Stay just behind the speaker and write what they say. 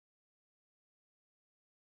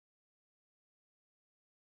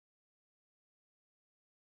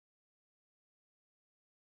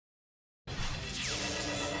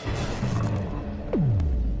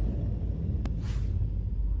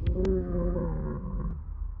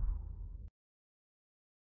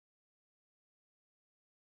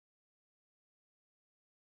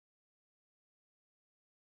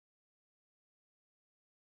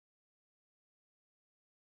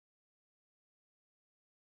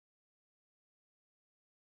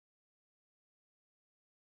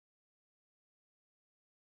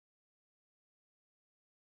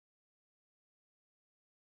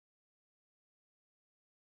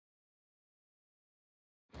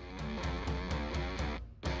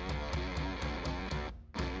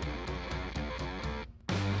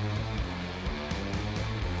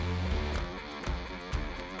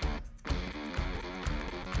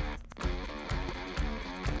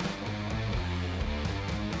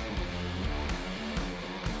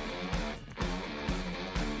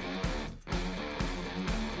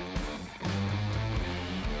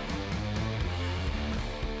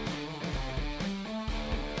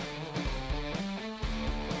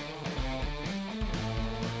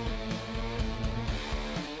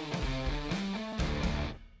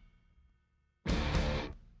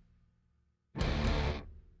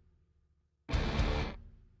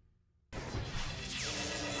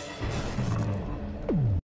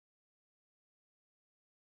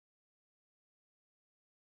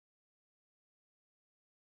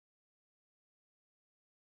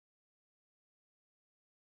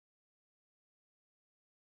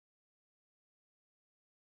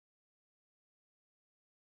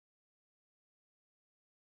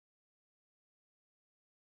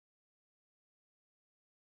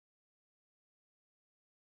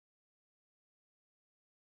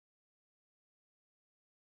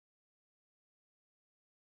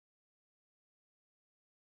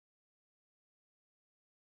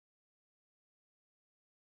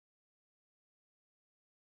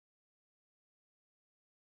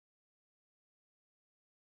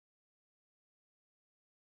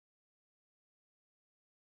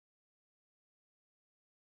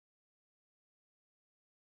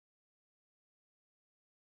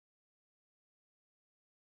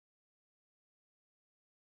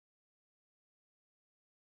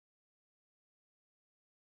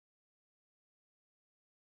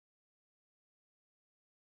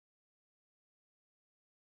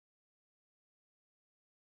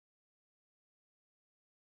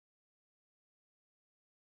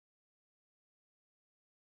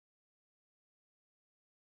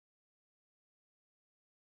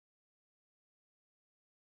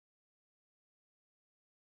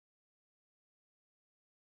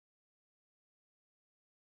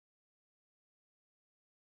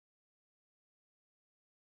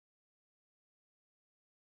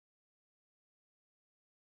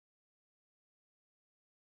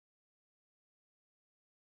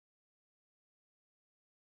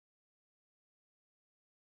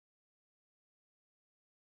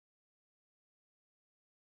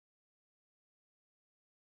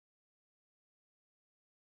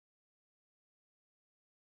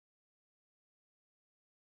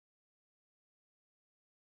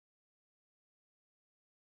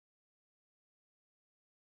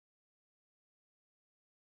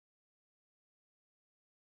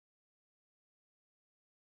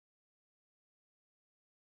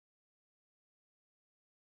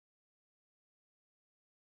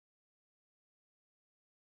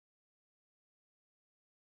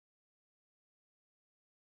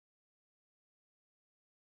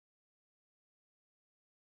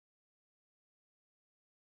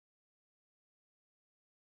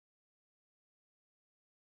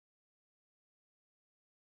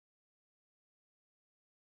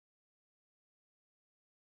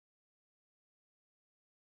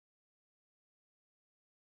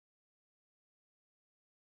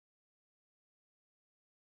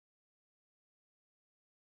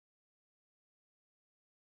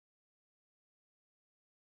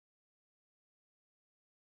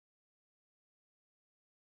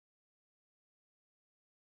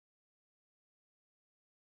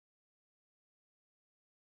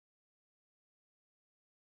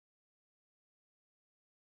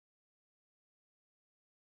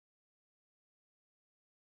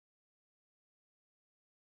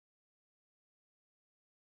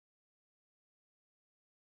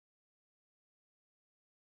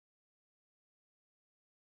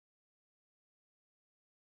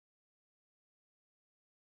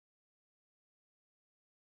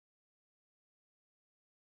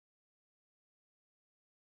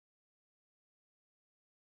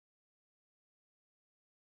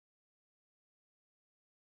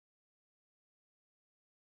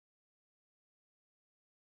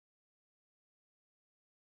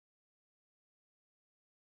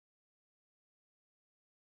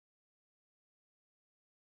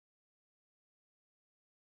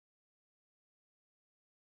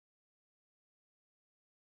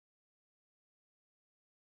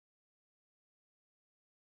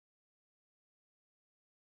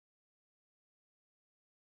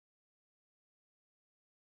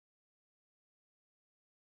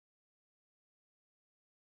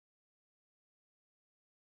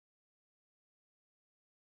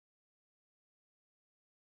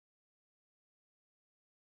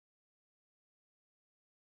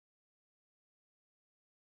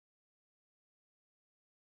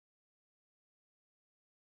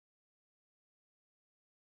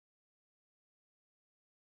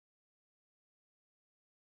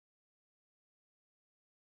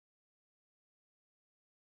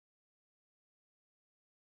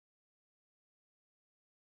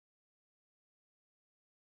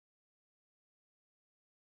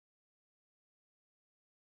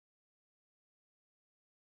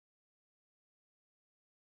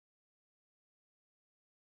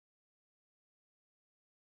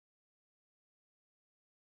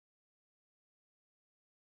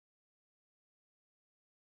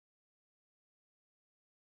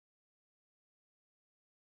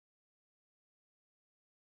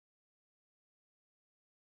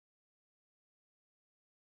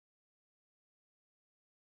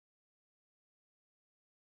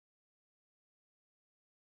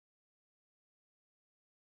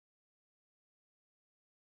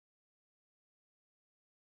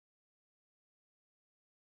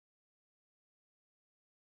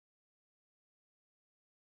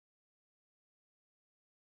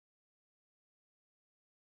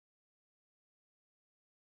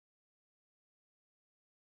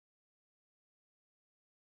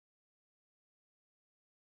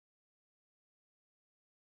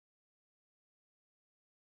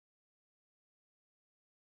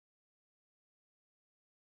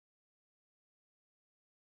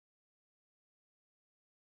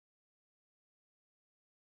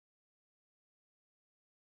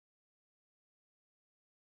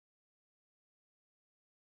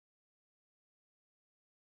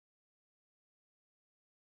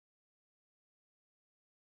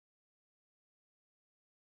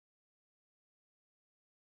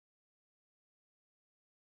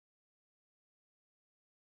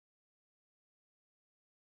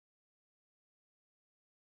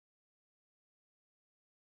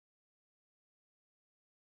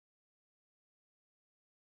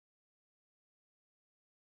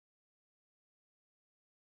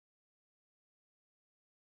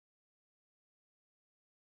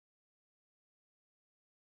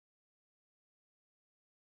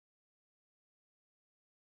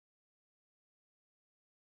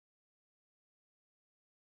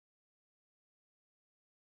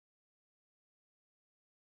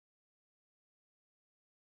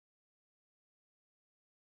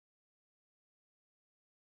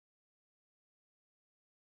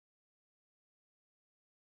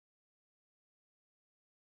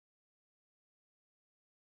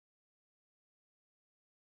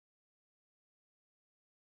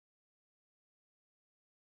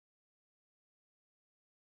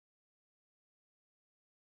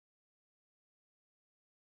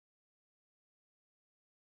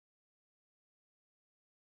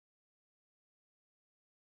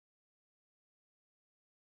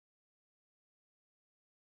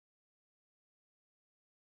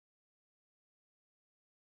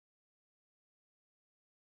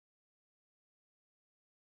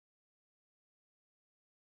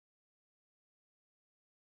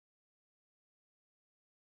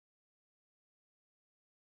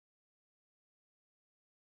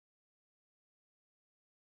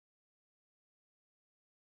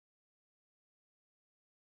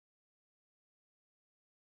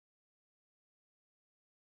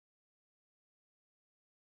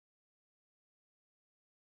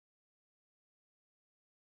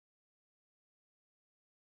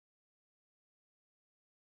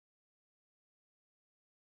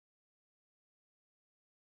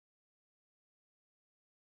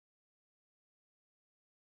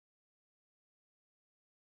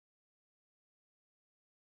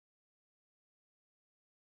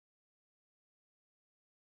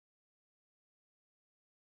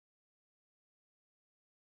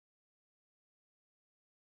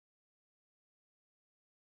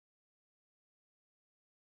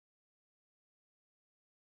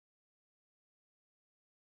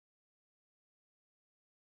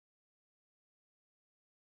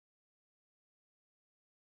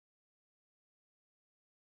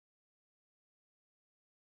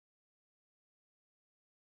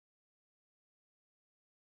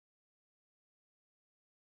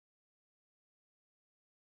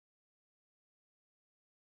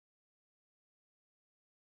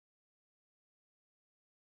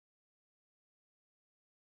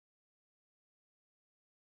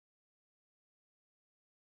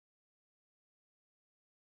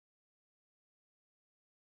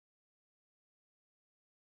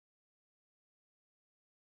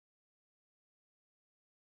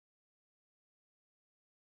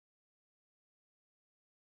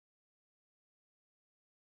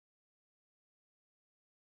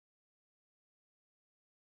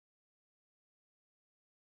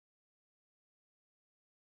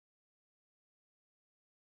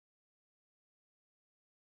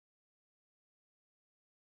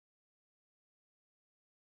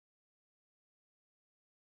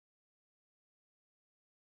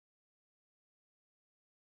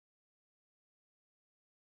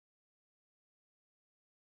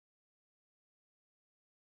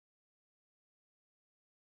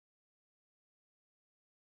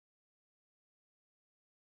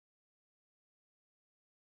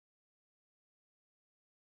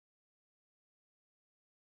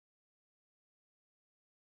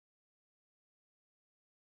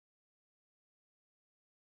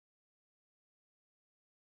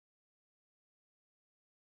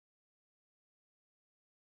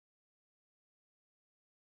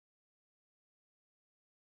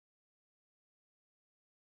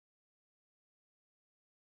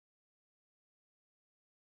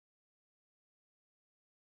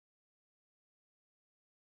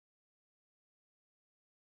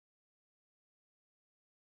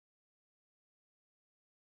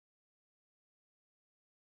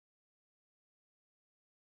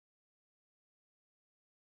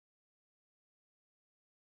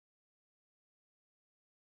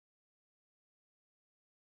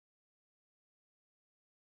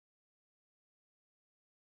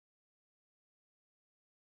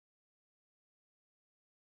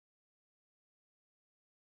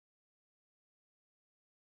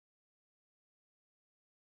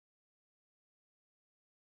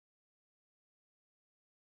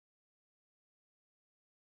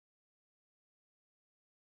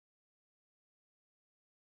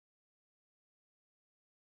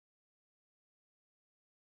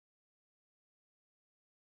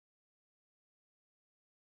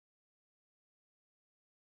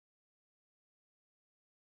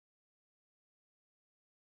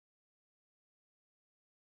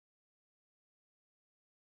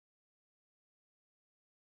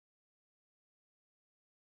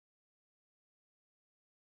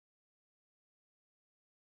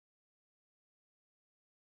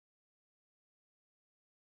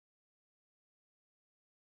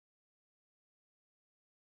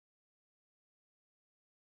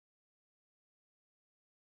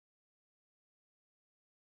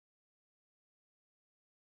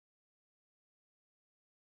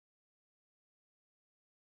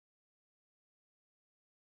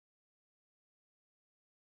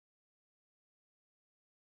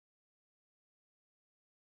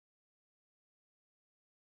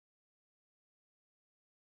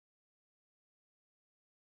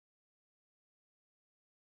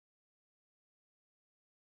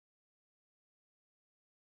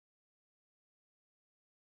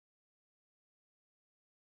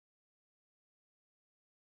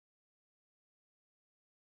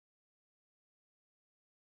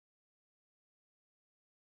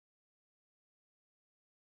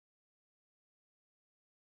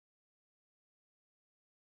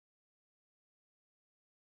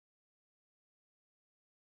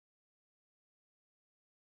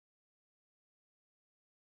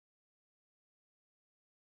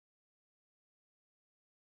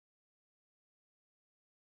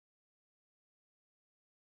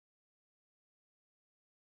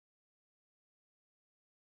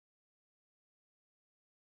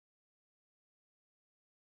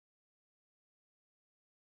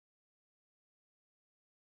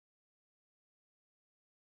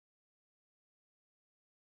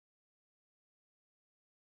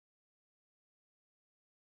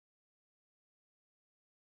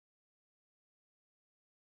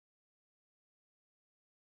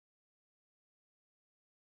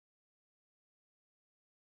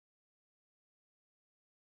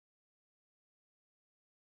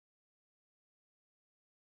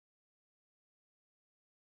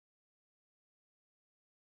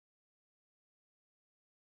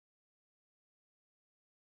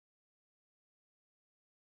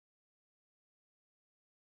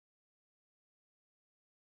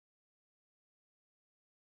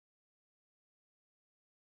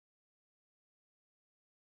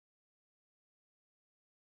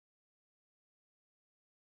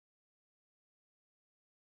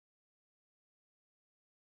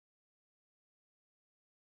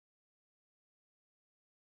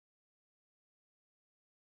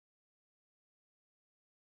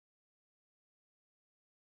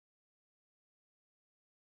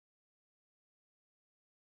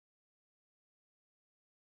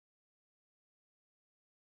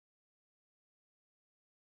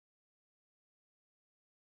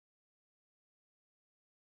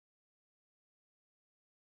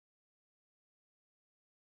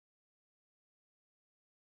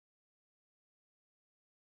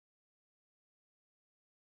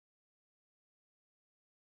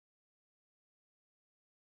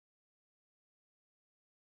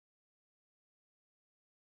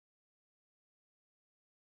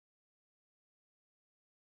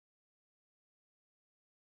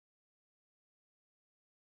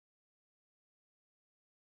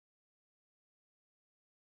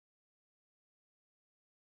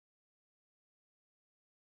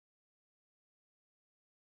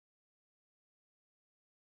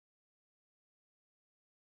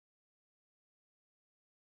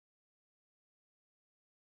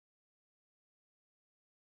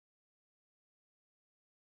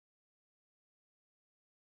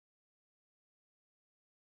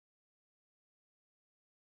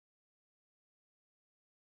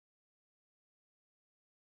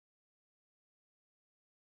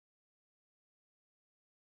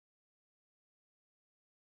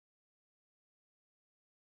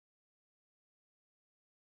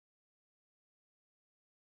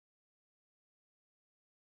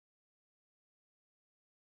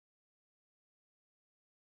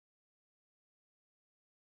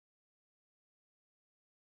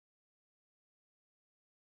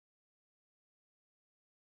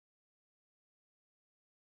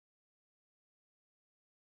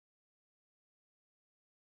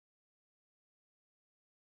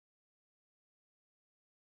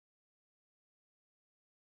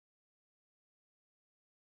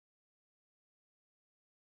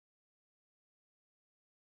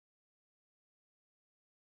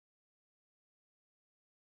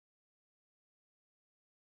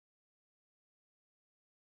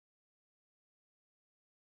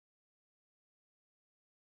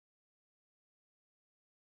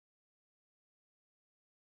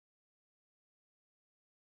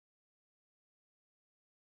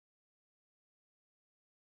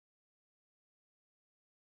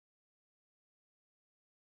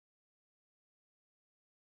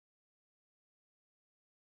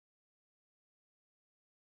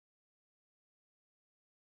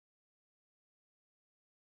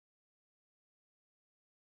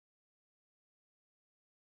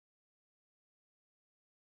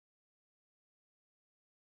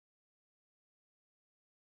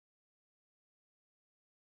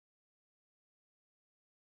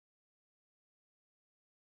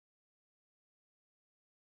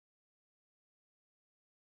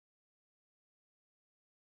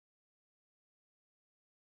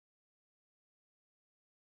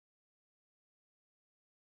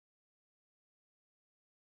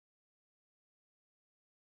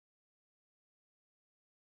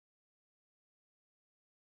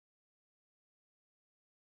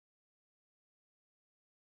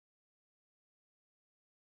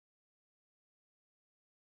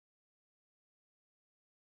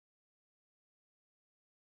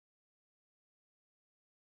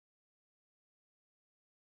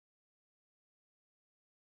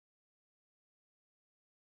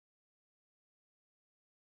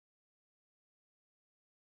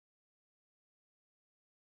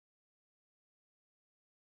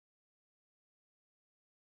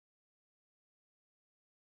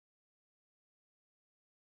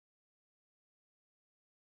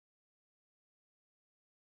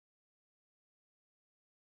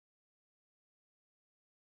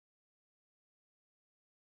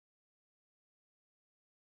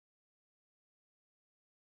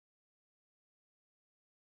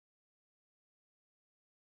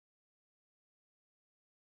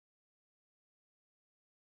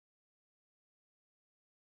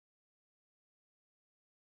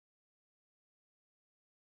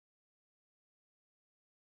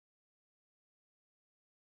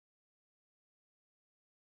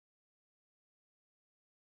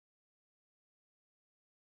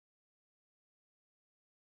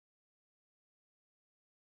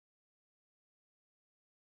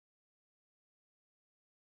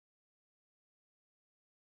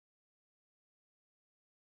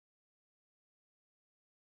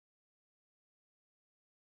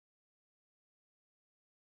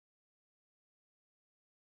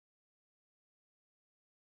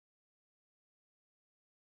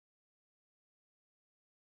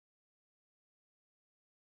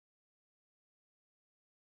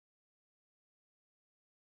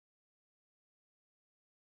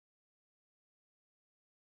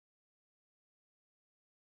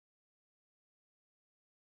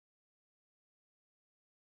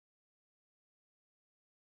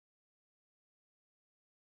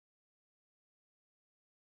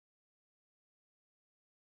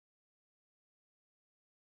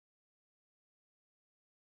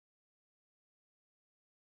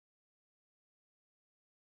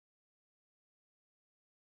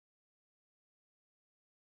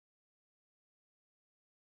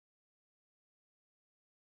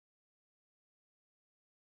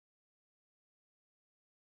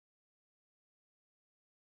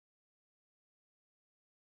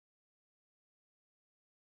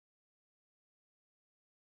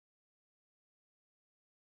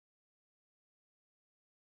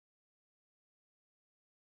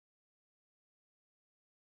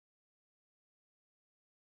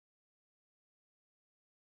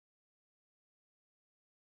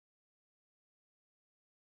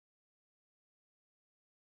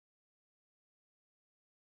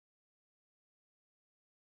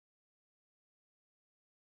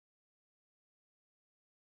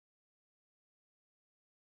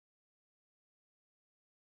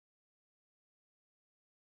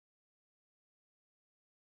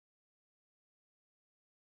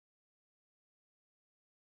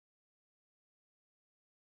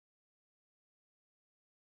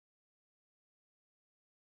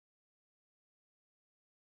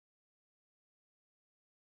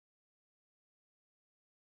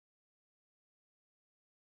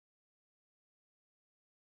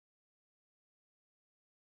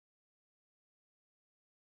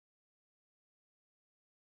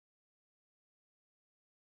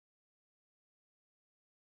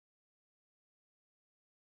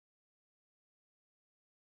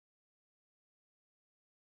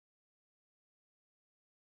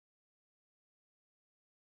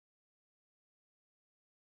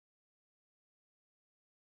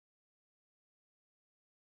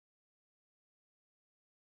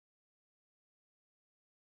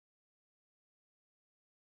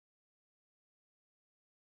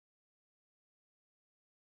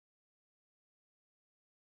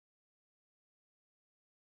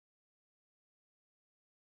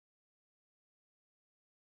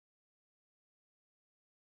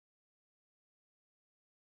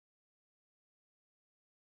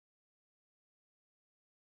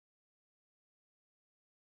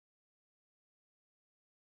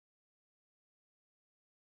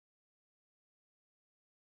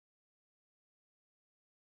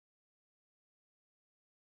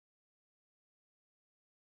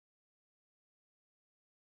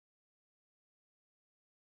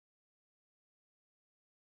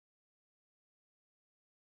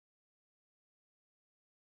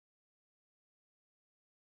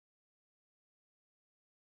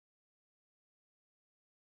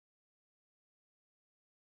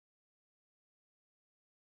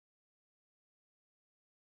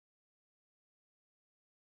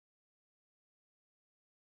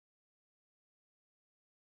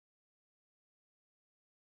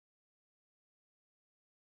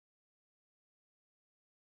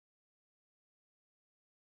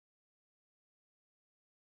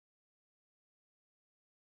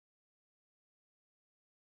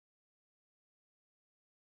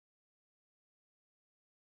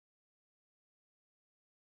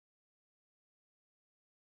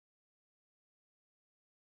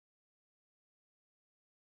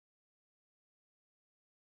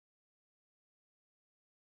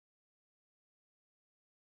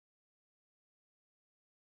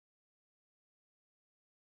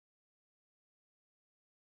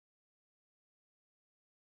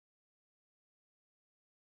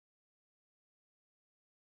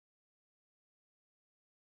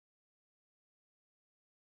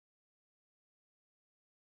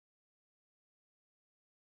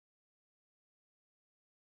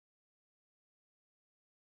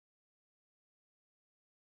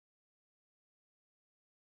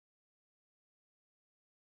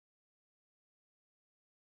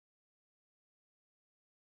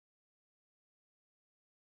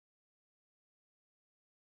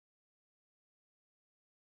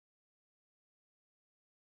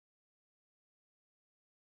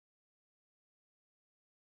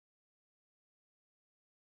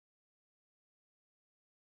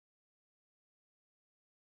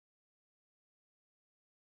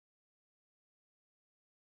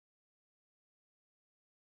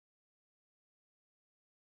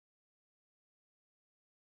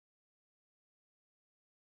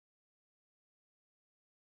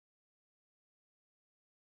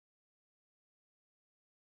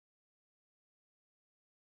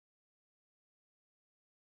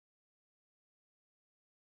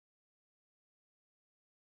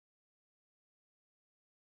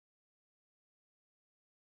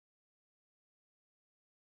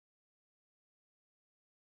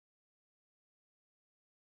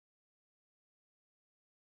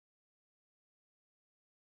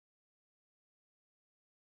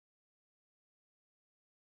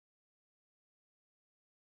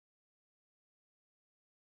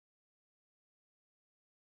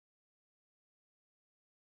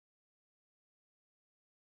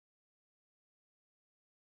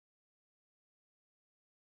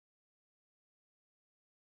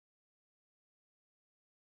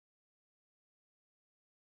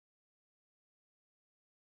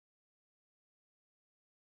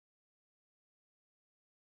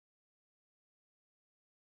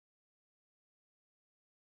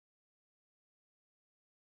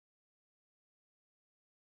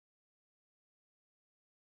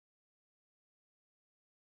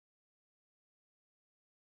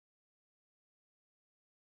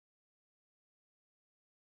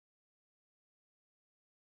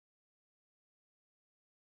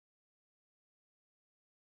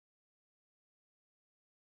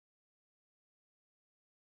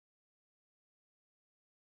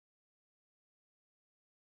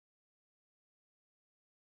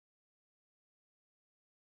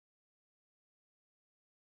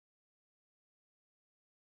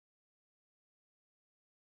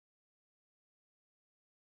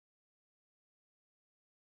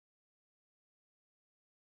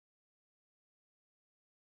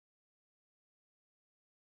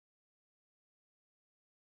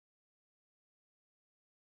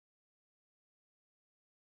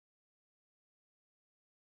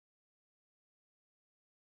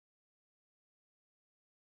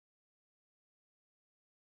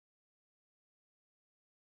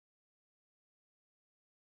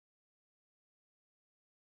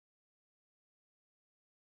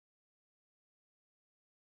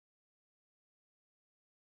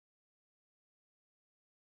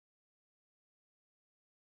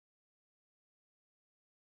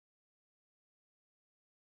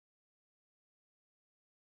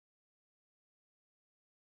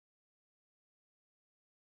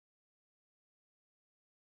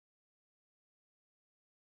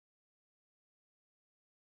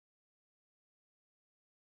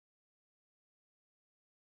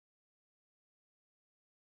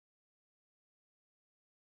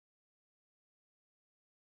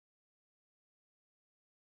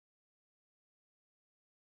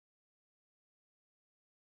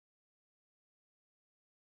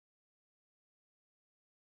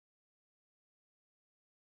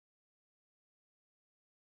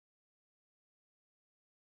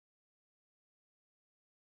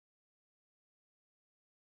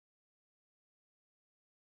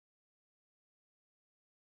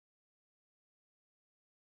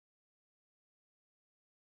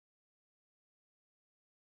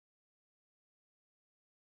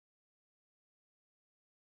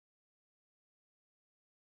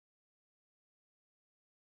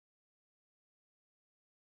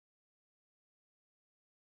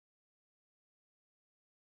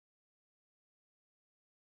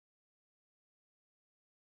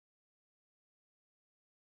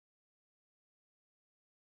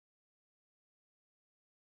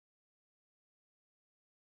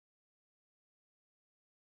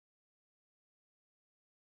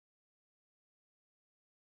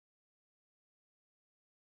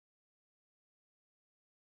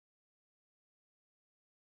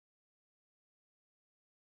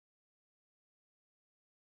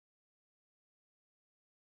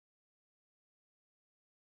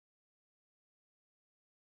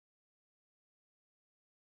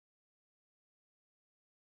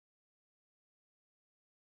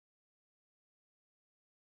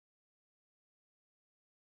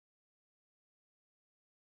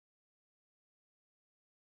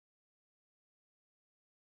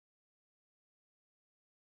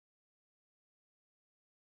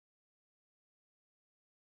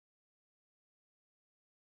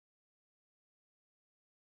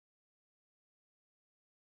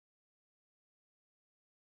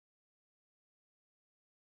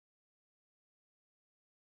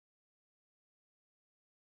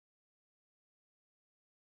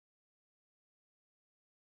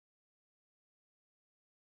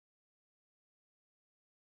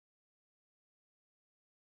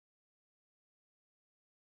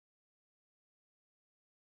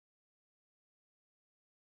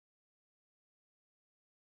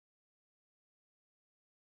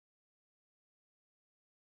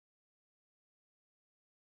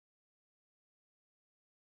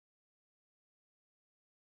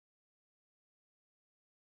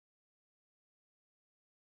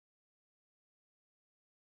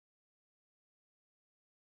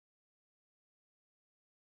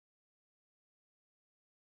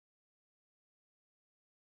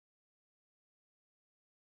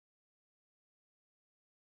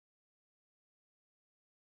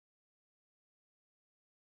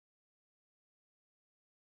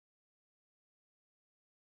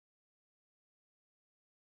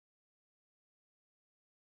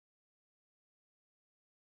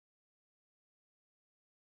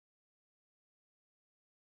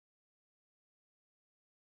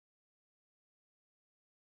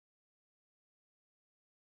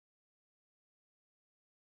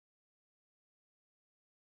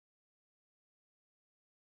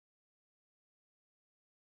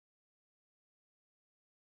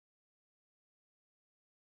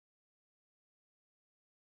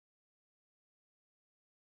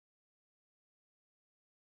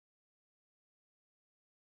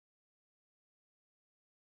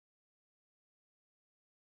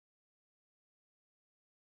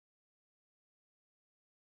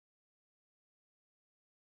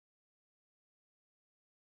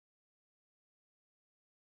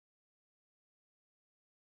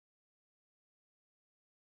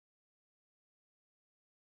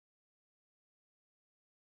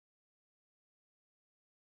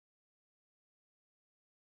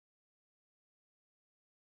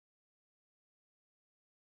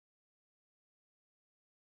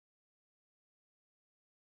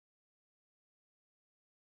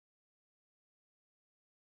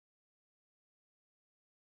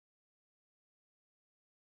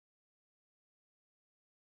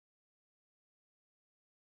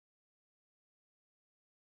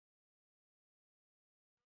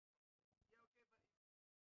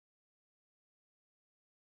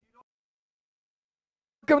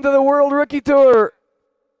welcome to the World Rookie Tour.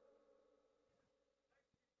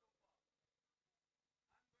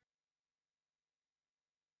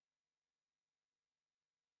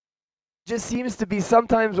 Just seems to be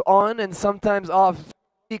sometimes on and sometimes off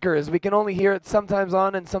speakers. We can only hear it sometimes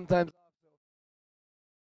on and sometimes off.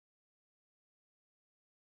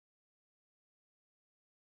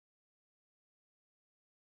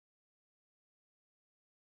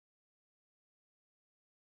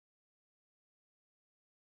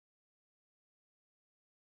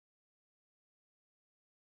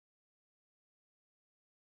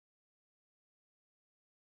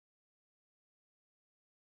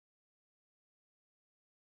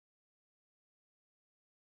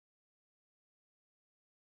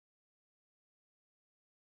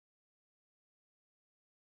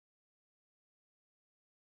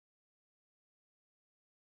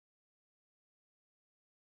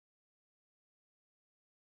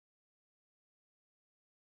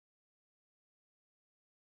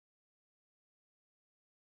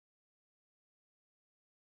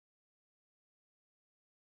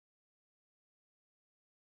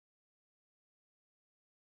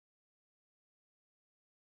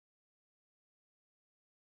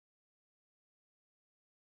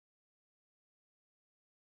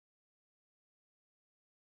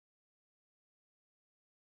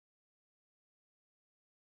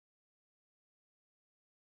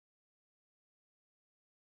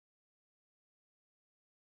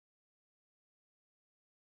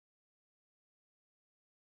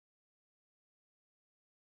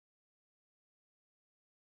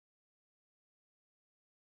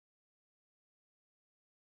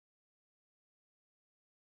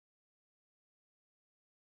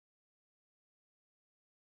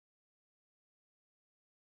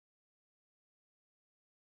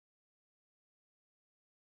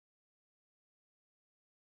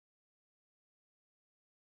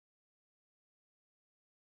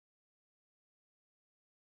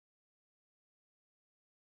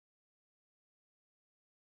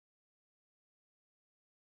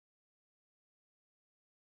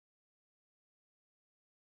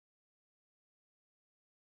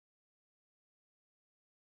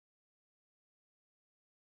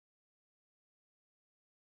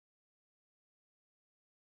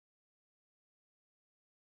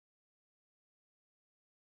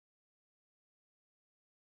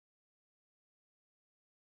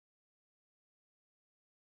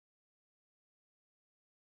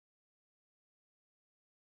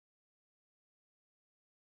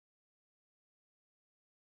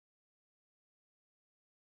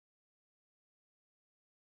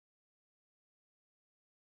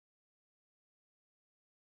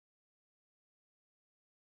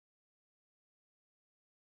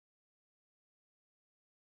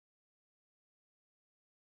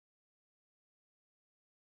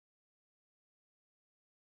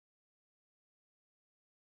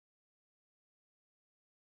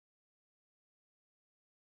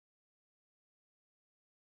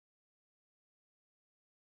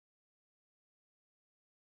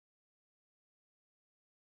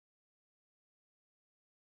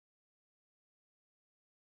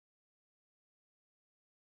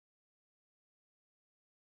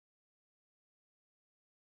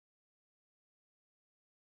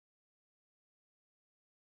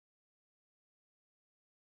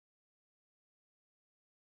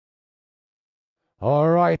 All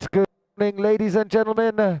right, good morning, ladies and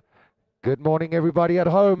gentlemen. Good morning, everybody at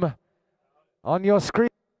home. On your screen,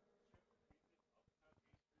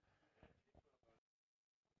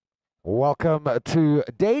 welcome to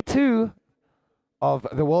day 2 of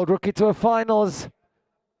the World Rookie Tour Finals.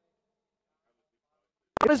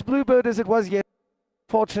 Not as bluebird as it was yet.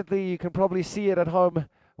 Fortunately, you can probably see it at home.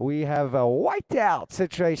 We have a white out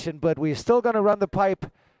situation, but we're still going to run the pipe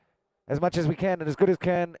as much as we can and as good as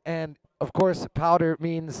can. And of course, powder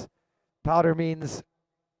means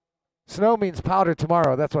snow means powder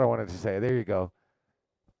tomorrow. That's what I wanted to say. There you go.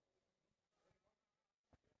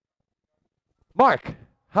 Mark,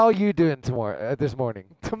 how are you doing tomorrow? This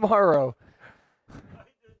morning? Tomorrow.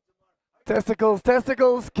 Testicles,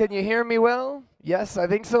 testicles, can you hear me well? Yes, I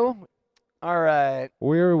think so. All right.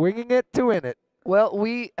 We're winging it to win it. Well,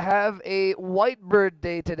 we have a whitebird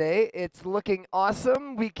day today. It's looking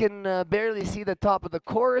awesome. We can barely see the top of the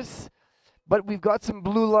course, but we've got some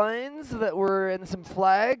blue lines that were and some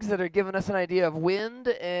flags that are giving us an idea of wind,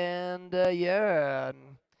 and yeah.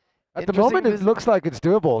 At the moment, it looks like it's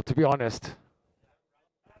doable, to be honest.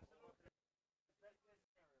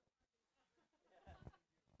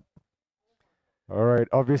 All right,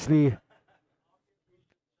 obviously.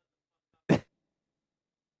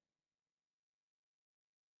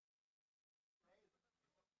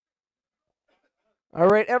 All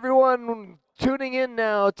right, everyone tuning in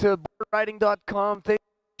now to boardriding.com. Thanks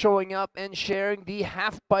for showing up and sharing the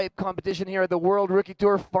half pipe competition here at the World Rookie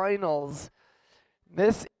Tour Finals.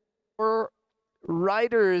 This is for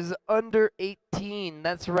riders under 18.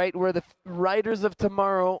 That's right, we're the riders of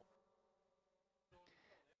tomorrow.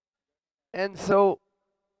 And so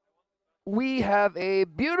we have a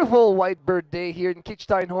beautiful whitebird day here in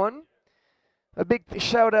Kitzsteinhorn. A big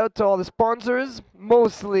shout out to all the sponsors,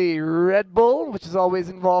 mostly Red Bull, which is always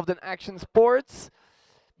involved in action sports,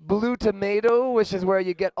 Blue Tomato, which is where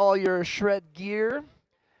you get all your shred gear,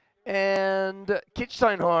 and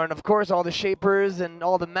Kitzsteinhorn, of course, all the shapers and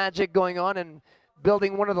all the magic going on and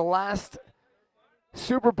building one of the last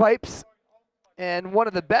super pipes and one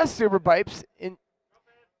of the best super pipes in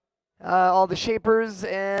all the shapers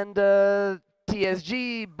and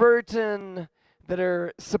TSG, Burton, that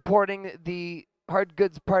are supporting the hard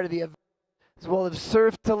goods part of the event, as well as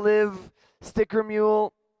Surf to Live, Sticker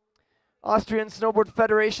Mule, Austrian Snowboard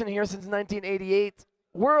Federation here since 1988,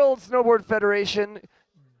 World Snowboard Federation,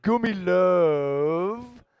 Gummy Love,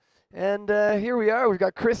 and here we are. We've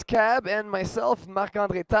got Chris Cab and myself,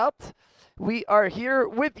 Marc-André Tarte. We are here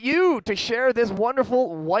with you to share this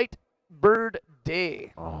wonderful white bird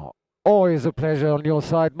day. Oh, always a pleasure on your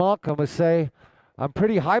side, Mark. I must say, I'm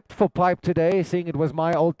pretty hyped for pipe today, seeing it was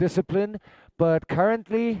my old discipline, but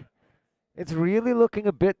currently it's really looking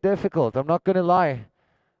a bit difficult. I'm not going to lie.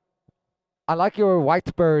 I like your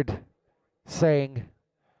white bird saying,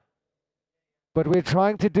 but we're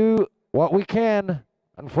trying to do what we can.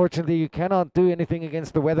 Unfortunately, you cannot do anything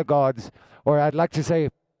against the weather gods, or I'd like to say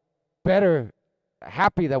better,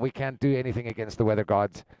 happy that we can't do anything against the weather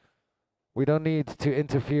gods. We don't need to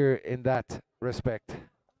interfere in that respect.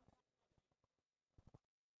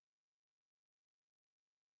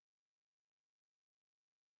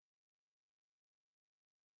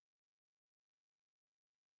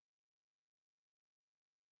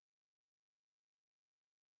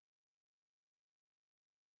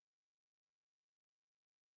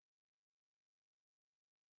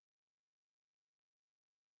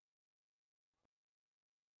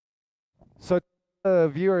 So,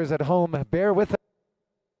 viewers at home, bear with us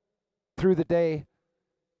through the day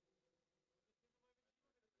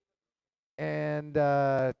and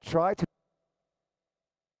try to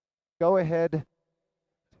go ahead.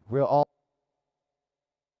 We'll all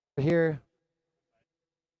here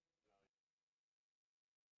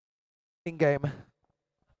in game.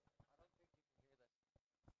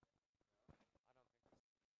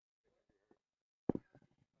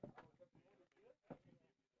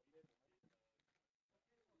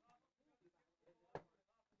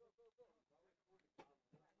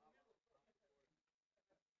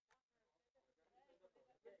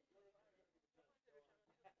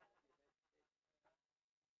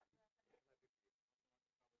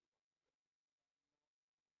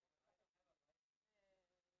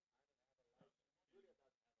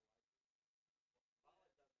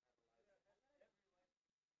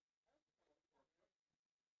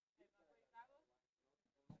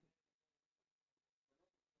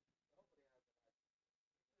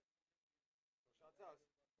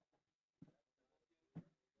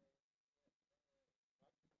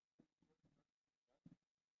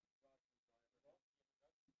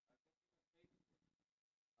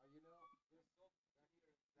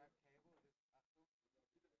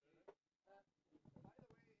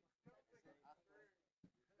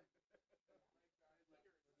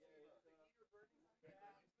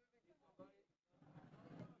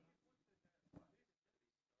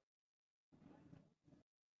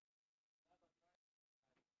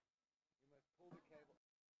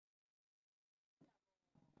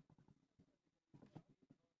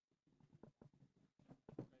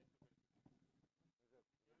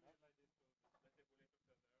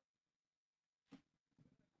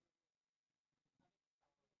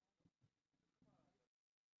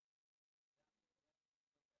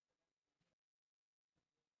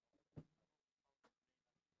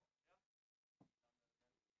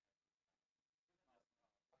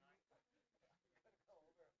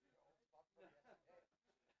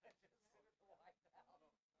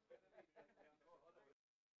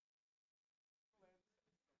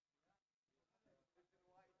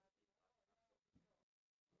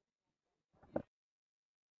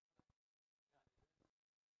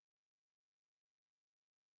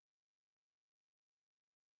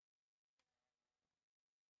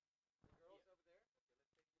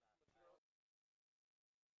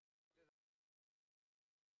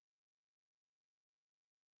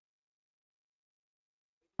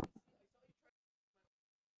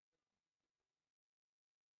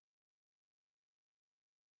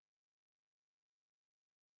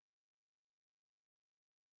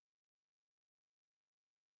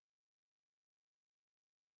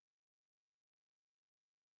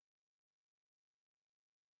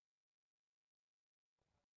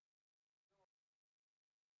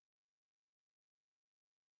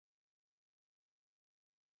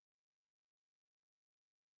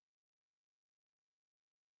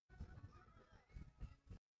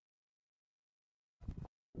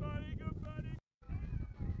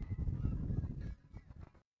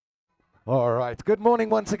 All right. Good morning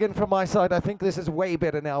once again from my side. I think this is way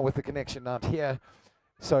better now with the connection out here.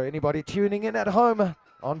 So anybody tuning in at home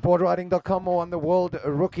on boardriding.com or on the World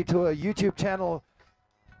Rookie Tour YouTube channel.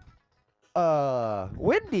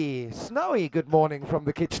 Windy, snowy good morning from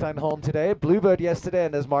the Kitzsteinhorn today. Bluebird yesterday,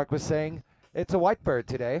 and as Mark was saying, it's a whitebird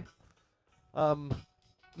today.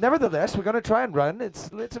 Nevertheless, we're going to try and run.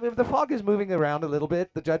 The fog is moving around a little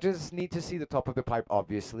bit. The judges need to see the top of the pipe,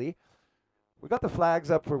 obviously. We got the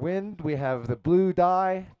flags up for wind. We have the blue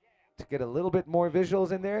dye to get a little bit more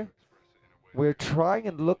visuals in there. We're trying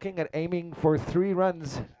and looking at aiming for 3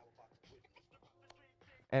 runs.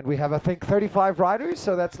 And we have, I think, 35 riders,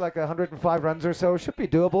 so that's like 105 runs or so. Should be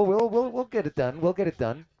doable. We'll get it done. We'll get it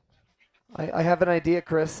done. I have an idea,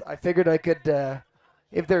 Chris. I figured I could,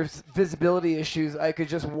 if there's visibility issues, I could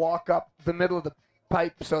just walk up the middle of the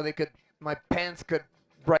pipe so my pants could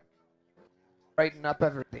brighten up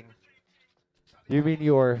everything. You mean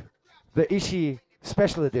the Ishii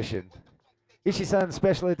Special Edition? Ishii-san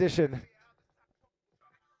Special Edition.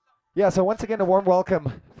 Yeah, so once again, a warm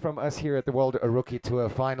welcome from us here at the World Rookie Tour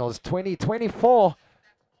Finals 2024.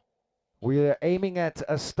 We're aiming at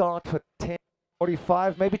a start for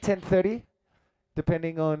 10:45, maybe 10:30,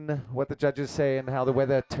 depending on what the judges say and how the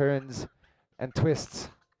weather turns and twists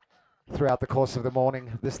throughout the course of the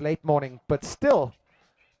morning, this late morning. But still,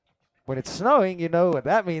 when it's snowing, you know what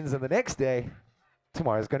that means. And the next day,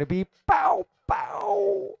 tomorrow's going to be pow,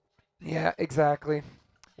 pow. Yeah, exactly.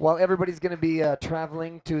 Well, everybody's going to be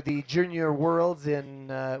traveling to the Junior Worlds in,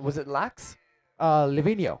 was it Lax?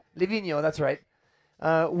 Livigno. Livigno, that's right.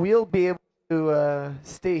 We'll be able to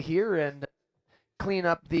stay here and clean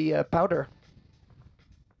up the powder.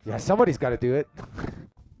 Yeah, somebody's got to do it.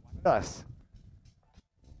 Us.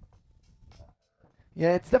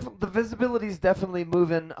 Yeah, it's definitely, the visibility's definitely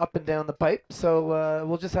moving up and down the pipe, so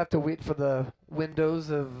we'll just have to wait for the windows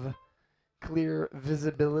of clear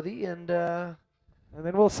visibility and then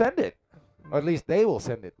we'll send it. Or at least they will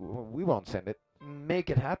send it. We won't send it. make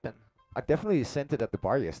it happen. I definitely sent it at the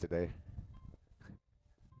bar yesterday.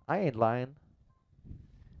 I ain't lying.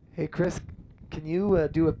 Hey, Chris, can you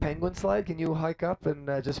do a penguin slide? Can you hike up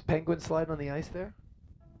and just penguin slide on the ice there?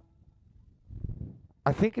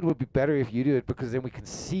 I think it would be better if you do it because then we can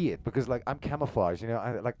see it. Because like I'm camouflaged, you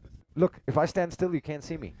know. Look, if I stand still, you can't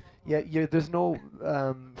see me. Yeah, there's no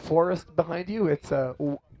forest behind you. It's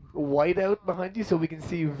white out behind you, so we can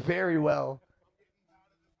see you very well.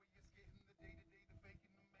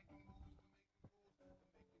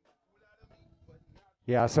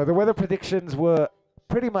 Yeah, so the weather predictions were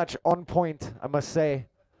pretty much on point, I must say.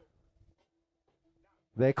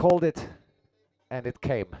 They called it, and it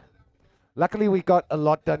came. Luckily, we got a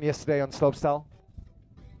lot done yesterday on slopestyle.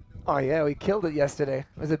 Oh yeah, we killed it yesterday.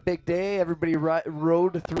 It was a big day. Everybody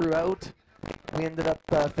rode throughout. We ended up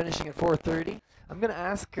finishing at 4:30. I'm gonna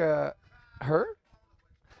ask her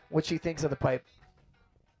what she thinks of the pipe.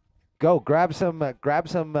 Go grab some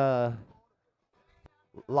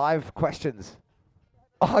live questions.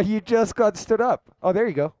 Oh, you just got stood up. Oh, there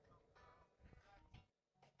you go.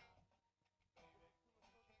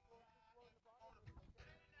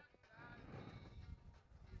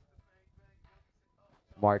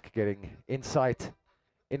 Mark getting insight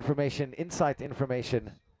information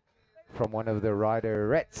from one of the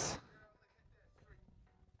riderettes.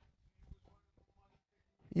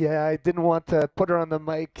 Yeah, I didn't want to put her on the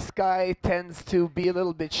mic. Sky tends to be a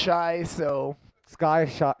little bit shy, so... Shy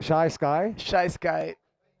Sky? Shy Sky.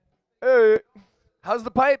 Hey, how's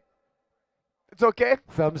the pipe? It's okay?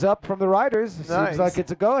 Thumbs up from the riders. Nice. Seems like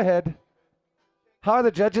it's a go-ahead. How are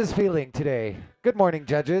the judges feeling today? Good morning,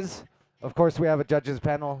 judges. Of course, we have a judges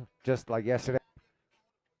panel, just like yesterday.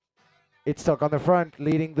 It's stuck on the front,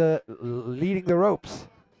 leading the ropes.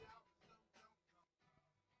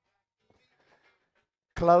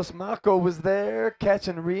 Klaus Marco was there,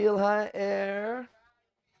 catching real high air.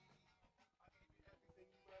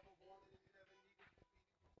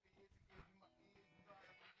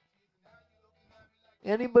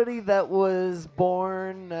 Anybody that was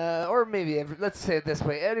born, or maybe, let's say it this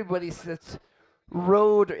way, anybody that's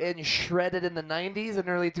rode and shredded in the 90s and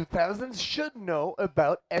early 2000s should know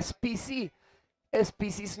about SPC.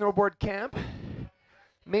 SPC Snowboard Camp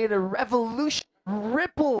made a revolution,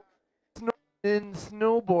 ripple in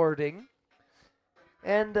snowboarding.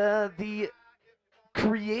 And the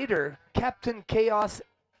creator, Captain Chaos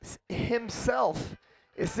himself,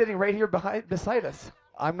 is sitting right here beside us.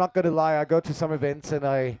 I'm not going to lie, I go to some events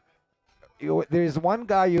and there's one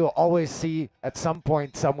guy you always see at some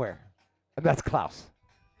point somewhere, and that's Klaus.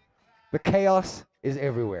 The chaos is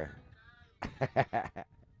everywhere.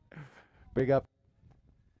 Big up.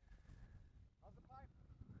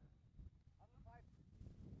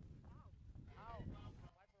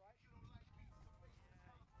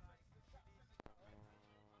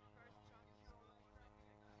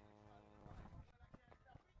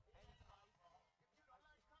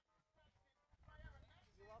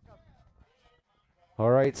 All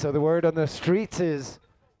right, so the word on the streets is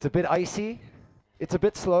it's a bit icy, it's a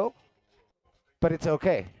bit slow, but it's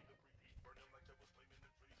okay.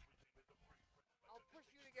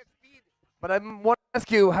 But I want to ask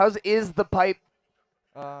you, is the pipe?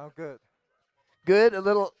 Good. Good, a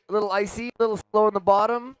little icy, a little slow in the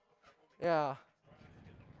bottom, Yeah.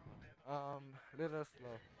 Little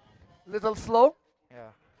slow. little slow. Yeah.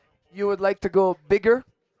 You would like to go bigger?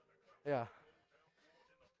 Yeah.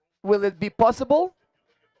 Will it be possible?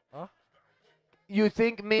 Huh? You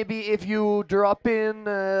think maybe if you drop in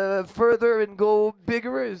further and go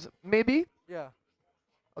bigger is maybe? Yeah.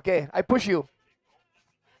 Okay, I push you.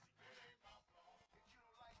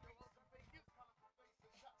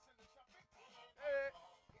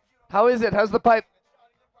 How is it? How's the pipe?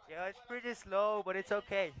 Yeah, it's pretty slow, but it's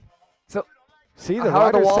okay. So, See, the how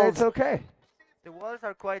are the riders say walls? it's okay. The walls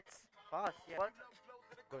are quite fast. Yeah.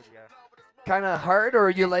 Good. Yeah. Kind of hard, or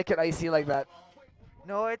you like it icy like that?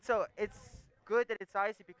 No, it's good that it's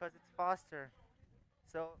icy because it's faster.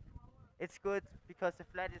 So it's good because the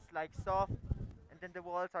flat is like soft, and then the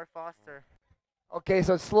walls are faster. Okay,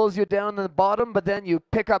 so it slows you down in the bottom, but then you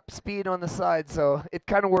pick up speed on the side, so it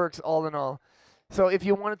kind of works all in all. So if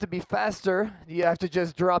you want it to be faster, you have to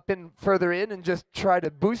just drop in further in and just try to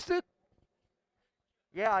boost it?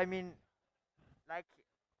 Yeah, I mean, like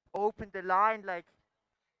open the line, like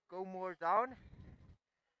go more down,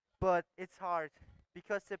 but it's hard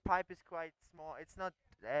because the pipe is quite small. It's not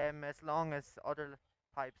as long as other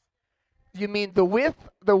pipes. You mean the width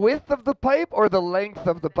of the pipe or the length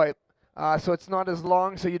of the pipe? So it's not as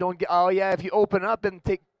long, so you don't get. Oh yeah, if you open up and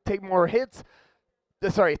take more hits,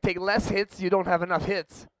 sorry, take less hits, you don't have enough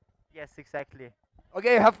hits. Yes, exactly.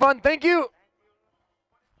 Okay, have fun. Thank you.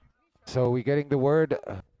 So we're getting the word,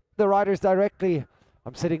 the riders directly.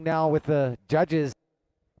 I'm sitting now with the judges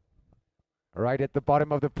right at the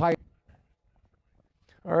bottom of the pipe.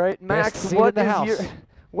 All right, Max, Best seat in the house.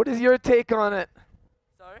 what is your take on it?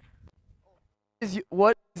 Sorry?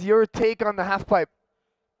 What is your take on the half pipe?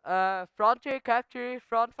 Front 3, cap 3,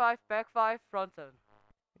 front 5, back 5, front 7.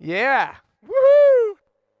 Yeah. Woohoo!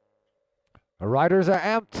 The riders are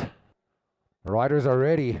amped. The riders are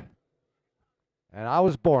ready. And I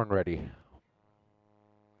was born ready.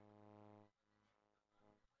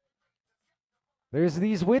 There's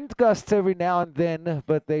these wind gusts every now and then,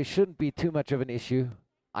 but they shouldn't be too much of an issue,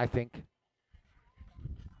 I think.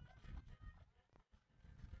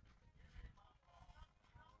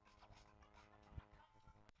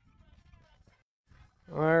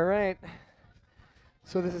 All right.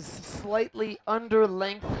 So this is slightly under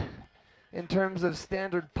length in terms of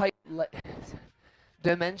standard pipe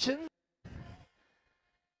dimension.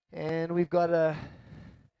 And we've got a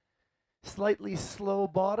slightly slow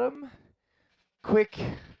bottom, quick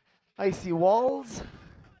icy walls.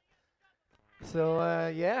 So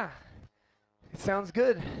yeah, it sounds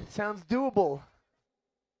good. Sounds doable.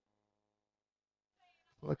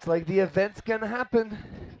 Looks like the event's gonna happen.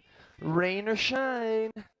 Rain or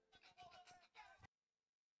shine.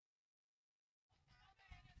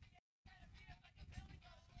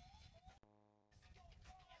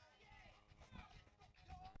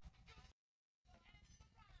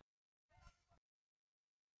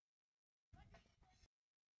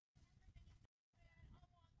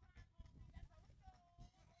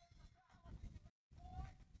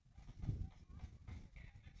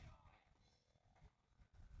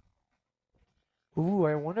 Ooh,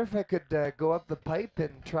 I wonder if I could go up the pipe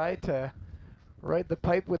and try to ride the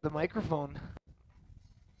pipe with the microphone.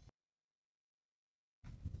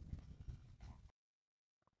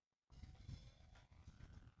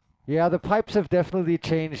 Yeah, the pipes have definitely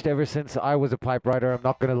changed ever since I was a pipe rider. I'm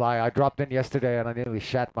not going to lie. I dropped in yesterday and I nearly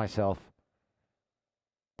shat myself.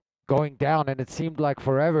 Going down, and it seemed like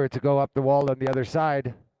forever to go up the wall on the other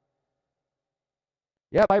side.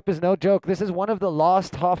 Yeah, pipe is no joke. This is one of the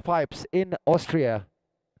last half pipes in Austria,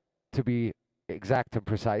 to be exact and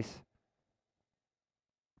precise.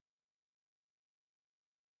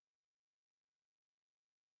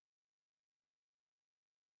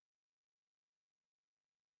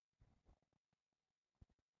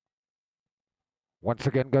 Once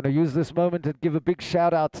again, going to use this moment and give a big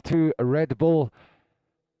shout out to Red Bull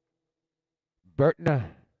Burton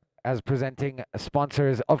as presenting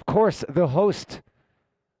sponsors. Of course, the host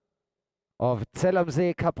of Zell am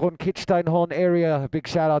See, Kaprun, Kitzsteinhorn area. A big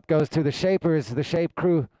shout out goes to the Shapers, the Shape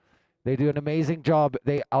crew. They do an amazing job.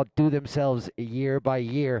 They outdo themselves year by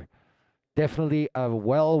year. Definitely a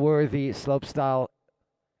well-worthy slopestyle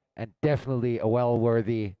and definitely a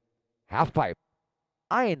well-worthy half-pipe.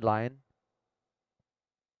 Iron Lion.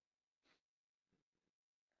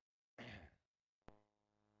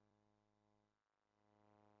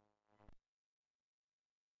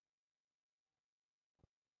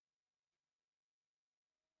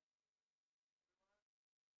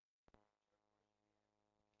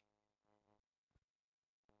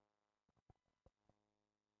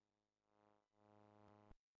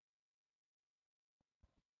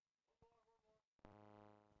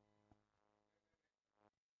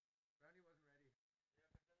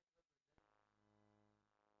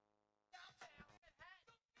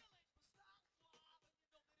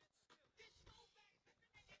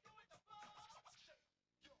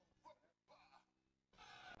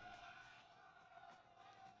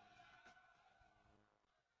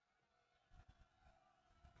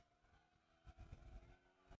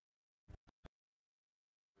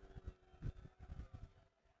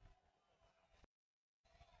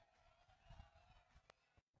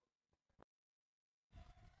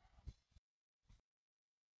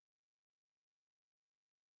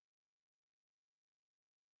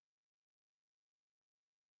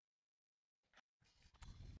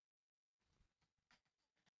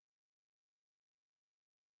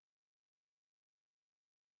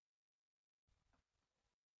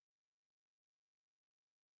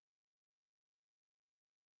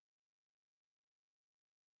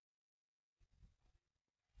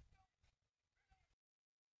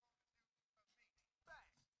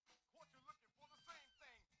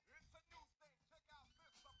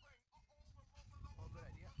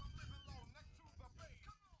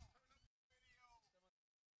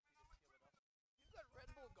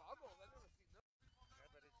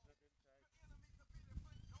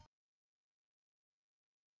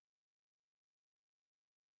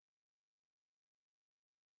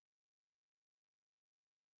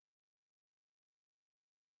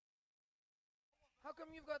 How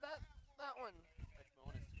come you've got that one?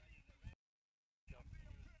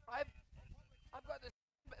 I've got this.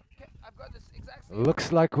 I've got this exact same.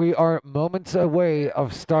 Looks like we are moments away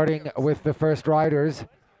of starting with the first riders.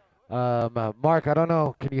 Mark, I don't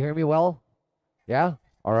know. Can you hear me well? Yeah?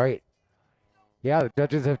 All right. Yeah, the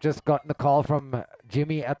judges have just gotten the call from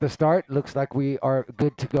Jimmy at the start. Looks like we are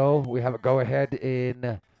good to go. We have a go-ahead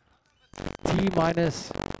in T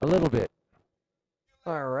minus a little bit.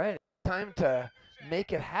 All right. Time to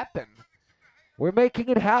make it happen. We're making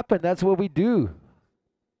it happen. That's what we do.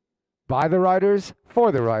 By the riders,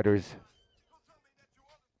 for the riders.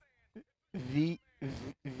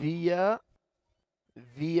 Via.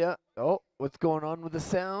 Oh, what's going on with the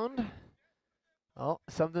sound? Oh,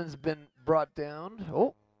 something's been brought down.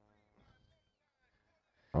 Oh.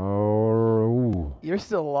 Oh. You're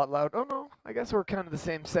still a lot loud. Oh, no. I guess we're kind of the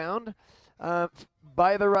same sound.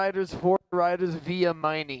 By the riders, for the riders, via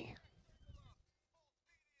Miney.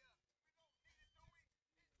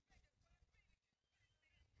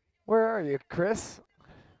 Where are you, Chris?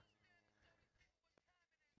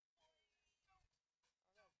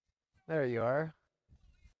 There you are.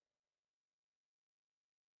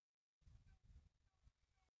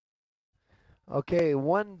 Okay,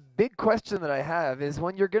 one big question that I have is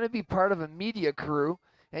when you're going to be part of a media crew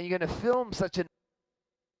and you're going to film such an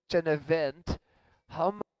event,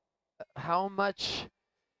 how much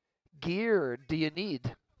gear do you need?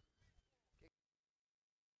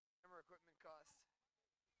 Camera equipment costs.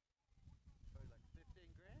 Like 15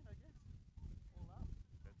 grand, I guess. All up.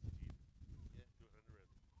 That's cheap.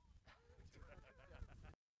 Yeah,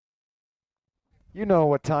 200. You know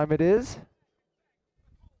what time it is.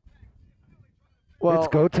 Well,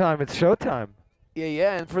 It's go time. It's show time.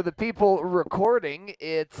 Yeah, and for the people recording,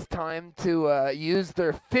 it's time to use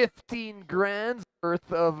their 15 grand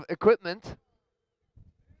worth of equipment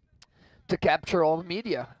to capture all the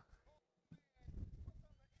media.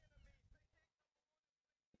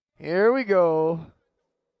 Here we go.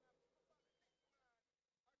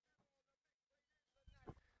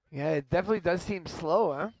 Yeah, it definitely does seem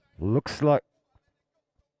slow, huh? Looks like.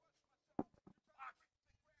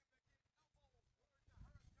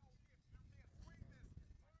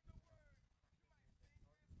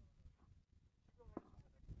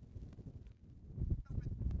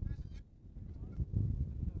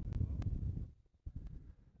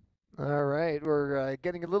 All right, we're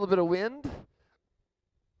getting a little bit of wind.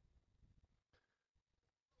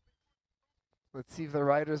 Let's see if the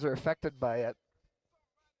riders are affected by it.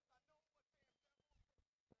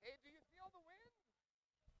 Hey, do you feel the wind?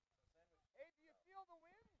 Hey, do you feel the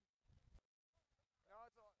wind? No,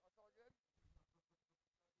 it's all good. Okay.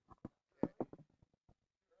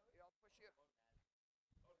 Yeah, I'll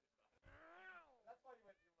push you. That's why you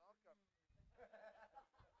went. You're welcome.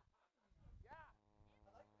 Yeah.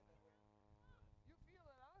 You feel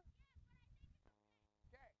it, huh?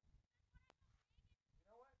 Okay. You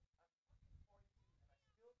know what?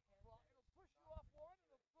 Well, it'll push you off one, and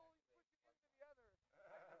it'll slowly push you into the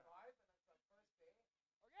other.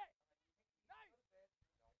 Okay. Nice.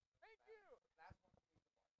 Thank you.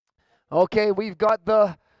 Okay, we've got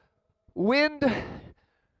the wind,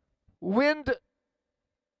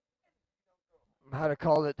 how to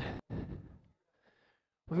call it?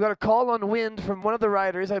 We've got a call on wind from one of the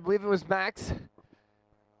riders. I believe it was Max,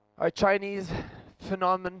 our Chinese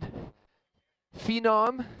phenom,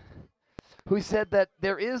 who said that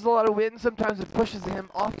there is a lot of wind. Sometimes it pushes him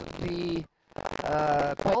off the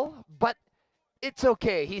pole, but it's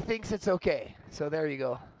okay. He thinks it's okay. So there you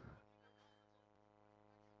go.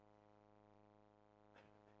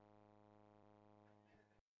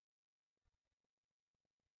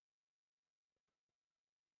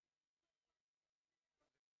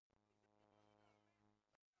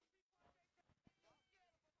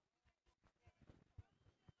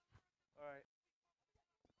 All right.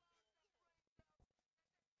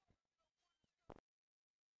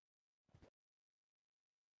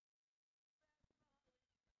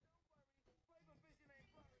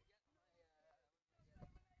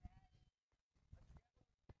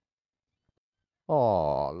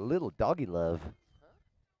 Oh, little doggy love.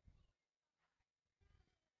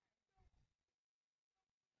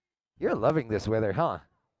 You're loving this weather, huh?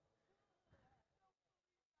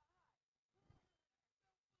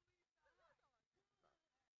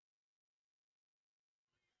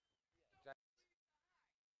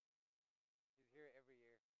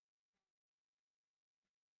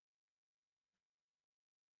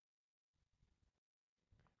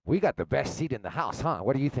 We got the best seat in the house, huh?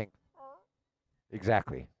 What do you think?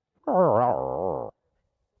 Exactly.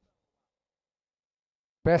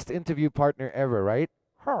 Best interview partner ever, right?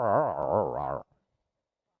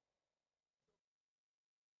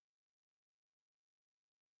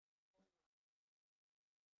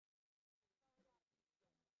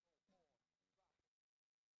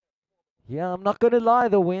 Yeah, I'm not going to lie,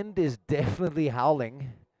 the wind is definitely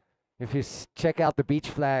howling. If you check out the beach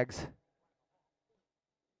flags.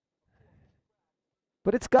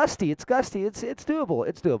 But it's gusty, it's gusty, it's doable,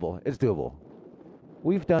 it's doable, it's doable.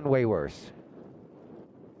 We've done way worse.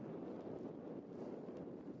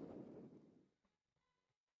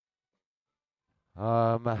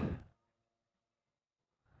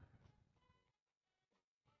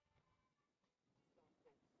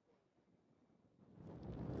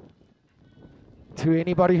 To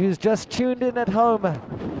anybody who's just tuned in at home,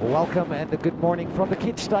 welcome and a good morning from the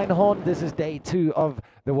Kitzsteinhorn. This is day 2 of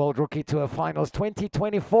the World Rookie Tour Finals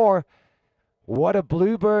 2024. What a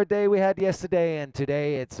bluebird day we had yesterday, and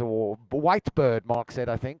today it's a white bird, Mark said,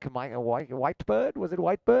 I think. White bird? Was it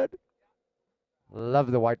white bird?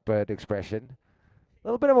 Love the white bird expression. A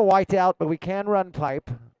little bit of a whiteout, but we can run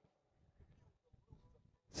pipe.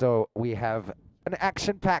 So we have an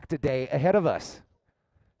action-packed day ahead of us.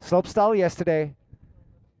 Slopestyle yesterday.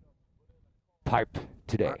 Pipe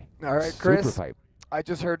today. All right, Chris. Super pipe. I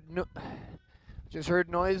just heard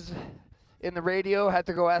noise in the radio. Had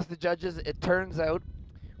to go ask the judges. It turns out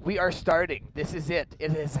we are starting. This is it.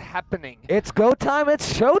 It is happening. It's go time.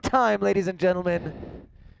 It's show time, ladies and gentlemen.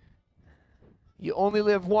 You only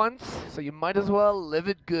live once, so you might as well live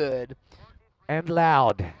it good. And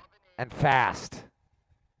loud. And fast.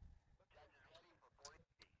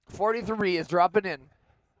 43 is dropping in.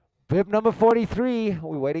 Bib number 43.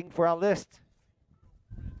 We're waiting for our list.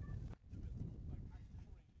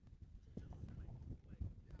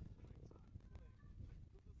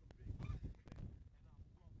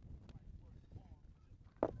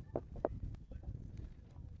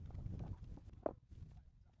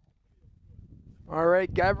 All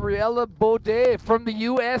right, Gabriella Baudet from the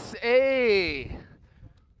USA.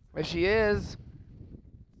 There she is.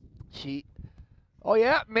 Oh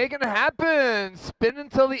yeah, making it happen. Spin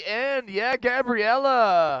until the end. Yeah,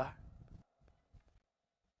 Gabriella.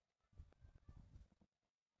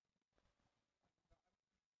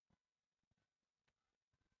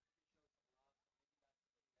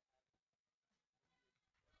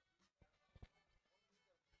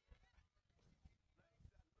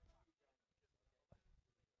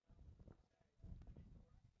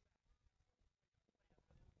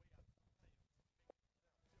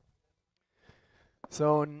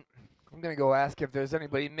 So I'm going to go ask if there's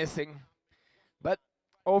anybody missing. But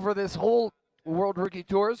over this whole World Rookie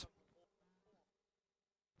Tours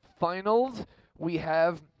Finals, we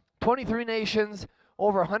have 23 nations,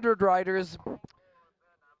 over 100 riders,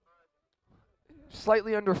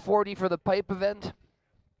 slightly under 40 for the pipe event.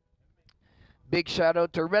 Big shout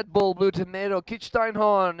out to Red Bull, Blue Tomato,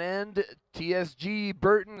 Kitzsteinhorn, and TSG,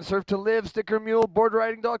 Burton, Surf to Live, Sticker Mule,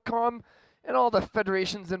 BoardRiding.com, and all the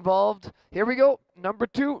federations involved. Here we go. Number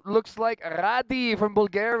 2 looks like Radi from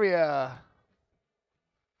Bulgaria.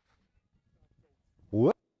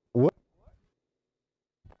 What?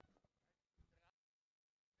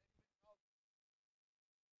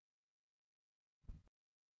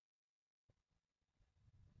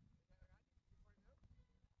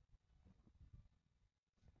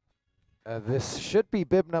 This should be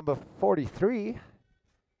bib number 43.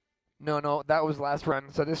 No, that was last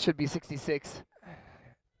run, so this should be 66.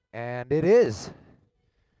 And it is.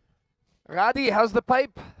 Radi, how's the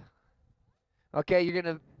pipe? Okay, you're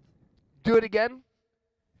going to do it again?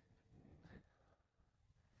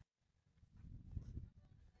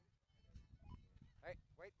 Hey,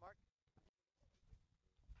 wait, Mark.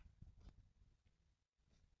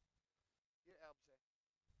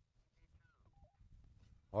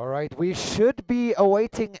 All right, we should be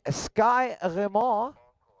awaiting Sky Raymond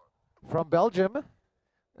from Belgium.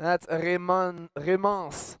 That's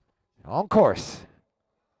Remans. On course.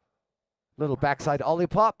 Little backside ollie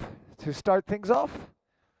pop to start things off.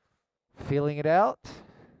 Feeling it out.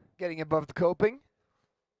 Getting above the coping.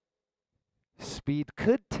 Speed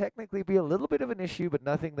could technically be a little bit of an issue, but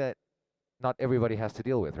nothing that not everybody has to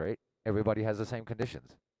deal with, right? Everybody has the same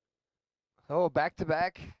conditions. Oh, back to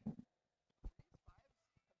back.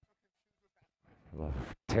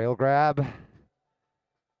 Tail grab.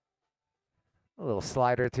 A little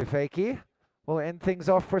slider to fakie. We'll end things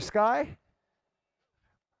off for Sky.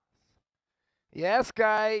 Yeah,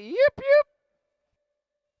 Sky. Yip.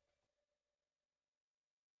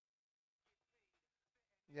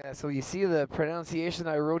 Yeah, so you see the pronunciation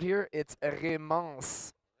I wrote here? It's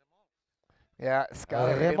Remans. Yeah,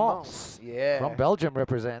 Sky Remans. Yeah. From Belgium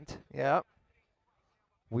represent. Yeah.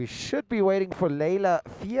 We should be waiting for Leila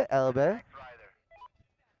Vierelbe.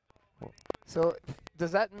 So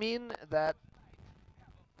does that mean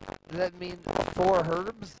 4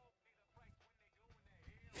 herbs?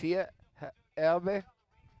 Vierelbe?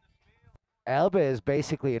 Elbe is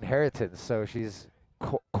basically inheritance, so she's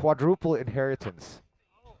quadruple inheritance.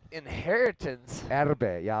 Inheritance.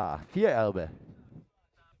 Erbe, ja, 4 Elbe.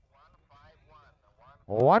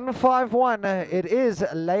 151. It is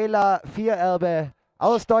Leila 4 Elbe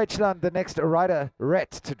aus Deutschland, the next rider,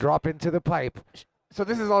 Rhett, to drop into the pipe. So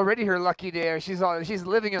this is already her lucky day. She's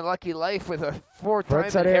living a lucky life with a 4-time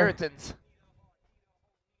Frontside air. inheritance.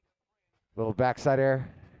 Little backside air.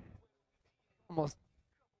 Almost.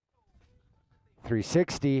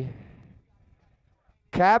 360.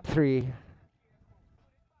 Cab 3.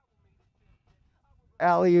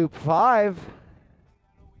 Alley-oop 5.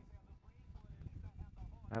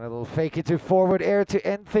 And a little fake it to forward air to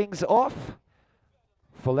end things off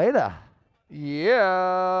for Leila.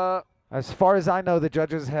 Yeah. As far as I know, the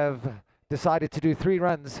judges have decided to do 3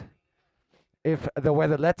 runs if the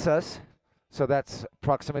weather lets us. So that's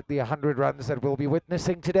approximately 100 runs that we'll be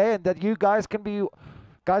witnessing today, and that you guys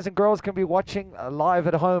and girls can be watching live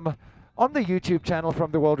at home on the YouTube channel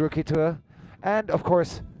from the World Rookie Tour, and of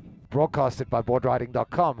course broadcasted by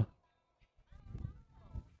boardriding.com.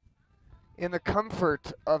 In the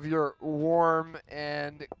comfort of your warm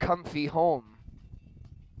and comfy home.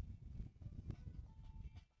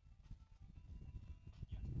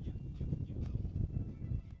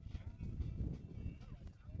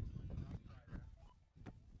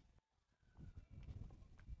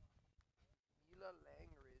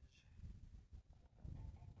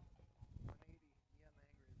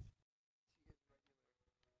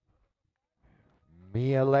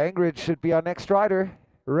 Mia Langridge should be our next rider.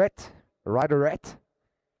 Riderette.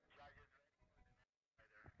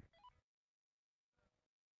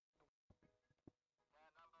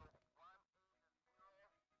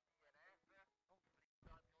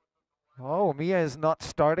 Oh, Mia is not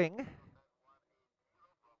starting.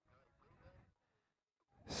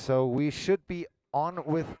 So we should be on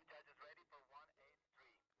with...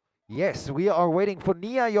 Yes, we are waiting for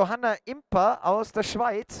Nia Johanna Imper aus der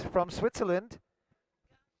Schweiz from Switzerland.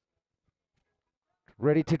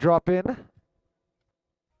 Ready to drop in.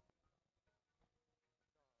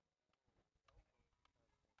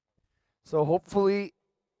 So hopefully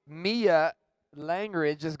Mia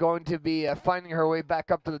Langridge is going to be finding her way back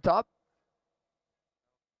up to the top.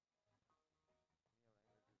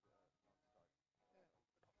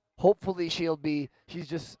 Hopefully she's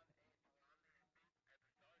just...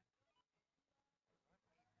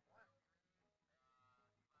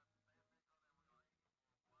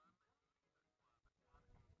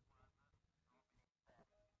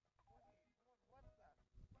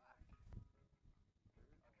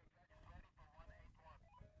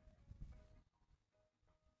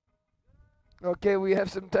 Okay, we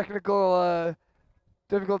have some technical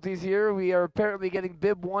difficulties here. We are apparently getting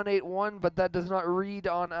bib 181, but that does not read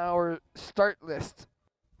on our start list.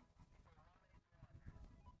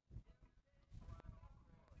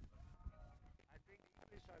 I think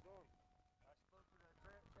English I don't. I spoke to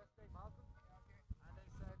the test day Malcolm, and they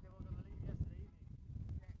said they were going to leave yesterday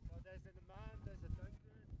evening. So there's a man, there's a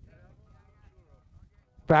Duncan,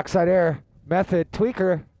 Backside air method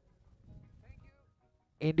tweaker.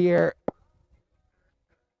 In the air.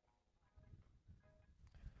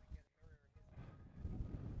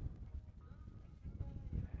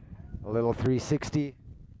 A little 360.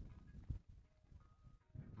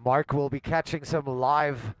 Mark will be catching some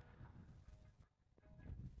live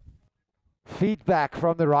feedback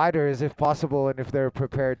from the riders if possible, and if they're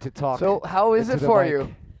prepared to talk. So how is it for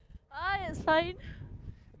you? It's fine.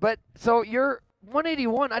 But so you're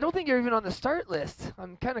 181. I don't think you're even on the start list.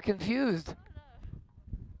 I'm kind of confused.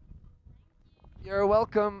 You're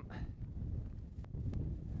welcome.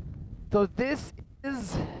 So this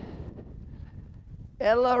is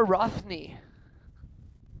Ella Rothney.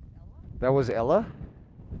 That was Ella?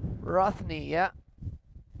 Rothney, yeah.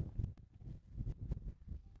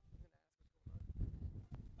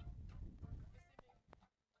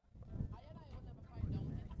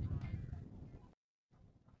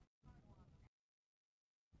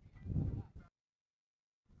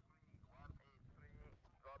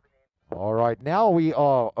 All right, now we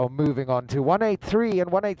are moving on to 183,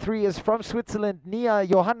 and 183 is from Switzerland, Nia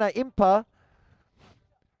Johanna Imper,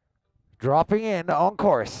 dropping in on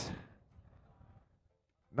course.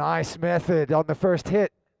 Nice method on the first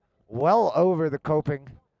hit, well over the coping.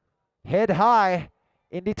 Head high,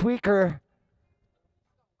 Indy tweaker,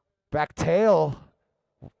 back tail,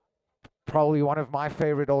 probably one of my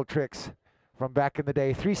favorite old tricks from back in the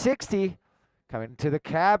day. 360, coming to the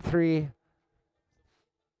cab 3.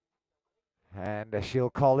 And she'll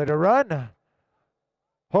call it a run.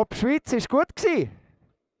 Hopp Schweiz ist gut gsi.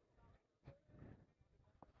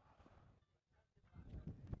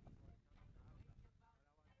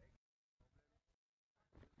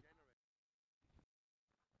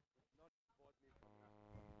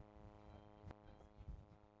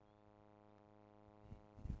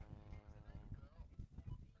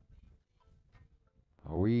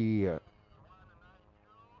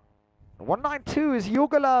 192 is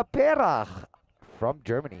Jugala Perach from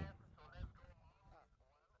Germany.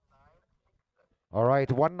 All right,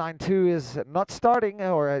 192 is not starting,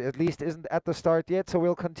 or at least isn't at the start yet, so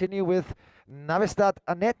we'll continue with Navestad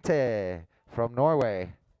Anette from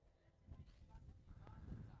Norway.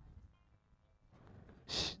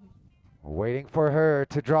 Waiting for her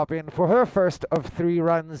to drop in for her first of 3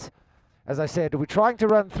 runs. As I said, we're trying to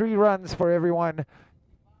run 3 runs for everyone,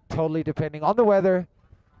 totally depending on the weather,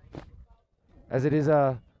 as it is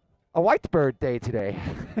a white bird day today.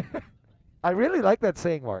 I really like that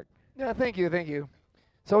saying, Mark. Yeah, thank you, thank you.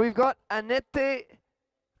 So we've got Anette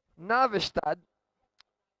Navestad,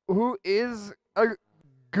 who is a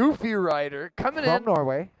goofy rider, coming From in,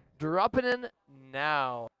 Norway. dropping in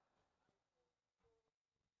now.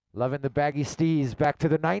 Loving the baggy stees, back to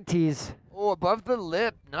the 90s. Oh, above the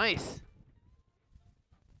lip, nice.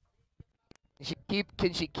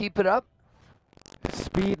 Can she keep it up?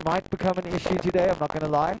 Speed might become an issue today, I'm not going to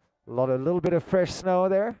lie. A little bit of fresh snow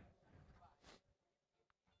there.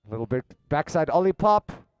 A little bit backside ollie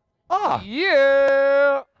pop. Ah!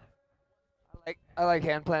 Yeah! I like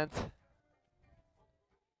hand plants.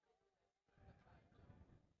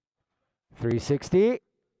 360.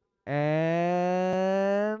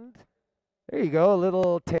 And there you go, a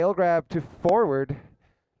little tail grab to forward.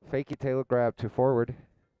 Fakey tail grab to forward.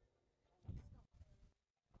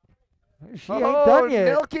 She ain't done yet.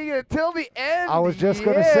 Milking it till the end. I was just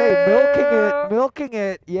going to say, milking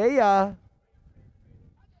it. Yeah.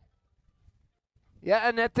 Yeah,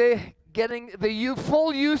 Anette getting the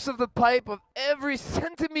full use of the pipe, of every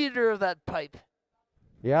centimeter of that pipe.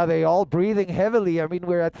 Yeah, they all breathing heavily. I mean,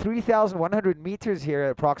 we're at 3,100 meters here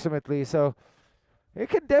approximately, so it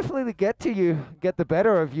can definitely get to you, get the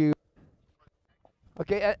better of you.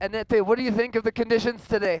 Okay, Anette, what do you think of the conditions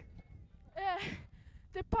today?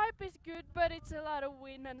 The pipe is good, but it's a lot of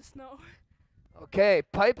wind and snow. Okay,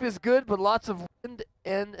 pipe is good, but lots of wind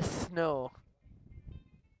and snow.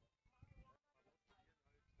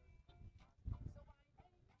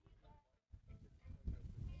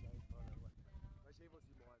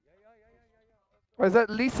 Or is that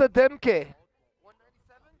Lisa Demke? 197? 197?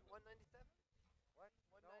 What? 197?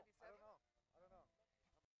 I don't know.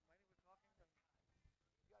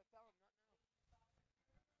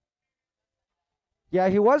 Yeah,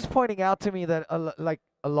 he was pointing out to me that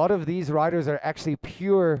a lot of these riders are actually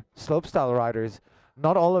pure slopestyle riders.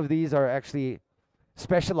 Not all of these are actually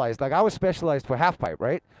specialized. Like I was specialized for halfpipe,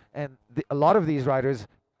 right? And a lot of these riders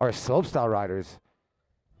are slopestyle riders.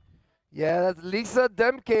 Yeah, that's Lisa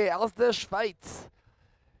Demke aus der Schweiz.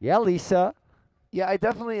 Yeah, Lisa. Yeah, I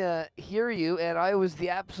definitely hear you, and I was the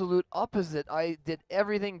absolute opposite. I did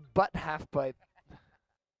everything but halfpipe.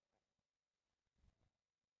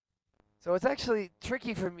 So it's actually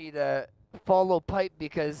tricky for me to follow pipe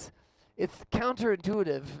because it's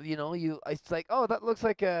counterintuitive. You know, it's like, oh, that looks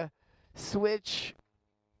like a switch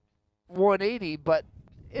 180, but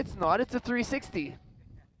it's not. It's a 360.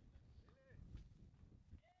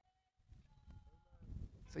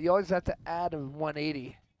 So you always have to add a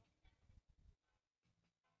 180.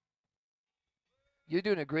 You're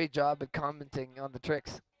doing a great job at commenting on the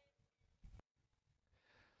tricks.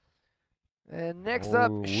 And next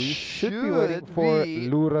up, we should be waiting for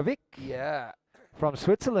Luravik. Yeah. From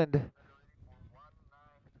Switzerland.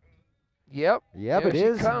 Yep. Yep, it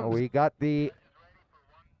is. We got the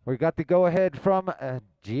go ahead from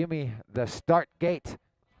Jimmy, the start gate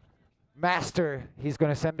master. He's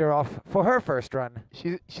going to send her off for her first run.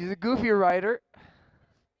 She's a goofy rider.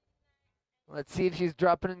 Let's see if she's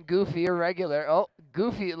dropping in goofy or regular. Oh,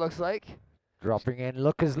 goofy it looks like. Dropping in,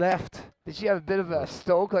 look is left. Did she have a bit of a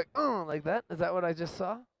stoke, like that? Is that what I just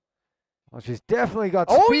saw? Well, she's definitely got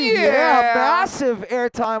Oh, speed. yeah! Massive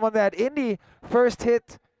airtime on that Indy first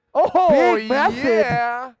hit. Oh, big method.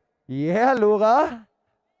 yeah! Yeah, Laura.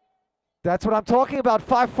 That's what I'm talking about.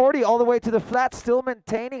 540 all the way to the flat, still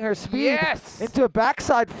maintaining her speed. Yes! Into a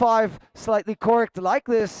backside 5, slightly corked like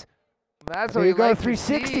this. That's There what you go, like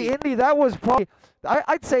 360 Indy. That was probably,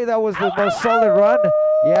 I'd say that was the most solid run.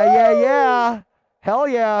 Yeah. Hell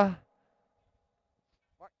yeah.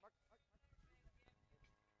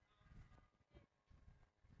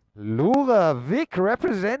 Laura Vick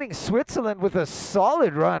representing Switzerland with a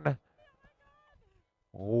solid run.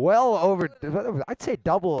 Well over, I'd say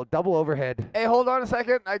double overhead. Hey, hold on a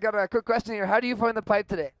second. I got a quick question here. How do you find the pipe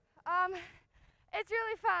today? It's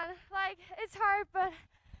really fun. Like, it's hard, but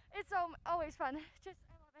it's always fun. Just,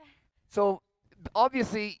 I love it. So,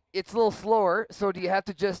 obviously, it's a little slower. So, do you have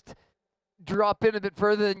to just drop in a bit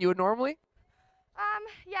further than you would normally?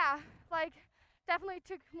 Yeah, like, definitely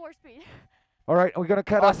took more speed. All right, we're going to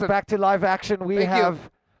cut us back to live action. We Thank have you.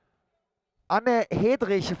 Anne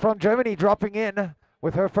Hedrich from Germany dropping in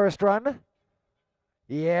with her first run.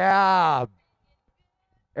 Yeah.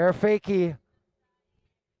 Air fakie.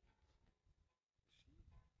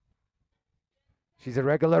 She's a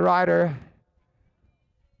regular rider.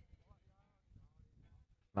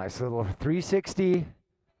 Nice little 360.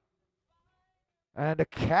 And a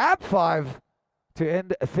cab 5 to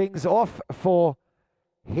end things off for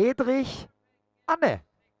Hedrich. Anne.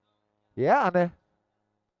 Yeah, Anne.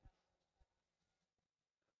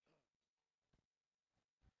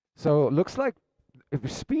 So it looks like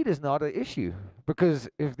if speed is not an issue, because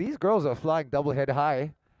if these girls are flying double head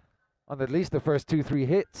high on at least the first 2-3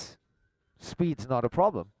 hits, speed's not a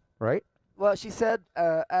problem, right? Well, she said,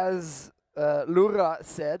 as Laura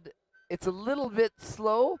said, it's a little bit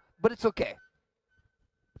slow, but it's okay.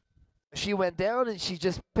 She went down and she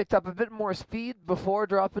just picked up a bit more speed before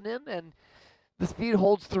dropping in, and the speed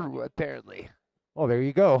holds through, apparently. Well, there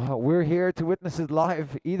you go. We're here to witness it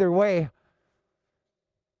live either way.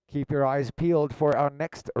 Keep your eyes peeled for our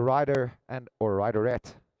next rider and or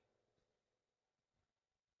riderette.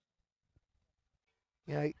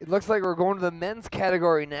 Yeah, it looks like we're going to the men's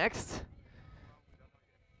category next.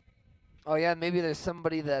 Oh yeah, maybe there's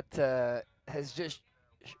somebody that has just...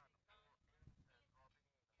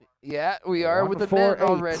 Yeah, we are with the men 148.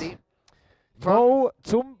 already. Mo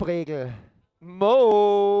Zumbregel.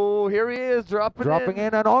 Mo, here he is, dropping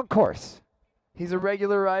in and on course. He's a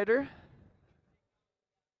regular rider.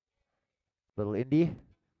 Little Indy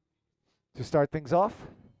to start things off.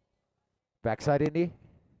 Backside Indy.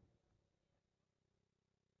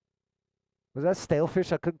 Was that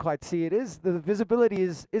stalefish? I couldn't quite see. It is. The visibility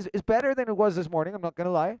is better than it was this morning. I'm not going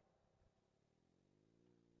to lie.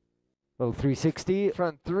 Little 360.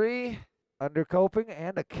 Front 3. Undercoping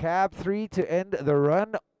and a cab 3 to end the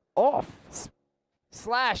run off.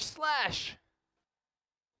 Slash.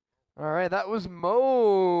 All right, that was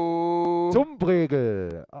Mo.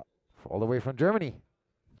 Zumbregel. All the way from Germany.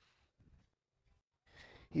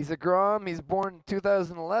 He's a Grom. He's born in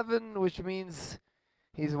 2011, which means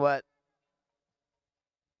he's what?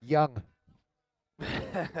 Young.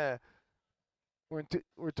 We're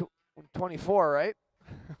 24, right?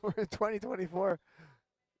 We're in 2024.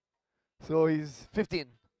 So he's 15.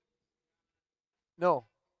 No,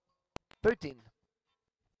 13.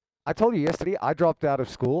 I told you yesterday I dropped out of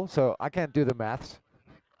school, so I can't do the maths.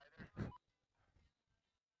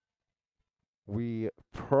 We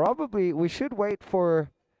should wait for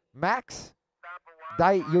Max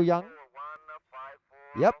Dai Youyang.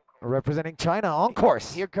 Yep, representing China on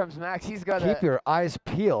course. Here comes Max. He's got Keep your eyes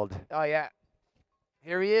peeled. Oh yeah.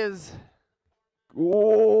 Here he is.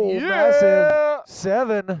 Oh, yeah! Massive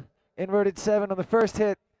 7, inverted 7 on the first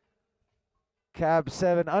hit. Cab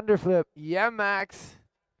 7 underflip. Yeah, Max.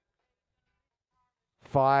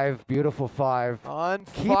 5, beautiful 5. On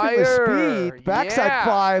Keeping fire. the speed. Backside yeah.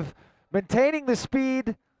 5. Maintaining the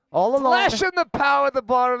speed all along. Flashing the power at the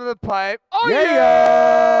bottom of the pipe. Oh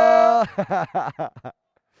yeah!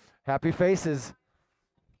 Happy faces.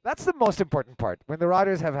 That's the most important part. When the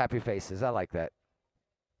riders have happy faces. I like that.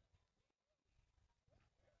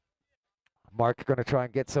 Mark gonna try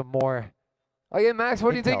and get some more. Oh yeah, Max,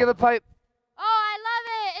 what do you think intel. of the pipe? Oh, I love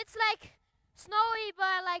it. It's like snowy,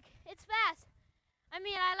 but like it's fast. I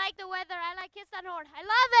mean, I like the weather. I like Kitzsteinhorn. I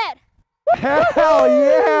love it. Hell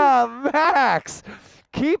yeah, Max!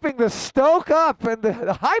 Keeping the stoke up, and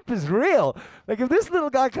the hype is real. Like, if this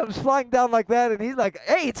little guy comes flying down like that, and he's like,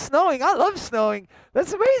 hey, it's snowing, I love snowing,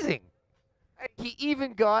 that's amazing. He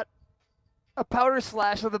even got a powder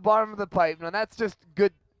slash at the bottom of the pipe. Now, that's just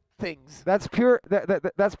good things. That's pure,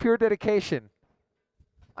 that's pure dedication.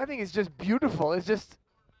 I think it's just beautiful. It's just,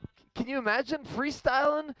 can you imagine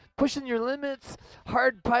freestyling, pushing your limits,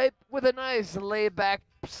 hard pipe with a nice lay-back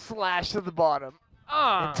slash to the bottom.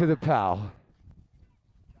 Into the pow.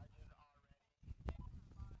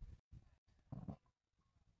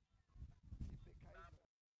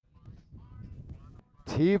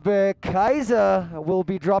 Tibe Kaiser will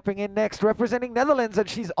be dropping in next, representing Netherlands, and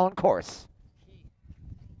she's on course.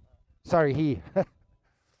 Sorry, he.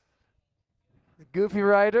 Goofy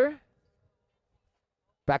rider.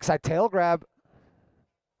 Backside tail grab.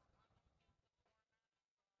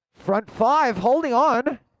 Front 5, holding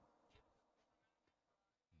on.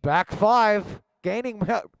 Back 5, gaining.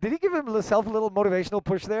 Did he give himself a little motivational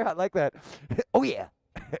push there? I like that. Oh, yeah.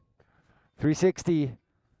 360.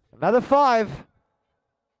 Another 5.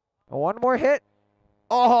 One more hit.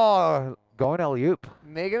 Oh, going alley-oop.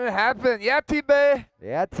 Making it happen. Yeah, Tibe.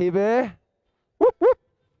 Yeah, Tibe. Whoop, whoop.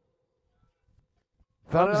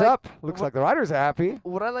 Thumbs up. Looks like the riders are happy.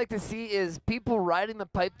 What I like to see is people riding the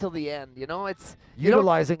pipe till the end. You know, it's you don't-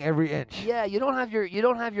 Utilizing every inch. Yeah, you don't have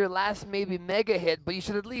your last maybe mega hit, but you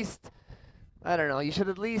should at least, I don't know, you should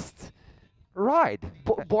at least Ride.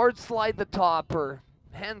 board slide the top or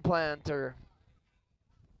hand plant or.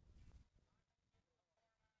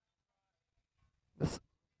 This.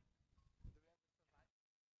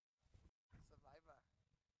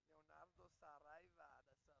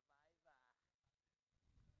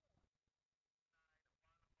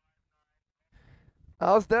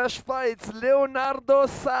 Aus der Schweiz, Leonardo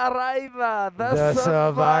Saraiva, the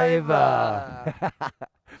survivor.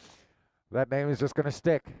 That name is just going to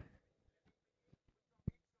stick.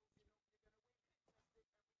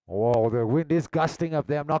 Whoa, the wind is gusting up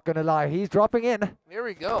there, I'm not going to lie. He's dropping in. Here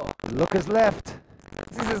we go. Look is left.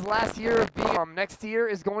 This is his last year of being. Next year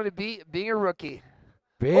is going to be being a rookie.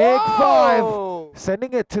 Big Whoa! 5.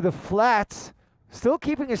 Sending it to the flats. Still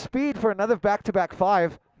keeping his speed for another back-to-back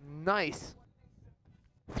 5. Nice.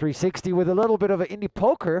 360 with a little bit of an indie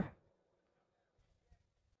poker.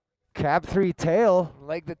 Cab 3 tail.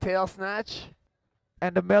 Like the tail snatch.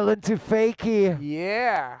 And a melon to fakie.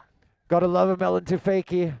 Yeah. Gotta love a melon to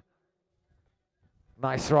fakie.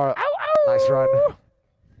 Nice run. Nice run.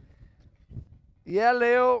 Yeah,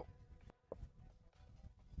 Leo.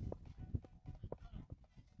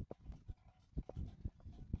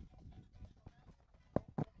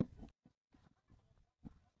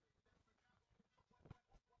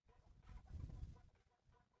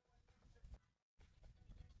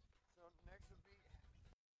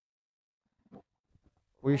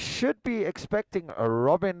 We should be expecting a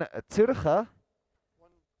Robin Turcha.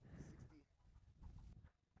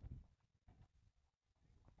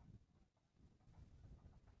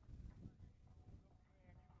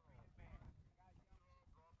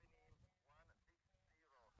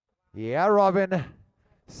 Yeah, Robin.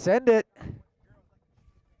 Send it.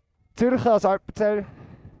 Turcha's art patel.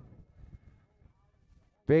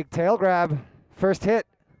 Big tail grab. First hit.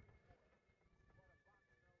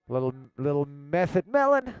 Little method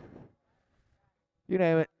melon. You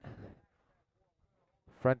name it.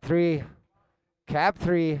 Front 3. Cab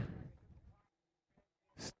 3.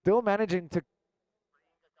 Still managing to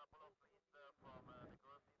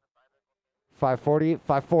 540,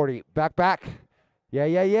 540. Back. Yeah.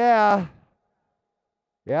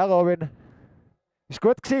 Ja, Robin. Ist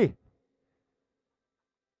gut gewesen.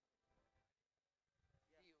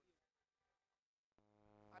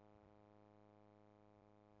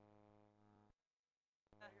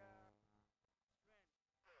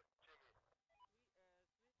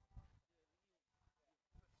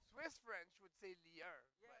 Swiss French would say lier.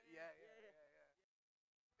 Yeah.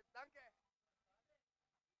 Danke.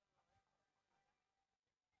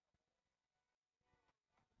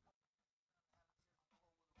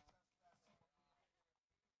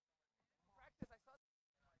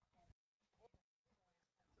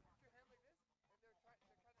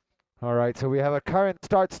 All right, so we have a current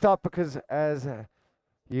start-stop because as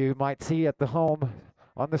you might see at the home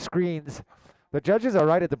on the screens, the judges are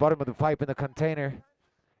right at the bottom of the pipe in the container.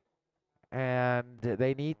 And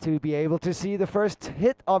they need to be able to see the first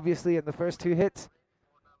hit, obviously, and the first 2 hits.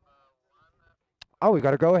 Oh, we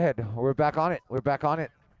got to go ahead. We're back on it.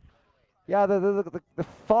 Yeah, the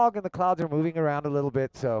fog and the clouds are moving around a little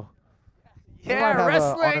bit, so. Yeah,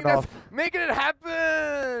 wrestling. That's making it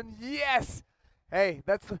happen. Yes. Hey,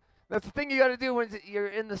 that's the thing you got to do when you're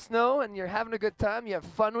in the snow and you're having a good time. You have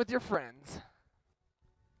fun with your friends.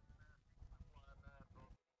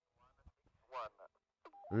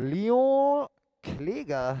 Leon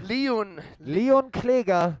Kläger. Leon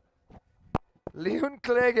Kläger. Leon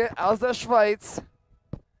Kläger aus der Schweiz.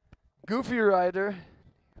 Goofy rider.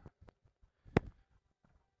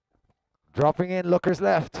 Dropping in, lookers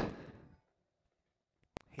left.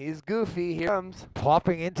 He's goofy. Here comes.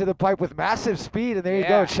 Popping into the pipe with massive speed, and there you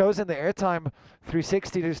go. It shows in the airtime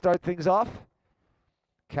 360 to start things off.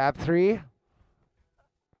 Cab 3.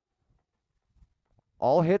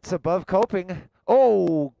 All hits above coping.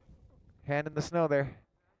 Oh! Hand in the snow there.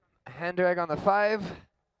 Hand drag on the 5.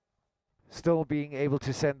 Still being able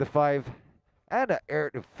to send the 5. And an air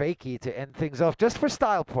fakie to end things off, just for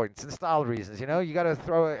style points and style reasons. You know, you got to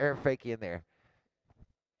throw an air fakie in there.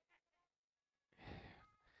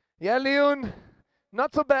 Yeah, Leon,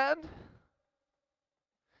 not so bad.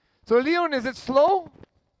 So, Leon, is it slow?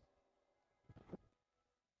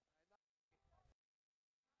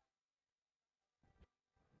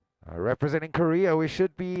 Representing Korea, we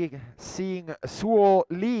should be seeing Suo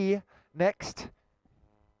Lee next.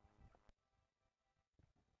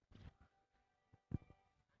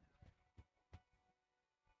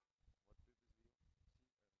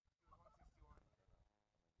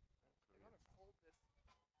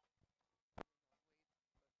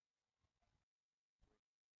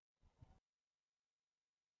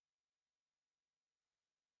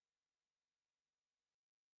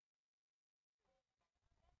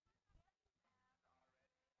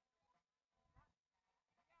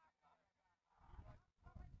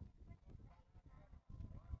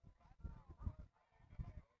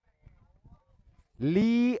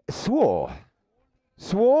 Lee Suo.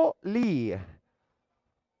 Suo Lee.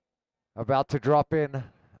 About to drop in.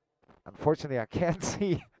 Unfortunately, I can't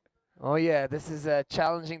see. Oh yeah, this is a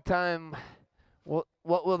challenging time. What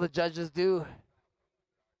will the judges do?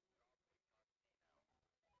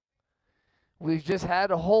 We've just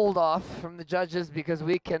had a hold off from the judges because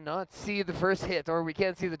we cannot see the first hit, or we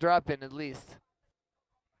can't see the drop in at least.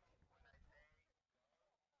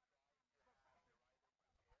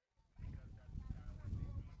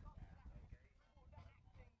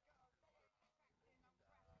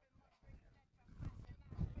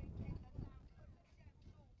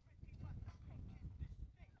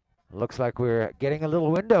 Looks like we're getting a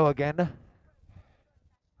little window again.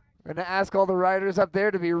 We're going to ask all the riders up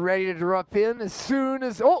there to be ready to drop in as soon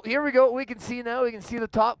as... Oh, here we go. We can see now. We can see the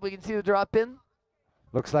top. We can see the drop in.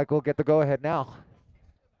 Looks like we'll get the go-ahead now.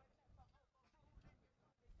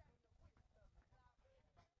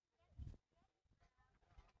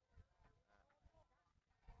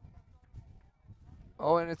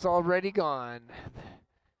 Oh, and it's already gone.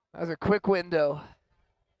 That was a quick window.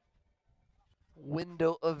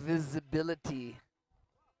 Window of visibility.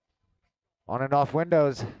 On and off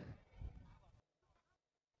windows.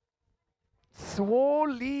 Suo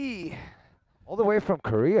Lee. All the way from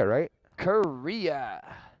Korea, right? Korea.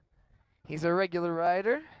 He's a regular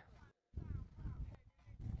rider.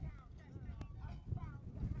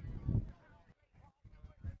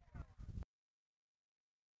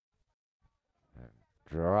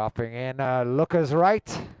 Dropping in, Luca's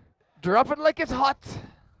right. Dropping like it's hot.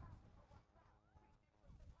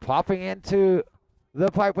 Popping into the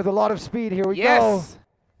pipe with a lot of speed. Here we go. Yes.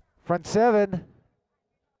 Front 7.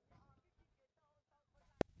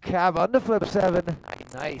 Cab underflip 7.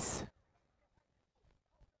 Nice.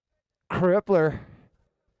 Crippler.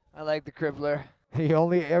 I like the crippler. The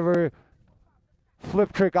only ever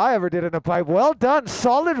flip trick I ever did in a pipe. Well done.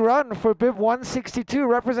 Solid run for bib 162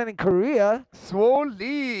 representing Korea. Suo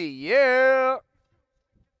Lee, yeah.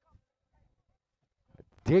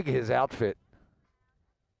 Dig his outfit.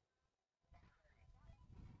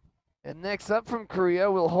 And next up from Korea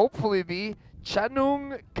will hopefully be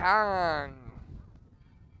Chanung Kang.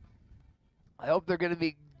 I hope they're going to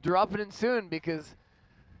be dropping in soon because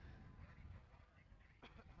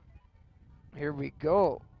here we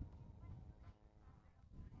go.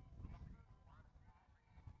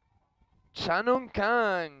 Chanung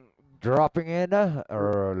Kang, Dropping in,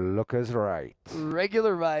 Luca's right.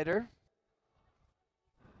 regular rider.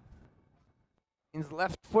 His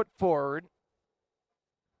left foot forward.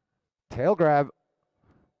 Tail grab.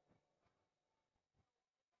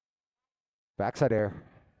 Backside air.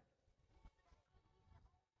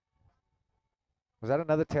 Was that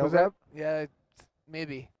another tail Was grab? that? Yeah,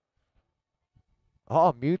 maybe.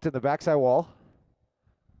 Oh, mute in the backside wall.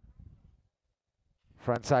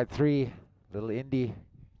 Frontside 3, little indie.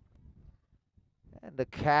 And the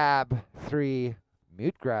cab 3,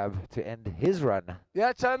 mute grab to end his run.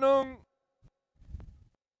 Yeah, Chanung.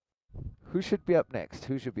 Who should be up next?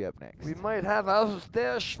 Who should be up next? We might have aus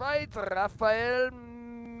der Schweiz Raphael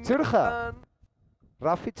Zürcher.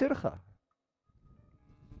 Rafi Zürcher.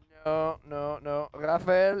 No.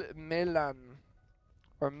 Raphael Melan.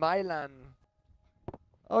 Or Milan.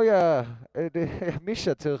 Oh yeah,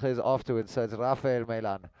 Misha Zürcher is afterwards, so it's Raphael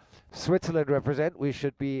Melan. Switzerland represent. We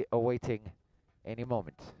should be awaiting any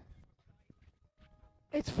moment.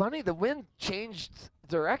 It's funny, the wind changed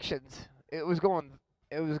directions. It was going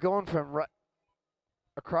from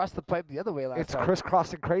across the pipe the other way last It's time.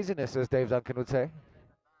 crisscrossing craziness, as Dave Duncan would say.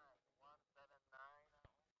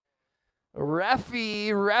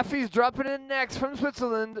 Rafi's dropping in next from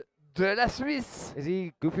Switzerland. De la Suisse. Is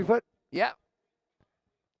he goofy foot? Yeah.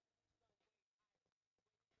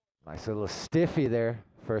 Nice little stiffy there.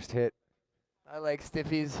 First hit. I like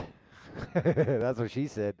stiffies. That's what she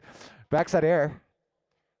said. Backside air.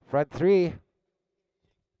 Front 3.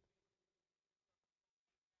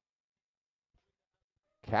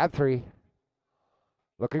 Cab 3.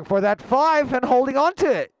 Looking for that 5 and holding on to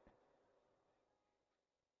it.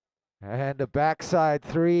 And a backside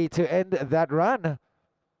 3 to end that run.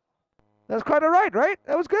 That's quite all right?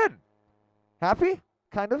 That was good. Happy?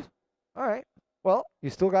 Kind of? All right. Well, you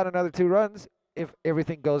still got another 2 runs if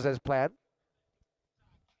everything goes as planned.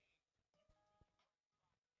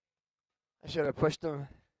 I should have pushed him.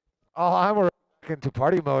 Oh, I'm back into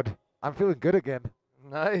party mode. I'm feeling good again.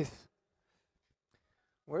 Nice.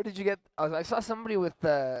 Where did you get... I saw somebody with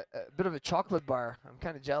a bit of a chocolate bar. I'm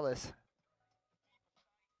kind of jealous.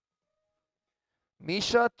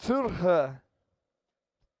 Misha Zürcher.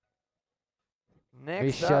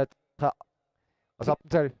 Next Misha, up, what's up,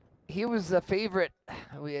 Terry? he was a favorite.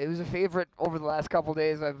 He was a favorite over the last couple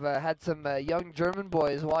days. I've had some young German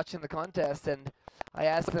boys watching the contest, and I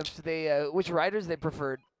asked them which riders they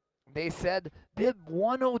preferred. They said Bib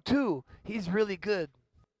 102. He's really good.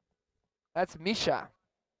 That's Misha.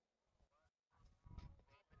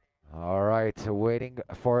 All right, so waiting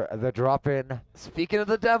for the drop in. Speaking of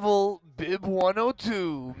the devil, Bib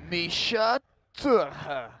 102, Misha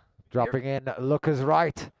Turha. Dropping in, Luca's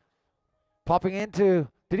right. Popping into,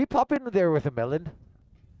 did he pop in there with a melon?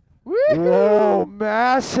 Whoa,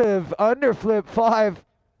 massive underflip 5.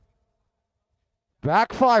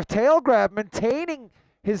 Back 5, tail grab, maintaining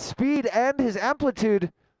his speed and his amplitude.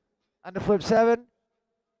 Underflip 7.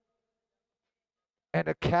 And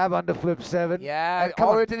a cab underflip 7. Yeah, And come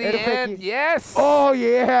all the on, way to the hit a end. fakie. Yes. Oh,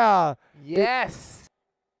 yeah. Yes.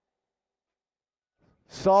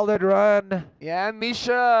 Solid run. Ja,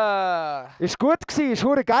 Misha. Ist gut gewesen, ist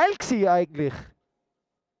hure geil gewesen eigentlich.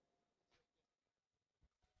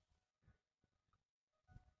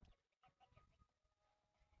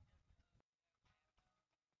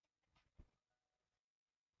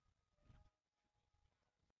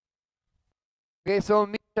 Okay, so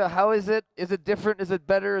Misha, how is it? Is it different? Is it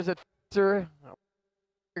better? Is it faster? Where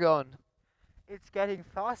you going? It's getting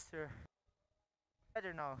faster.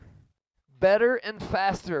 Better now. Better and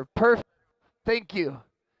faster. Perfect. Thank you.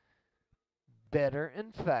 Better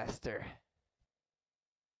and faster.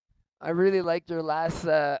 I really liked your last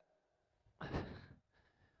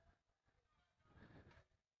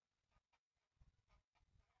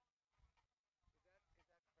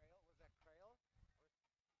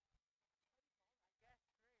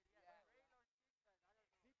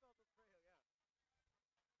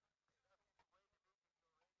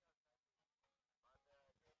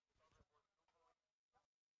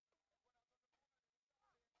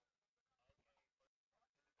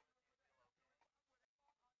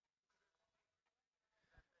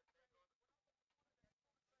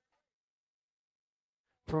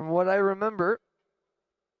from what I remember.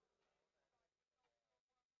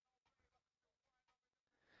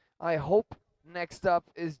 I hope next up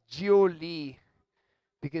is Gio Lee,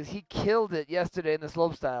 because he killed it yesterday in the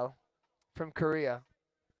slopestyle from Korea.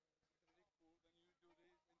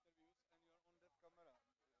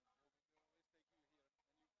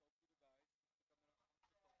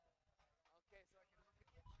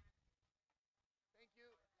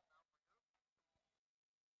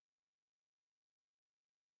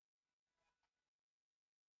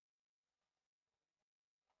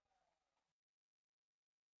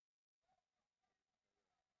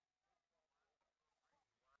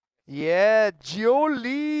 Yeah, Gio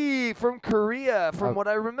Lee from Korea. From what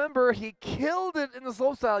I remember, he killed it in the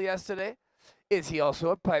slopestyle yesterday. Is he also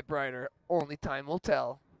a pipe rider? Only time will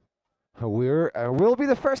tell. We'll be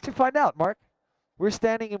the first to find out, Mark. We're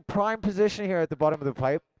standing in prime position here at the bottom of the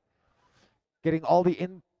pipe, getting all the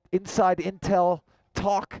inside intel,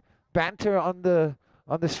 talk, banter on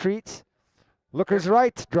the streets. Looker's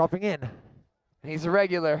right, dropping in. He's a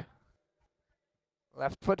regular.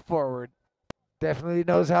 Left foot forward. Definitely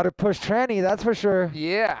knows how to push tranny, that's for sure.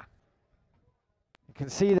 Yeah. You can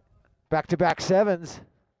see that back-to-back 7s.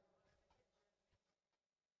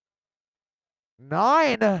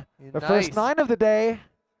 9. The first 9 of the day.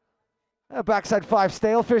 Backside 5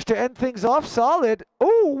 stalefish to end things off. Solid.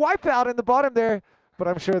 Ooh, wipeout in the bottom there. But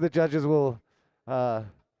I'm sure the judges will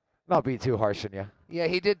not be too harsh on you. Yeah,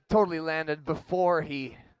 he did totally land it before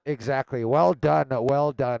he... Exactly. Well done.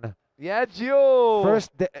 Well done. Yeah, Gio. First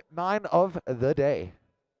 9 of the day.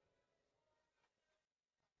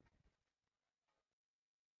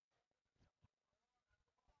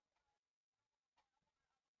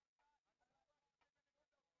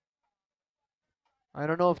 I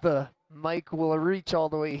don't know if the mic will reach all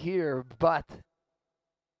the way here, but...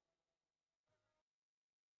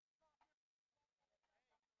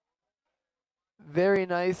 Very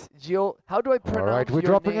nice. Gio, how do I pronounce All right, we're your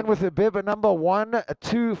dropping name? in with a bib number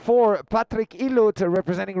 124, Patrick Ilut,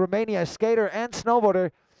 representing Romania, skater and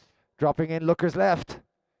snowboarder. Dropping in, Looker's left.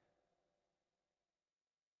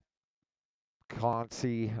 Can't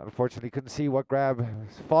see, unfortunately couldn't see what grab.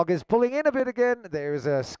 Fog is pulling in a bit again. There's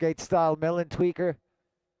a skate style melon tweaker.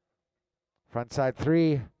 Front side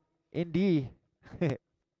 3, Indy.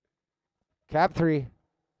 Cab 3,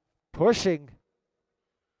 pushing.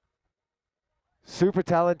 Super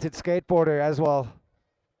talented skateboarder as well.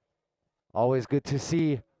 Always good to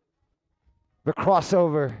see the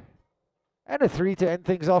crossover. And a 3 to end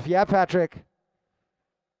things off. Yeah, Patrick.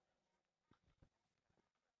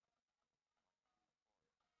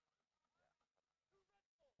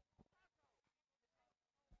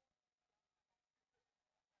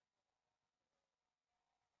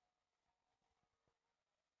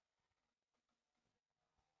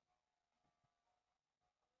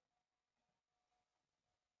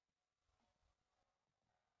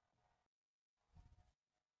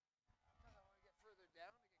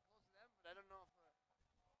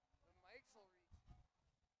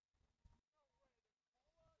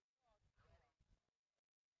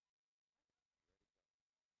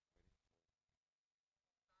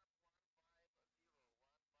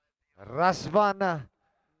 Razvan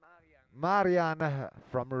Marian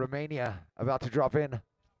from Romania about to drop in.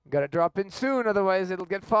 Got to drop in soon, otherwise it'll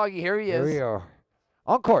get foggy. Here he Here is. we are.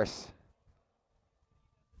 On course.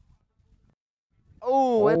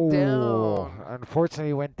 Oh, went down.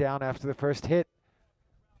 Unfortunately, went down after the first hit.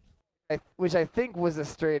 Which I think was a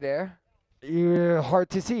straight air. Yeah, hard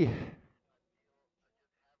to see.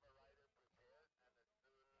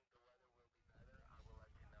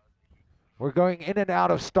 We're going in and out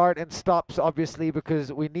of start and stops, obviously,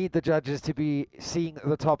 because we need the judges to be seeing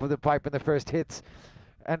the top of the pipe in the first hits.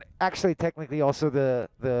 And actually, technically, also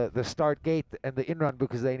the start gate and the in-run,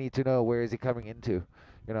 because they need to know where is he coming into,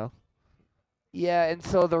 you know? Yeah, and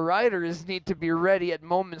so the riders need to be ready at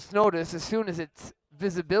moment's notice. As soon as its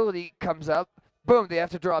visibility comes up, boom, they have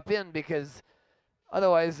to drop in, because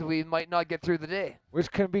otherwise we might not get through the day.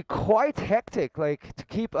 Which can be quite hectic, like to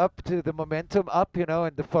keep up to the momentum up, you know,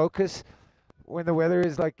 and the focus when the weather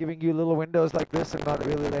is like giving you little windows like this and not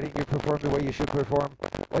really letting you perform the way you should perform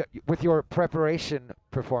with your preparation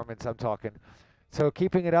performance, I'm talking. So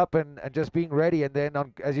keeping it up and just being ready, and then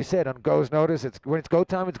on, as you said, on go's notice, when it's go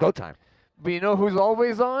time, it's go time. But you know who's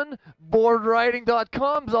always on?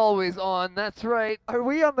 BoardRiding.com's always on. That's right. Are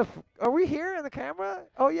we on the? Are we here in the camera?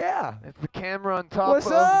 Oh yeah. It's the camera on top What's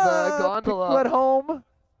of up, the gondola. people at home?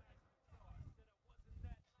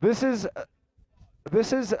 This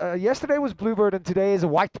is yesterday was Bluebird and today is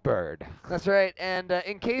Whitebird. That's right. And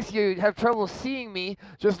in case you have trouble seeing me,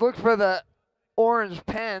 just look for the orange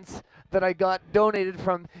pants that I got donated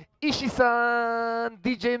from Ishi-san,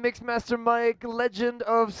 DJ Mixmaster Mike, legend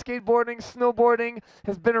of skateboarding, snowboarding,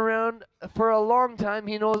 has been around for a long time.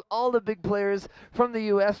 He knows all the big players from the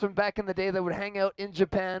US from back in the day that would hang out in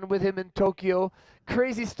Japan with him in Tokyo.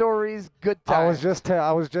 Crazy stories, good times.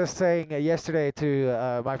 I was just saying yesterday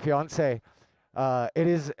to my fiance, it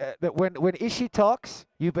is that when Ishi talks,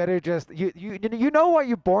 you better just you know why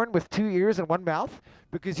you're born with 2 ears and 1 mouth,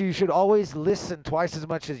 because you should always listen twice as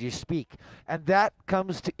much as you speak, and that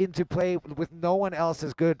comes into play with no one else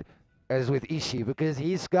as good as with Ishi, because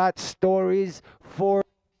he's got stories for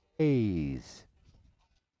days.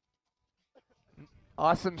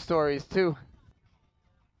 Awesome stories too.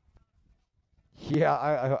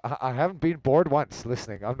 Yeah, I haven't been bored once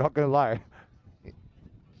listening. I'm not gonna lie.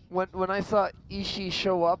 When I saw Ishii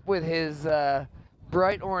show up with his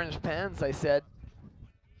bright orange pants, I said,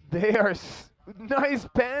 "They are nice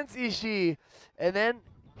pants, Ishii." And then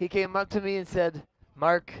he came up to me and said,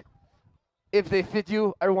 "Mark, if they fit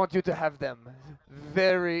you, I want you to have them.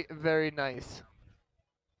 Very, very nice."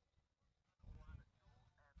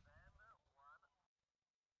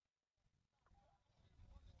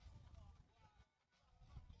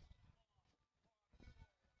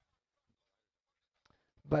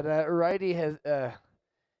 But Righty has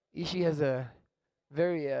Ishii has a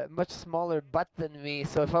very much smaller butt than me,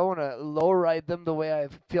 so if I want to low ride them the way I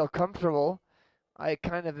feel comfortable, I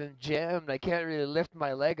kind of am jammed. I can't really lift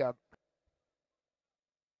my leg up.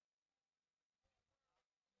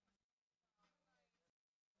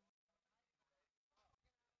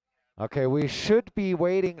 Okay, we should be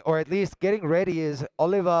waiting, or at least getting ready, is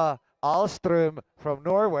Oliver Ahlström from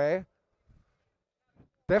Norway.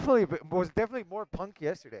 Was definitely more punk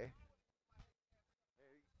yesterday.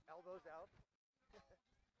 Elbows out.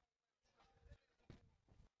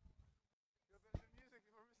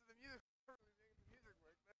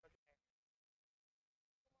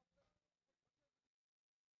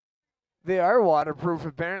 They are waterproof,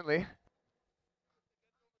 apparently.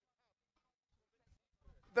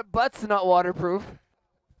 The butt's not waterproof.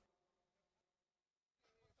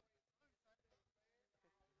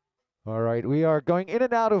 All right, we are going in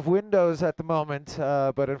and out of windows at the moment,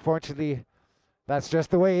 but unfortunately, that's just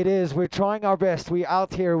the way it is. We're trying our best. We're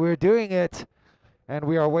out here, we're doing it, and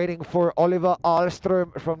we are waiting for Oliver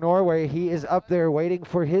Ahlström from Norway. He is up there waiting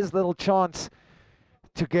for his little chance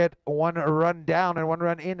to get one run down and one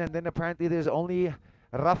run in, and then apparently there's only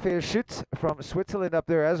Raphael Schütz from Switzerland up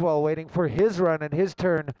there as well, waiting for his run and his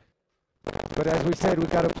turn. But as we said, we've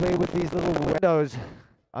got to play with these little windows.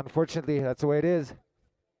 Unfortunately, that's the way it is.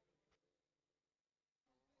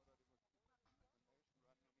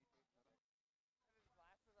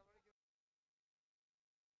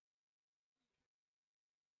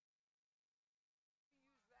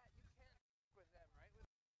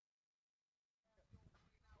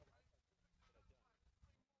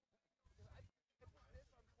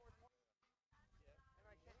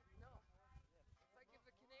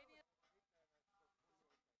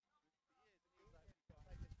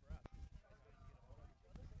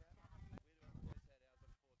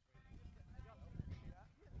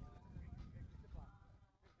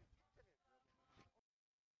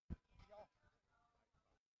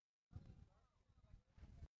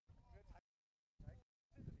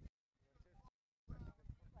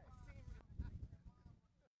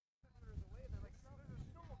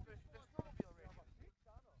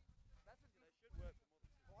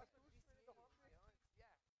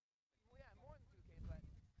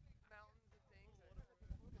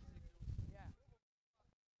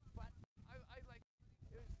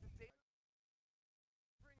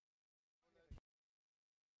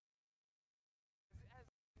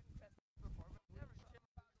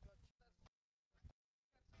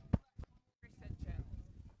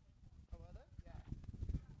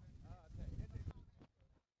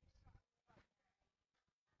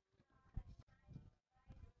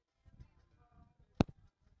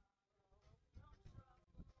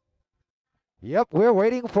 Yep, we're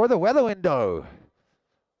waiting for the weather window.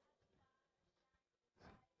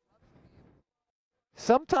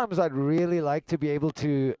 Sometimes I'd really like to be able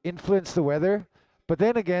to influence the weather, but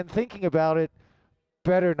then again, thinking about it,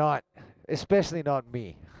 better not, especially not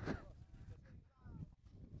me.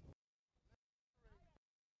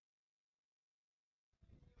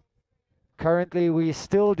 Currently, we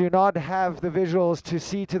still do not have the visuals to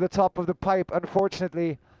see to the top of the pipe,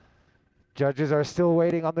 unfortunately. Judges are still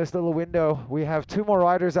waiting on this little window. We have 2 more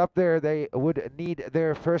riders up there. They would need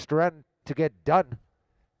their first run to get done.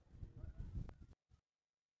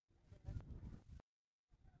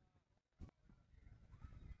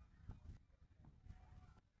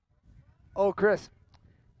 Oh, Chris,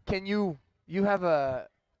 can you have a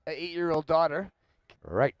 8-year-old daughter?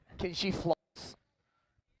 Right. Can she floss?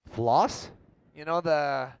 Floss? You know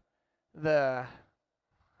the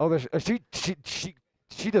Oh,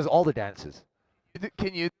 she does all the dances.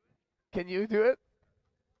 can you do it?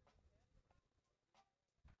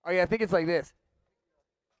 Oh yeah, I think it's like this.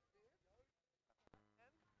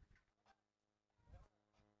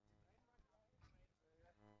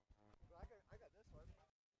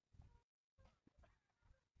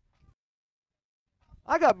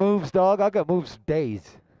 I got moves, dog. I got moves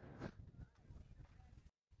days.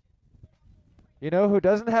 You know who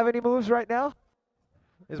doesn't have any moves right now?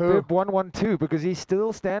 Is Who? Bib 112, because he's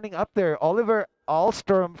still standing up there. Oliver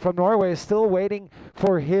Ahlstrom from Norway is still waiting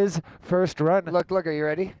for his first run. Look, are you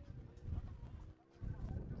ready?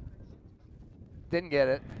 Didn't get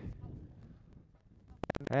it.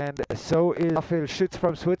 And so is Raphael Schütz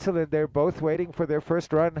from Switzerland. They're both waiting for their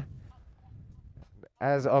first run.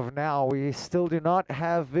 As of now, we still do not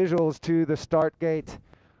have visuals to the start gate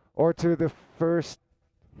or to the first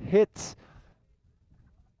hits.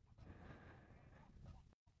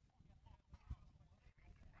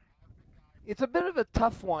 It's a bit of a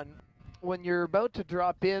tough one when you're about to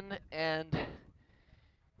drop in and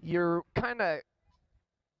you're kind of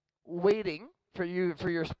waiting for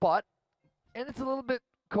your spot, and it's a little bit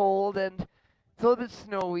cold and it's a little bit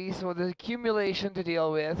snowy, so there's accumulation to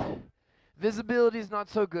deal with. Visibility is not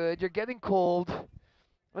so good. You're getting cold,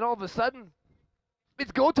 and all of a sudden,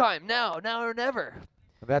 it's go time now or never.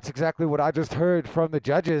 That's exactly what I just heard from the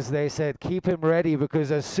judges. They said keep him ready,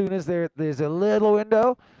 because as soon as there's a little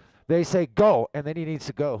window, they say go, and then he needs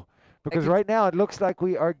to go. Because right now it looks like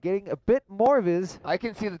we are getting a bit more of his. I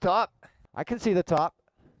can see the top. I can see the top.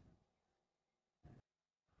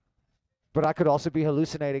 But I could also be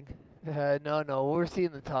hallucinating. No, we're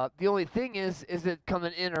seeing the top. The only thing is it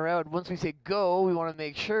coming in or out? Once we say go, we want to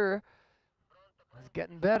make sure it's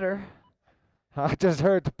getting better. I just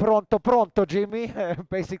heard pronto, Jimmy,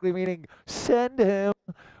 basically meaning send him.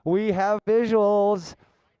 We have visuals.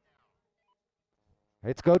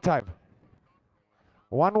 It's go time.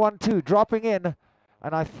 112 dropping in,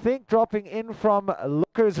 and I think dropping in from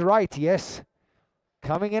Looker's right. Yes,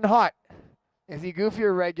 coming in hot. Is he goofy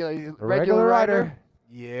or regular? He's Regular rider.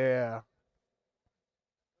 Yeah.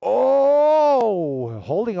 Oh,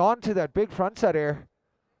 holding on to that big frontside air.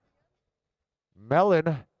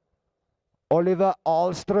 Melon. Oliver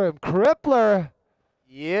Ahlström. Crippler.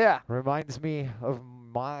 Yeah. Reminds me of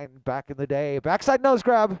mine back in the day. Backside nose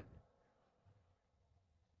grab.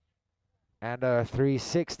 And a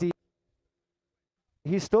 360.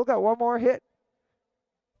 He's still got one more hit.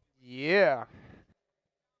 Yeah.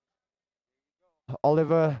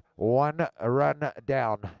 Oliver, one run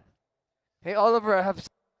down. Hey, Oliver, I have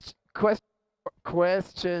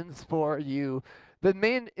questions for you. The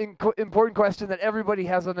main important question that everybody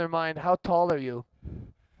has on their mind, how tall are you?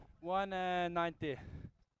 190.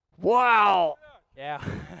 Wow. Yeah.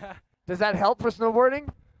 Does that help for snowboarding?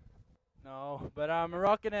 No, but I'm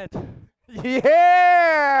rocking it.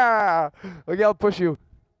 Yeah. Okay, I'll push you.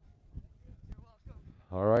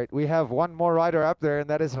 All right, we have one more rider up there, and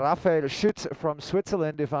that is Raphael Schütz from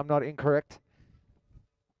Switzerland, if I'm not incorrect.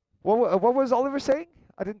 What was Oliver saying?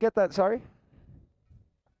 I didn't get that, sorry.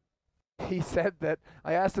 He said that,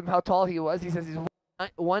 I asked him how tall he was. He says he's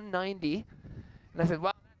 190. And I said,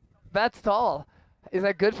 wow, that's tall. Is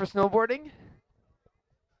that good for snowboarding?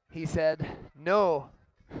 He said, no,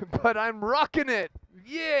 but I'm rocking it.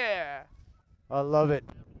 Yeah. I love it.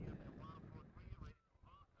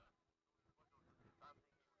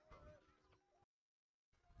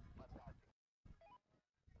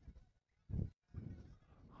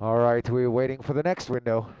 All right, we're waiting for the next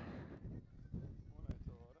window.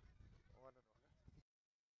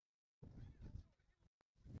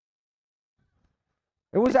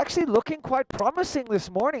 It was actually looking quite promising this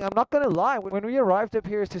morning. I'm not going to lie. When we arrived up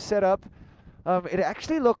here to set up, it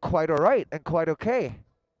actually looked quite all right and quite okay.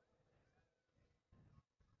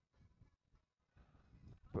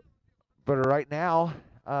 but right now,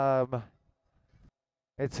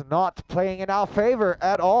 it's not playing in our favor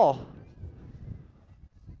at all.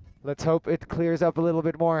 Let's hope it clears up a little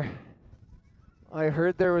bit more. I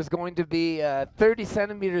heard there was going to be 30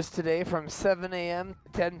 centimeters today from 7 a.m.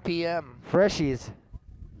 to 10 p.m. Freshies.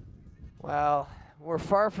 Well, we're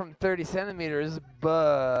far from 30 centimeters,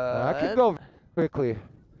 but... That could go quickly.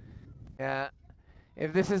 Yeah.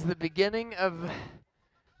 If this is the beginning of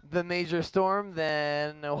the major storm,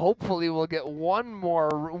 then hopefully we'll get one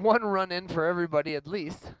run in for everybody at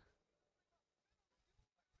least.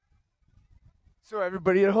 So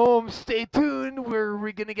everybody at home, stay tuned. Were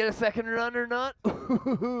we gonna get a second run or not?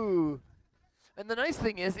 And the nice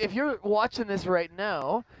thing is, if you're watching this right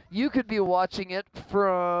now, you could be watching it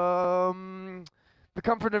from the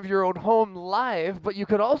comfort of your own home live, but you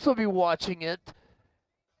could also be watching it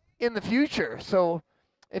in the future. So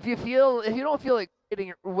if you don't feel like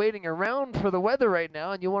waiting around for the weather right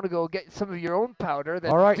now, and you want to go get some of your own powder, then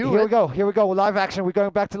all right, do here it. we go. Here we go. Live action. We're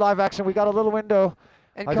going back to live action. We got a little window.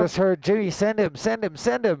 And I just heard Jimmy, send him.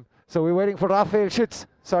 So we're waiting for Rafael Schütz.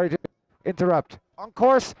 Sorry to interrupt. On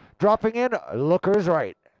course, dropping in, lookers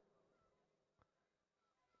right.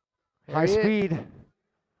 High speed.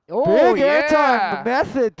 Oh, Big yeah. airtime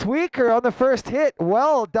method tweaker on the first hit.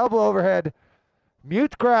 Well, double overhead.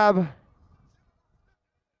 Mute grab.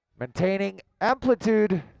 Maintaining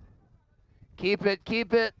amplitude. Keep it,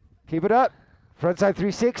 keep it. Keep it up. Frontside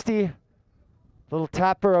 360. Little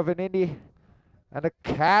tapper of an Indy. And a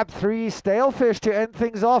cab 3 stalefish to end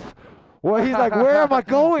things off. Well, he's like, where am I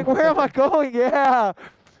going? Where am I going? Yeah.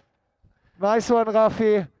 Nice one,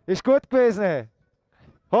 Rafi. Ist gut gewesen.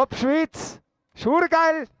 Hopp, Schweiz. Schule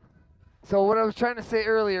geil. So what I was trying to say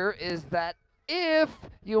earlier is that if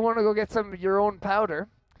you want to go get some of your own powder,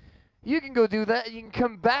 you can go do that. You can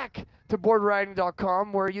come back to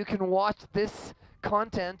boardriding.com where you can watch this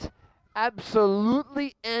content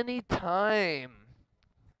absolutely anytime.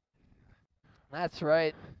 That's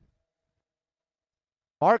right.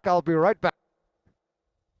 Mark, I'll be right back.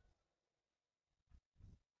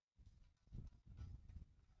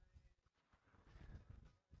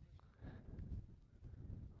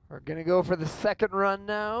 We're going to go for the second run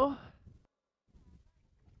now.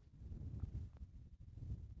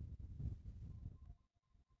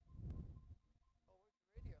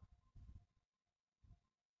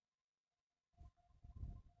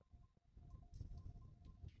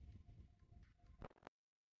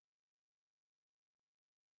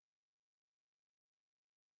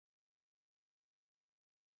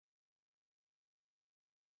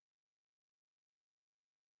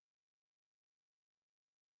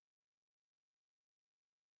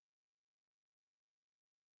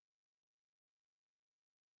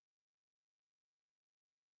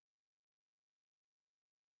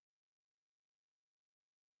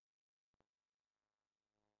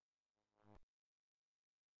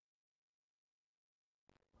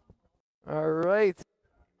 All right.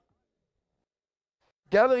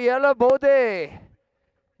 Gabriella Bode.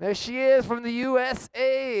 There she is from the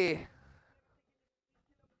USA.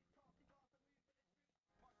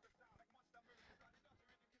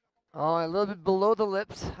 Oh, a little bit below the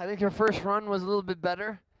lips. I think her first run was a little bit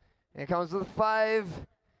better. Here comes with 5.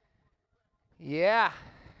 Yeah.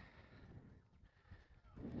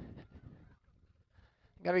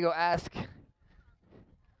 Gotta go ask.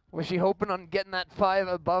 Was she hoping on getting that 5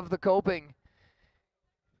 above the coping?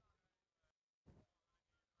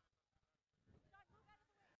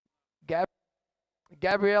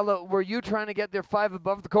 Gabriella, were you trying to get their 5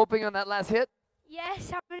 above the coping on that last hit?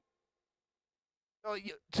 Yes. Oh,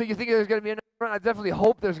 so you think there's going to be another run? I definitely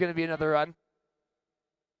hope there's going to be another run.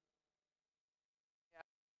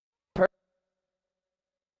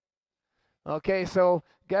 Okay, so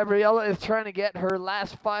Gabriella is trying to get her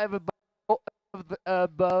last 5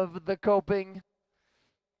 above the coping.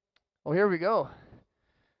 Oh, here we go.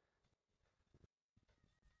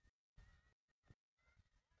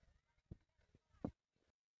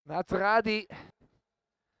 That's Radi.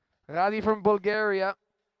 Radi from Bulgaria.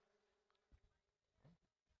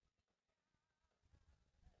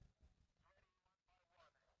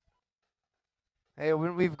 Hey,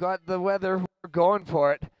 when we've got the weather, we're going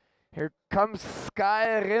for it. Here comes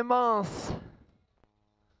Sky Remans.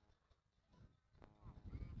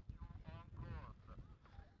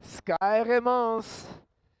 Sky Remans.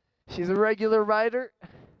 She's a regular rider.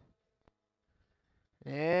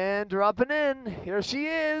 And dropping in. Here she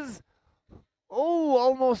is. Oh,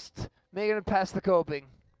 almost making it past the coping.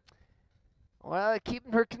 Well,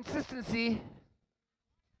 keeping her consistency.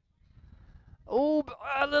 Oh,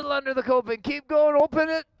 a little under the coping. Keep going. Open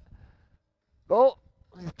it. Oh,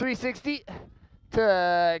 360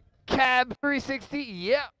 to Cab 360.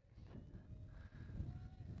 Yeah.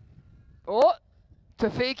 Oh, to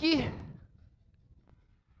fakie.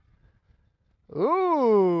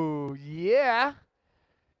 Ooh, yeah.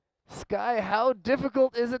 Sky, how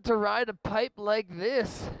difficult is it to ride a pipe like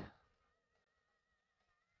this?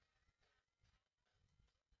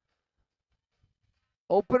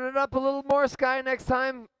 Open it up a little more, Sky, next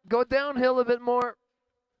time. Go downhill a bit more.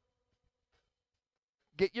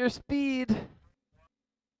 Get your speed.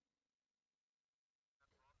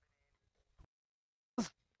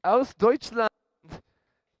 Aus Deutschland,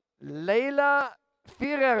 Leila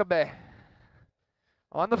Viererbe.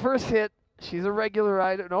 On the first hit, she's a regular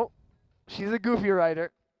rider. No, she's a goofy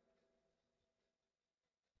rider.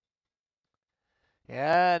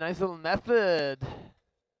 Yeah, nice little method.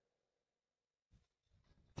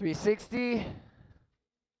 360.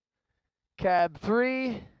 Cab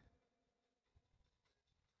 3.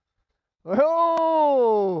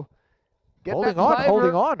 Oh! Get Holding that on, fiver.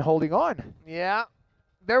 holding on, holding on. Yeah.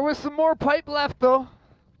 There was some more pipe left, though.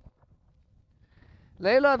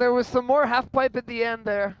 Layla, there was some more half pipe at the end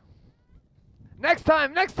there. Next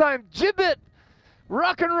time, jib it.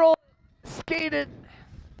 Rock and roll, skate it.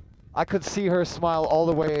 I could see her smile all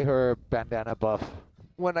the way her bandana buff.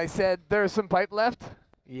 When I said there's some pipe left?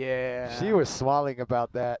 Yeah. She was smiling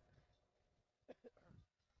about that.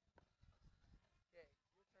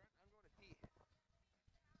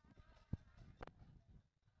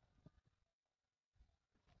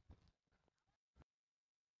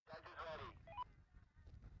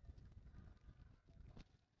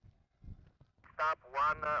 Stop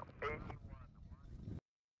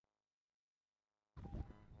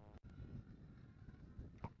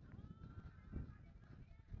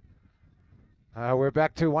 181. We're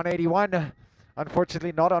back to 181.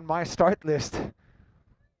 Unfortunately, not on my start list,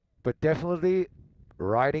 but definitely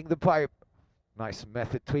riding the pipe. Nice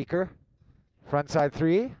method tweaker. Frontside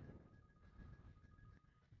 3.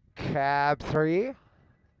 Cab 3.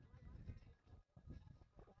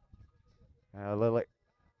 A little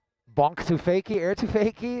bonk to fakie, air to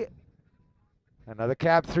fakie. Another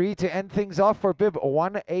cab 3 to end things off for bib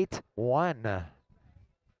 181.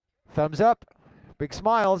 Thumbs up. Big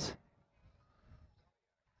smiles.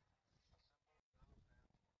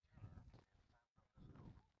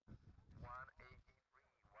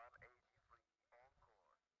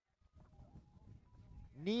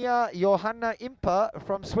 Nia Johanna Impa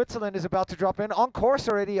from Switzerland is about to drop in. On course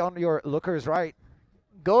already on your lookers right.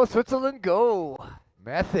 Go, Switzerland, go.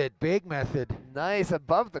 Method, big method. Nice,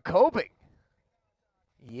 above the coping.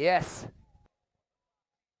 Yes.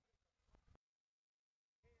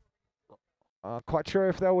 Quite sure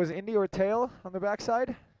if that was Indy or tail on the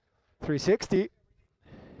backside. 360.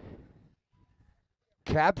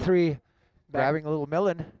 Cab 3, grabbing a little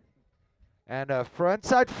melon. And a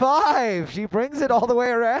frontside 5. She brings it all the way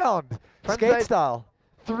around. Skate style.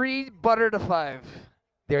 3 butter to 5.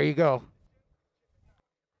 There you go.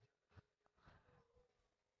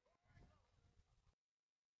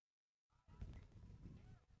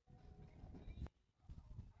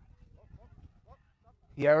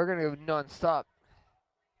 Yeah, we're gonna go non-stop.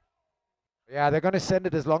 Yeah, they're gonna send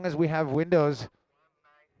it as long as we have windows.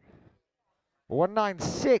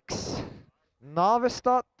 196.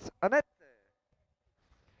 Navestad Anette.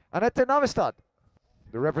 Anette Navestad.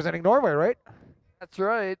 They're representing Norway, right? That's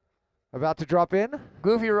right. About to drop in.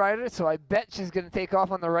 Goofy rider, so I bet she's gonna take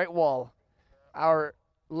off on the right wall. Our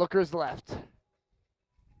lookers left.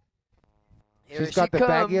 Here She's got she the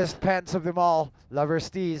comes. baggiest pants of them all. Love her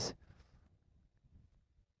steez.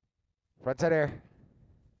 Frontside air.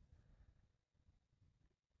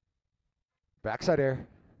 Backside air.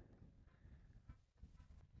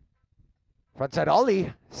 Frontside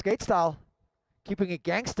ollie. Skate style. Keeping it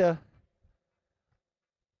gangsta.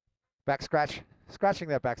 Back scratch. Scratching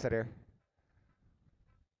that backside air.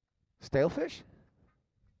 Stalefish.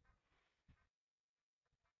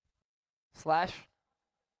 Slash.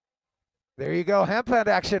 There you go. Hand plant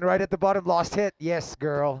action right at the bottom. Lost hit. Yes,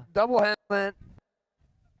 girl. Double hand plant.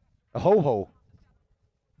 A ho-ho.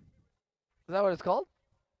 Is that what it's called?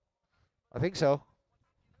 I think so.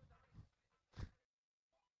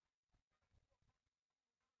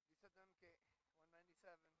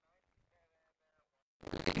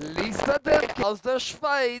 Lisa Demke aus der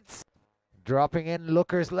Schweiz. Dropping in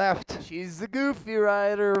lookers left. She's the goofy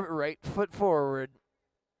rider, right foot forward.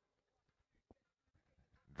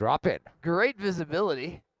 Drop it. Great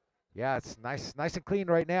visibility. Yeah, it's nice and clean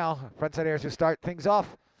right now. Frontside air to start things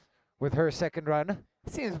off with her second run.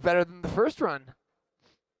 Seems better than the first run.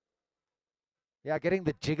 Yeah, getting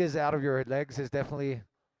the jiggers out of your legs is definitely...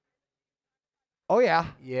 Oh, yeah.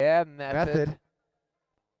 Yeah, method.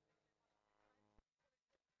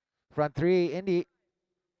 Front 3, Indy.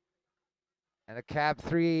 And a cab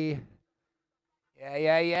 3.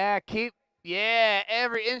 Yeah. Yeah,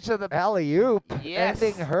 every inch of the... Alley-oop. Yes.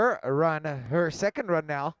 Ending her run, her second run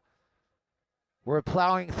now. We're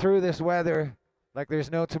plowing through this weather like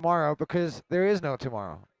there's no tomorrow, because there is no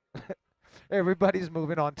tomorrow. Everybody's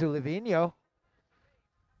moving on to Livigno.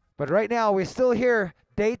 But right now, we're still here,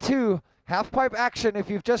 day 2, half-pipe action. If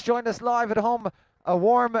you've just joined us live at home, a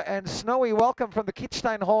warm and snowy welcome from the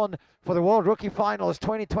Kitzsteinhorn for the World Rookie Finals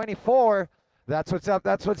 2024. That's what's up,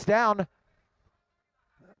 that's what's down.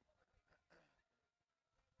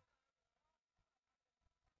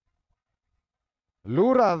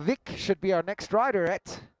 Lura Vic should be our next rider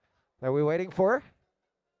that we're waiting for.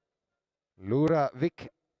 Lura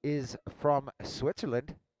Vic is from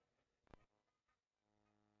Switzerland.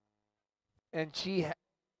 And she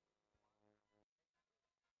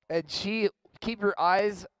keep your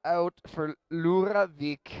eyes out for Lura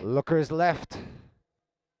Vic. Lookers left.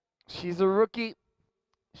 She's a rookie.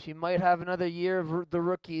 She might have another year of the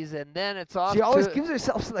rookies, and then it's off. She always gives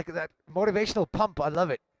herself like that motivational pump. I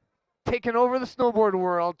love it. Taking over the snowboard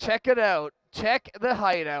world. Check it out. Check the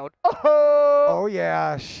hideout. Oh! Oh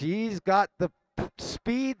yeah, she's got the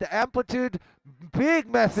speed, the amplitude, big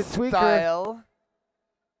method tweaker. Style.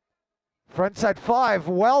 Frontside 5,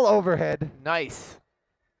 well overhead. Nice.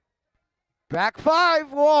 Back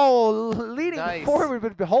 5, whoa, leading Nice.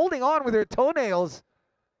 forward, but holding on with her toenails.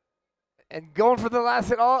 And going for the last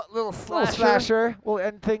hit. Oh, little slasher. Little slasher will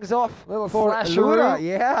end things off. Little for slasheroo. Lura,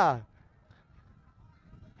 yeah.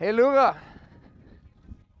 Hey, Lura.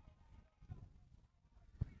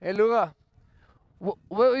 Hey, Lura. What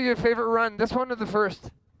was your favorite run? This one or the first?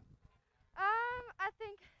 I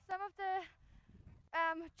think some of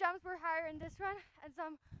the jumps were higher in this one and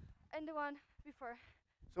some in the one before.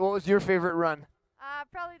 So what was your favorite run?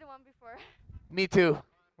 Probably the one before. Me too.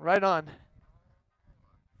 Right on.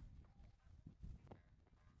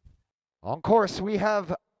 On course, we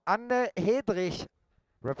have Anne Hedrich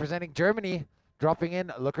representing Germany, dropping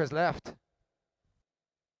in lookers left.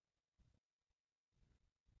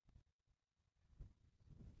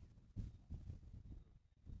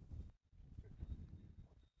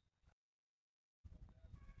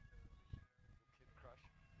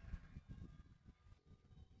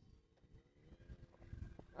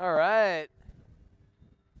 All right.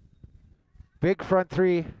 Big front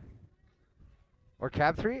 3, or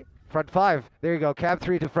cab 3? Front 5. There you go, cab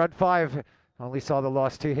 3 to front 5. Only saw the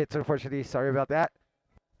lost 2 hits, unfortunately. Sorry about that.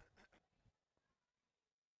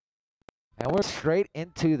 And we're straight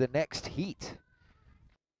into the next heat.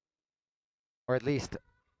 Or at least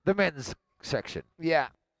the men's section. Yeah.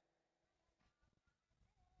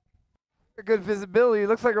 Good visibility.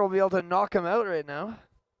 Looks like we'll be able to knock him out right now.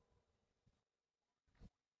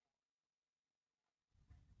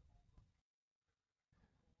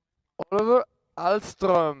 Oliver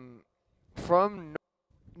Alström from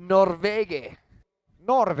Norway.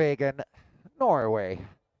 Norwegian, Norway.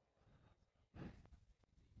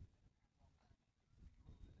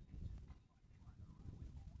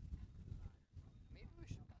 Maybe we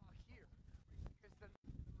should talk here because the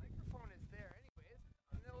microphone is there anyways,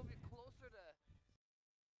 and then we'll be closer to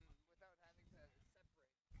without having to separate.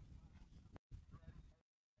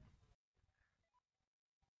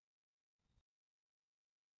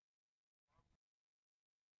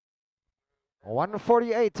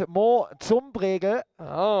 148, Mo Zumbregel.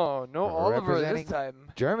 Oh, no Oliver this Representing time.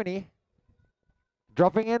 Germany.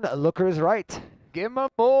 Dropping in, lookers right. Give him a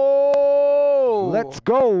Mo! Let's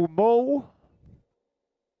go, Mo.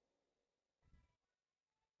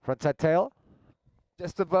 Frontside tail.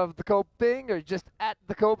 Just above the coping or just at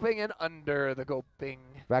the coping and under the coping.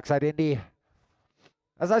 Backside Indy.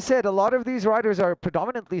 As I said, a lot of these riders are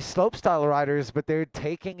predominantly slopestyle riders, but they're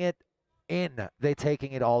taking it in. They're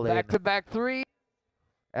taking it all in. Back-to-back 3.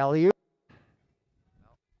 Alley-oop.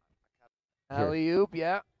 Alley-oop,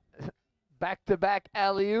 yeah. Back-to-back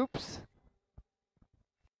alley-oops.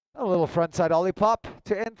 A little frontside ollie pop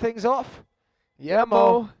to end things off. Yeah,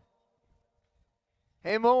 Mo.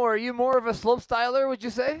 Hey, Mo, are you more of a slopestyler, would you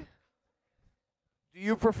say? Do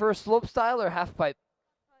you prefer slopestyle or half-pipe?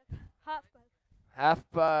 Half-pipe.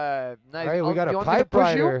 Half-pipe. Nice. All right, we got you a want me to pipe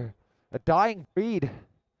push you? rider. A dying breed.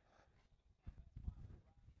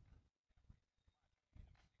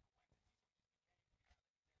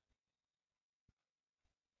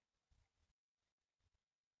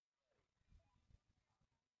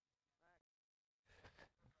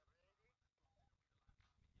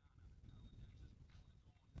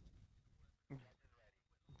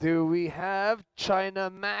 Do we have China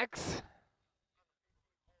Max?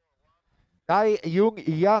 Dai Jung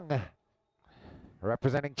Young.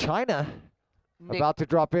 representing China, Nick, about to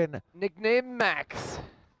drop in. nickname Max.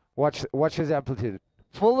 Watch his amplitude.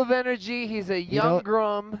 Full of energy. He's a young know-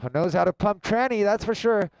 Grum. Who knows how to pump tranny, that's for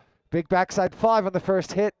sure. Big backside 5 on the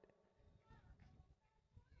first hit.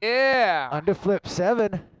 Yeah. Under flip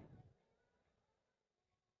 7.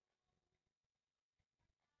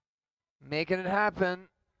 Making it happen.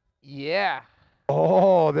 Yeah.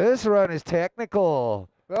 Oh, this run is technical.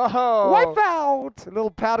 Oh. Wipe out! A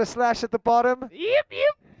little powder slash at the bottom. Yep,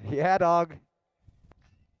 yep. Yeah, dog.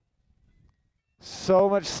 So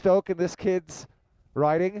much stoke in this kid's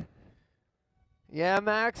riding. Yeah,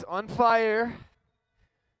 Max, on fire.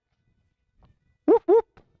 Whoop, whoop.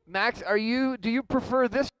 Max, do you prefer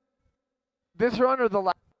this run or the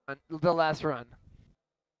last run?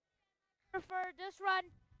 Prefer this run.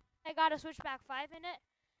 I got a switchback 5 in it.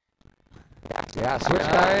 Yeah,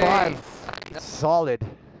 switchback 5. Solid.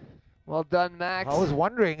 Well done, Max. I was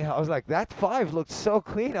wondering, I was like, that 5 looked so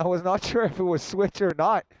clean. I was not sure if it was switch or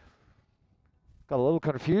not. Got a little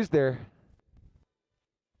confused there.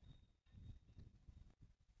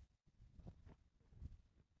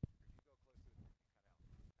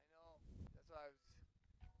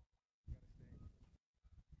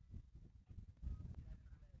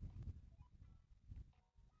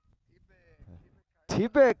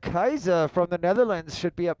 Tibe Kaiser from the Netherlands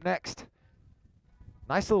should be up next.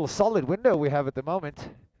 Nice little solid window we have at the moment.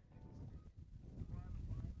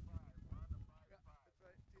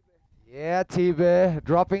 Yeah, Tibe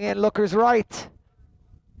dropping in lookers right.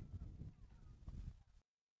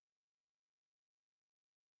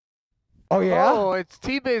 Oh yeah? Oh, it's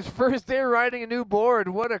T-Bay's first day riding a new board.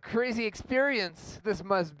 What a crazy experience this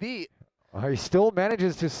must be. He still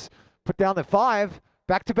manages to put down the 5.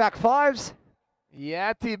 Back-to-back 5s.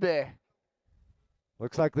 Yeah, T-Bay.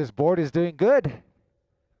 Looks like this board is doing good.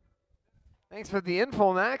 Thanks for the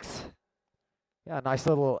info, Max. Yeah, nice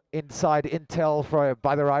little inside intel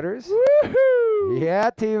by the riders. Woohoo! Yeah,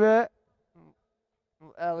 Tiva.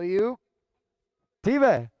 Alley-oop.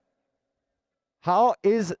 Tiva, how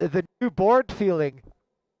is the new board feeling?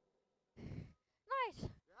 Nice. A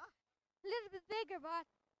little bit bigger, but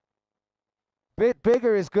Bit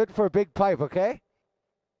bigger is good for a big pipe, okay?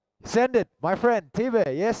 Send it, my friend,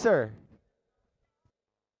 Tiva. Yes, sir.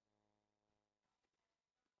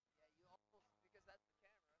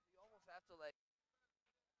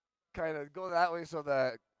 Kind of go that way so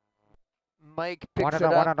the mic picks it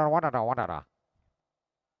up.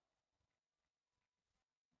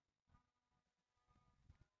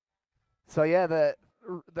 So yeah, the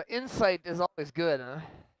insight is always good, huh?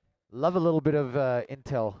 Love a little bit of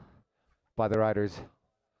intel by the riders.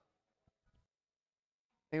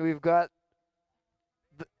 And we've got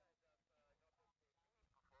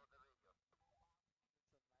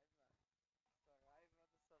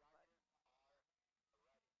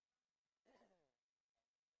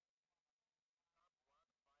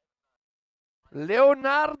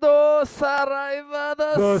Leonardo Saraiva,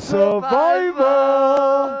 the survivor.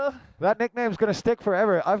 That nickname's going to stick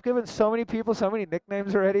forever. I've given so many people so many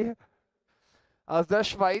nicknames already. Aus der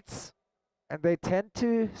Schweiz. And they tend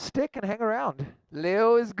to stick and hang around.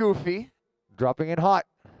 Leo is goofy. Dropping in hot.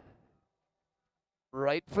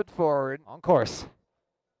 Right foot forward. On course.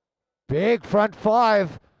 Big front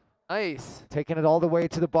 5. Nice. Taking it all the way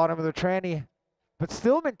to the bottom of the tranny. But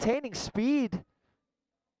still maintaining speed.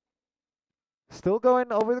 Still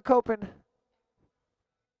going over the coping.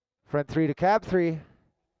 Front 3 to cab 3.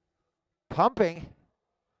 Pumping.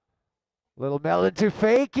 Little melon to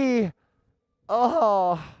fakie.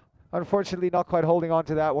 Oh, unfortunately not quite holding on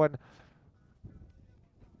to that one.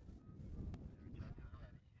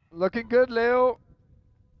 Looking good, Leo.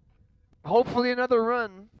 Hopefully another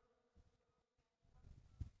run.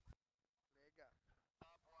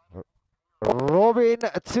 Robin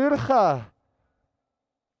Zürcher.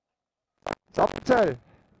 Doppel.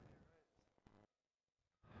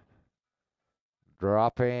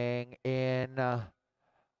 Dropping in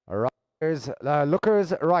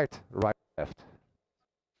lookers right, left.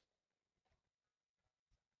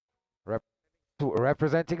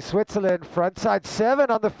 Representing Switzerland, front side 7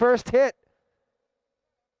 on the first hit.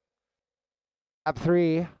 Cab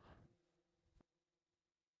 3.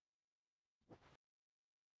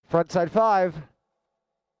 Front side 5.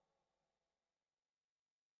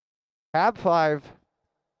 Cab 5.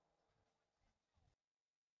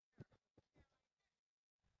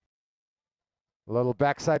 Little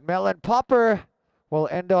backside melon popper will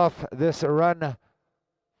end off this run.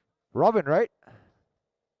 Robin, right?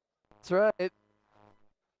 That's right.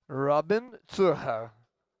 Robin Zürcher.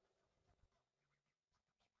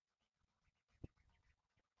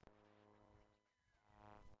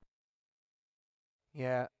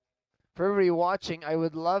 Yeah. For everybody watching, I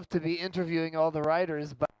would love to be interviewing all the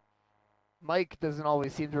riders, but Mike doesn't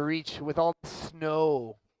always seem to reach with all the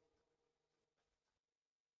snow.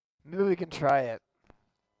 Maybe we can try it.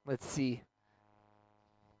 Let's see.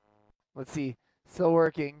 Let's see. Still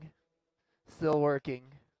working. Still working.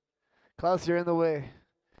 Klaus, you're in the way.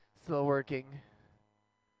 Still working.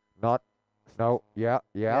 Not. No. Yeah.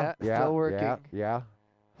 Yeah. Yeah, Yeah. still working. Yeah. Yeah.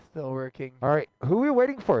 Still working. All right. Who are we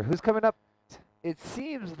waiting for? Who's coming up? It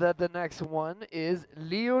seems that the next one is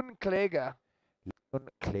Leon Kläger.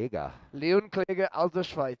 Kläger. Leon Kläger aus der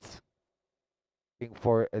Schweiz. Waiting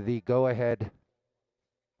for the go-ahead.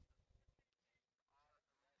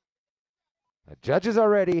 The judges are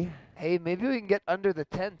ready. Hey, maybe we can get under the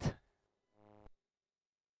tent.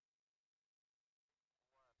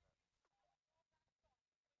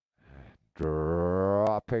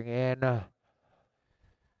 Dropping in.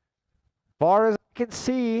 Far as I can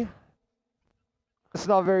see, it's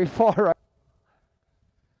not very far. Right?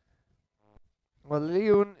 Well,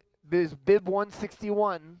 Leon is bib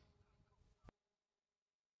 161.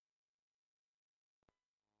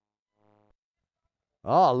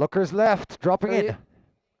 Oh, lookers left, dropping in.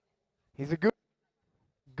 He's a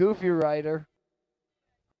goofy rider.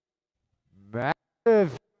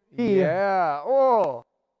 Massive. Yeah. Oh.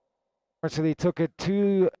 Actually took it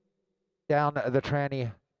too down the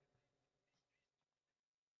tranny.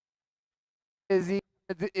 Is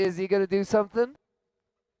he gonna do something?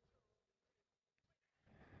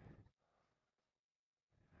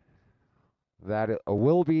 That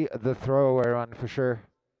will be the throwaway run for sure.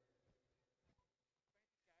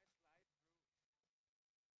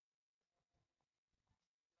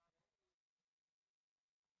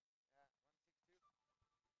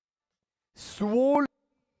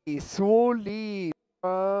 Swoli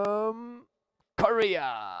from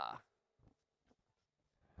Korea.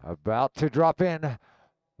 About to drop in.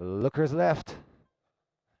 Lookers left.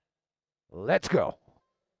 Let's go.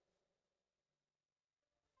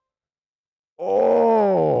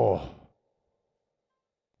 Oh!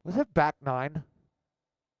 Was it back 9?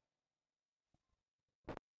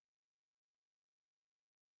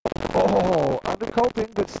 Oh,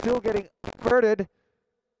 undercoping, but still getting converted.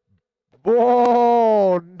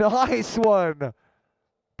 Whoa, nice one.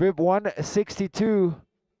 Bib 162.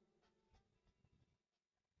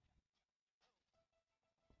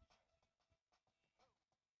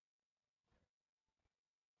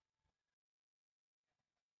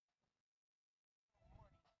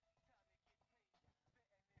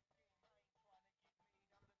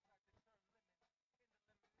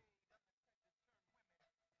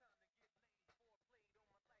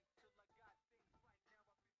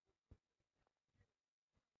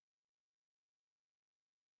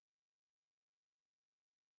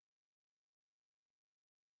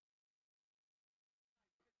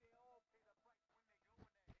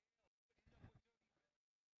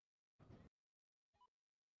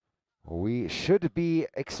 We should be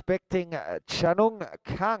expecting Chanung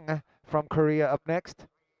Kang from Korea up next.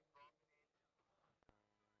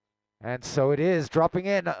 And so it is, dropping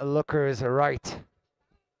in, lookers right.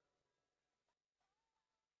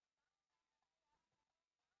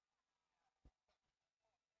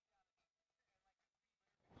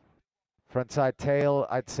 Frontside tail,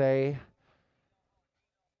 I'd say.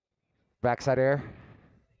 Backside air.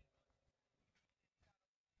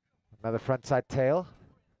 Another frontside tail.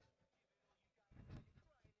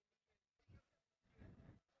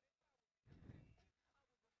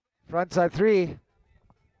 Frontside 3.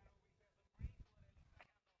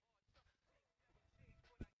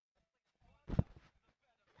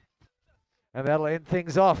 And that'll end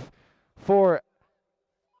things off for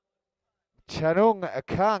Chanung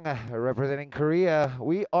Kang representing Korea.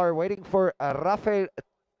 We are waiting for Rafael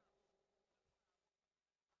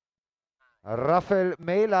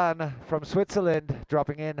Melan from Switzerland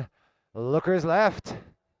dropping in. Lookers left.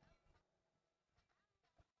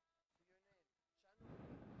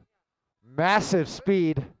 Massive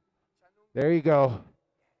speed. There you go.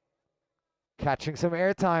 Catching some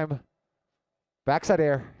airtime. Backside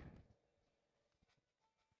air.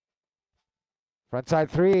 Frontside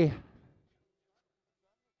 3.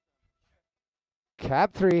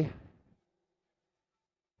 Cab 3.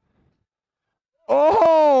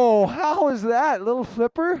 Oh, how is that? Little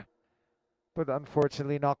flipper, but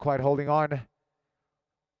unfortunately not quite holding on.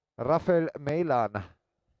 Rafael Melan.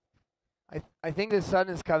 I think the sun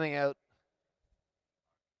is coming out.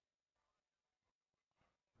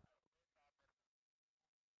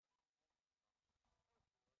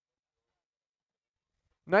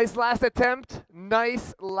 Nice last attempt.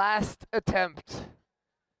 Nice last attempt.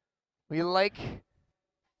 We like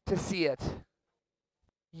to see it.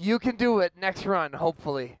 You can do it next run,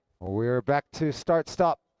 hopefully. We're back to start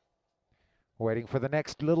stop. Waiting for the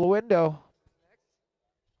next little window.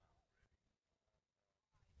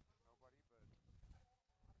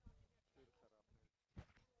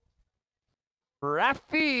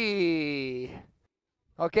 Rafi.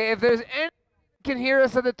 Okay, if there's any can hear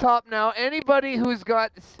us at the top now, anybody who's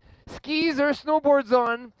got skis or snowboards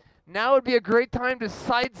on, now would be a great time to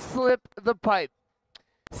side slip the pipe.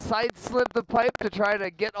 Side slip the pipe to try to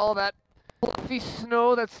get all that fluffy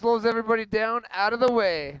snow that slows everybody down out of the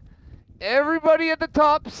way. Everybody at the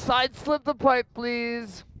top, side slip the pipe,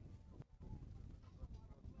 please.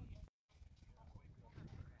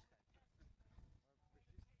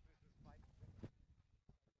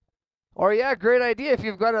 Or yeah, great idea. If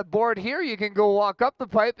you've got a board here, you can go walk up the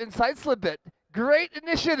pipe and side slip it. Great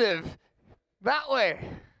initiative. That way.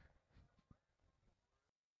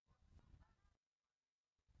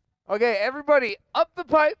 Okay, everybody up the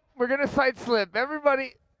pipe. We're going to side slip.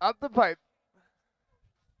 Everybody up the pipe.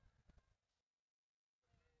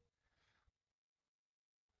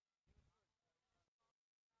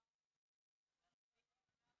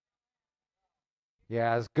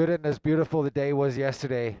 Yeah, as good and as beautiful the day was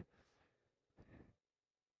yesterday,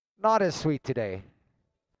 not as sweet today.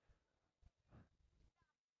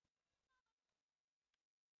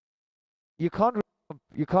 You can't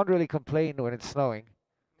really complain when it's snowing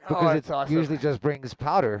because it awesome. usually just brings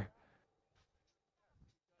powder.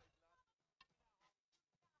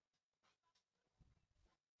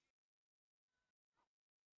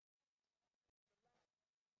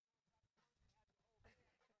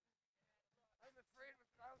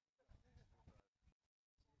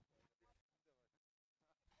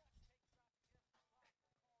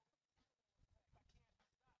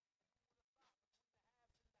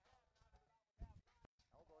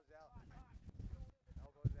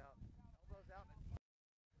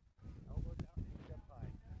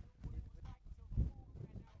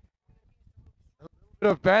 Bit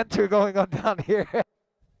of banter going on down here.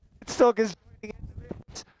 It's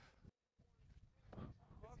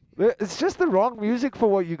just the wrong music for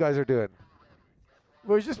what you guys are doing.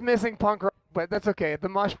 We're just missing punk rock, but that's okay. The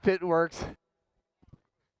mosh pit works.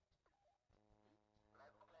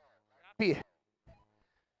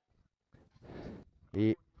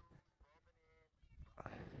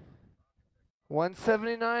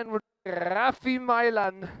 179 with Rafi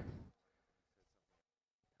Mailan.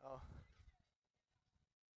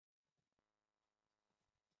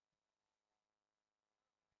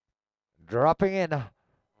 Dropping in.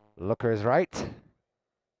 Looker's right.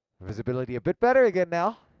 Visibility a bit better again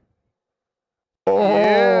now.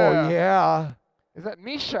 Oh, yeah. Is that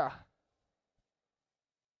Misha?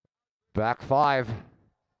 Back 5.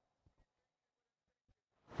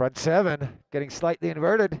 Front 7, getting slightly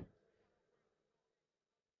inverted.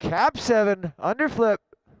 Cab 7, underflip.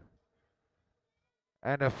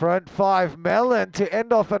 And a front 5 melon to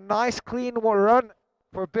end off a nice clean run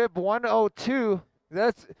for bib 102.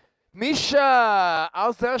 That's Misha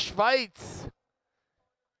aus der Schweiz.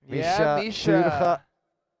 Yeah, Misha.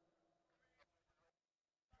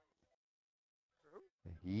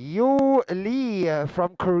 Yu Lee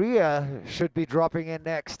from Korea should be dropping in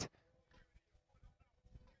next.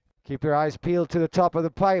 Keep your eyes peeled to the top of the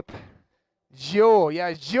pipe. Joe,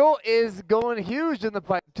 yeah, Joe is going huge in the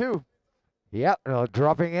pipe too. Yep,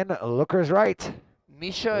 dropping in, Looker's right.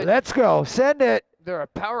 Misha. Let's go, send it. They're a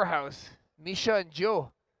powerhouse. Misha and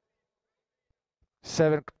Joe.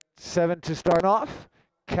 7 to start off.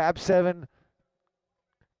 Cab 7.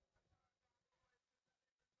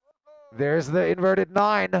 There's the inverted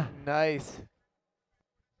 9. Nice.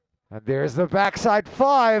 And there's the backside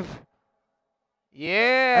 5.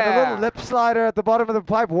 Yeah. And a little lip slider at the bottom of the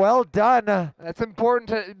pipe. Well done. That's important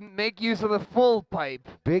to make use of the full pipe.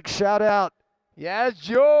 Big shout out. Yeah,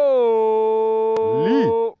 Joe.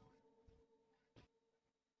 Lee.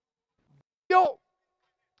 Yo.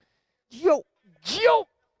 Yo. Yo.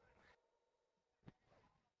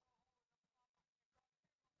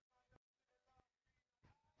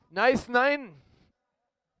 Nice 9.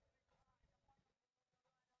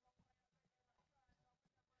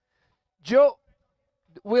 Joe,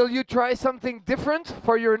 will you try something different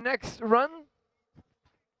for your next run?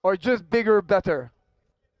 Or just bigger, better?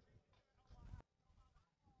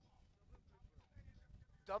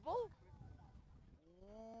 Double?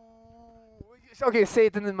 Okay, say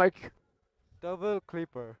it in the mic. Double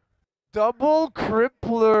clipper. Double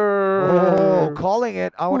crippler. Oh, calling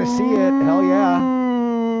it. I want to see it. Hell yeah.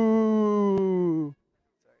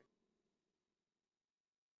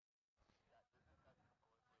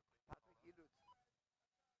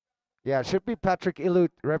 Yeah, it should be Patrick Ilut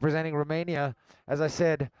representing Romania. As I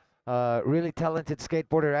said, really talented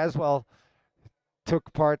skateboarder as well.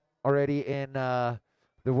 Took part already in the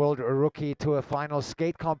World Rookie to a final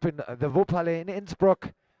skate comp in the Wuppertal in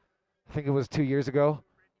Innsbruck. I think it was 2 years ago.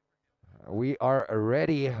 We are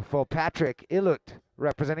ready for Patrick Ilut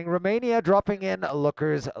representing Romania, dropping in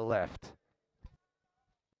lookers left.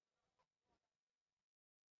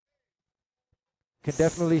 Can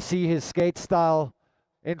definitely see his skate style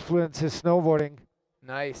influence his snowboarding.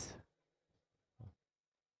 Nice.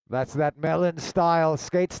 That's that melon style,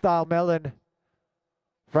 skate style melon.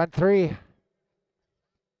 Front three.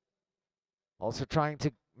 Also trying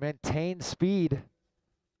to maintain speed.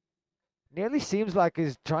 Nearly seems like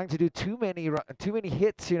he's trying to do too many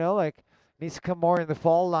hits, you know, like needs to come more in the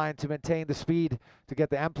fall line to maintain the speed, to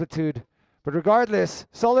get the amplitude. But regardless,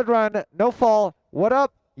 solid run, no fall. What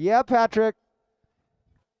up? Yeah, Patrick.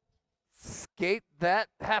 Skate that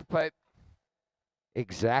half pipe.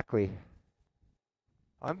 Exactly.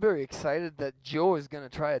 I'm very excited that Joe is going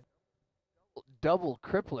to try a double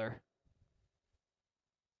crippler.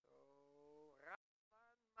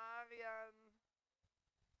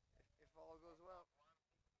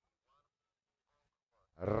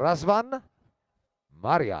 Razvan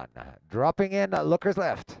Marian dropping in lookers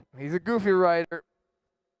left. He's a goofy rider.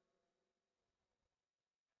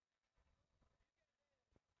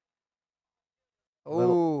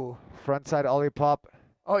 Oh, Frontside ollie pop.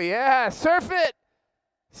 oh yeah, surf it,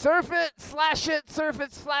 slash it, surf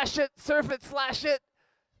it, slash it, surf it, slash it.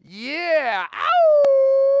 Yeah,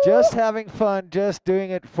 ow! Just having fun, just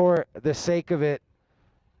doing it for the sake of it.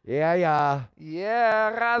 Yeah, yeah.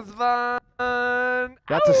 Yeah, Razvan.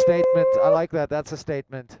 That's a statement. I like that. That's a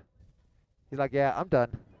statement. He's like, yeah, I'm done.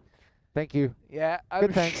 Thank you. Yeah, I'm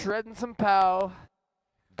Good, thanks. shredding some pow.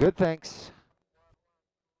 Good, thanks.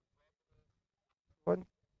 1, 2,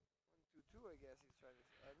 2, I guess he's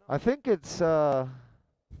trying to. I think it's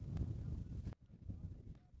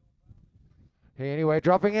Hey, anyway,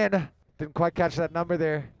 dropping in. Didn't quite catch that number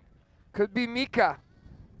there. Could be Mika.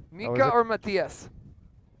 is Mika it? or Matthias.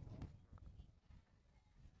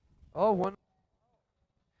 Oh, one.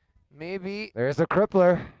 Maybe There's the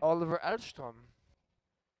crippler. Oliver Alstrom.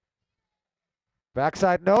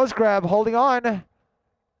 Backside nose grab, holding on.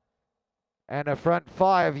 And a front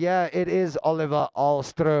five. Yeah, it is Oliver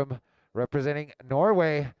Alström representing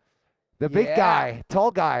Norway. The big Yeah. guy,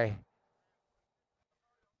 tall guy.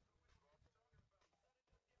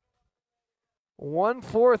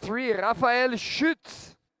 1-4-3, Raphael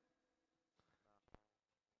Schütz.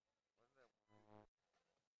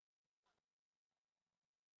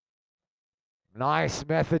 Nice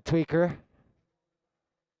method tweaker.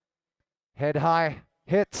 Head high,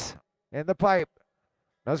 hits in the pipe.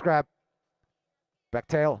 Nose grab. Back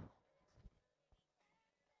tail.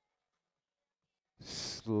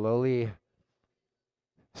 Slowly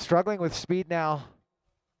struggling with speed now.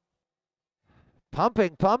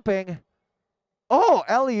 Pumping, pumping. Oh,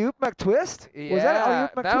 alley-oop McTwist? Yeah, Was that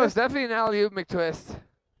alley-oop McTwist? that was definitely an alley-oop McTwist.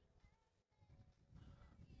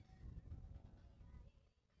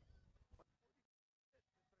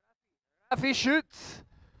 Raffi Schütz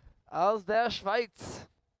aus der Schweiz.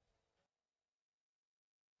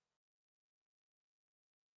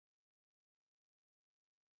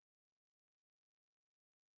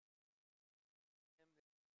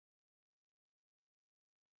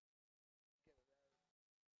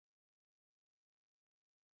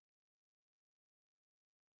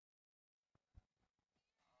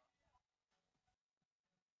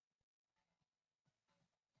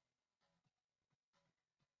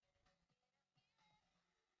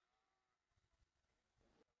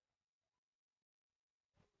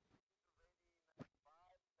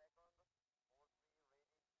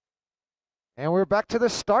 And we're back to the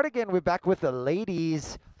start again. We're back with the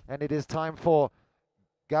ladies, and it is time for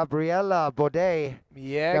Gabriela Baudet.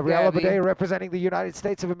 Yeah, Gabriela Gabby. Baudet representing the United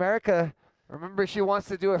States of America. Remember, she wants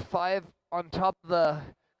to do a 5 on top of the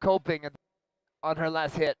coping on her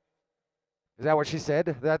last hit. Is that what she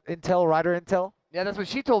said? That intel, rider intel? Yeah, that's what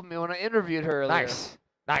she told me when I interviewed her earlier. Nice,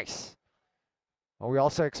 nice. Are we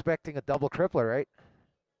also expecting a double crippler, right?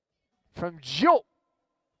 From Joe.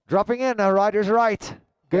 Dropping in, rider's right.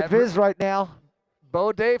 Good viz right now.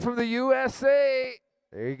 Baudet from the USA.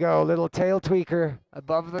 There you go, little tail tweaker.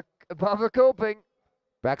 Above the coping.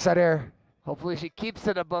 Backside air. Hopefully she keeps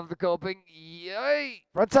it above the coping. Yay!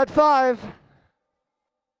 Frontside 5.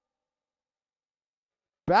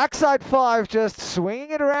 Backside 5, just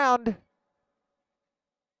swinging it around.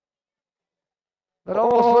 That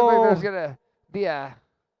almost looked like there's going to be a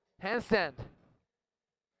handstand.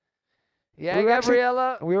 Yeah, We were actually-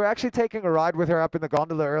 Gabriella. We were actually taking a ride with her up in the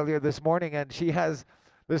gondola earlier this morning, and she has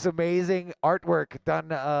this amazing artwork done.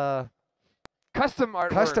 Custom artwork.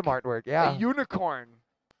 Custom artwork, yeah. A unicorn.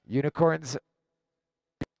 Unicorns.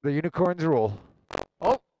 The unicorns rule.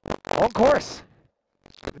 Oh. On course.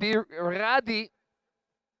 The Radi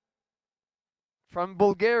from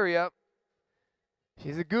Bulgaria.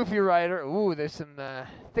 She's a goofy rider. Ooh, there's some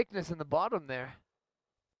thickness in the bottom there.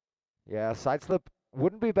 Yeah, side slip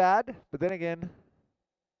wouldn't be bad, but then again,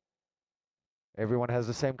 everyone has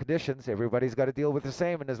the same conditions. Everybody's got to deal with the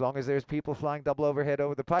same, and as long as there's people flying double overhead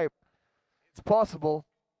over the pipe, it's possible.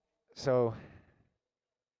 So,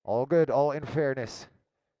 all good, all in fairness.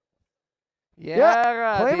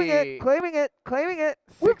 Yeah, claiming Radi. it, claiming it, claiming it.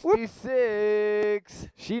 Whoop, whoop. 66.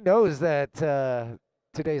 She knows that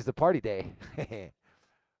today's the party day.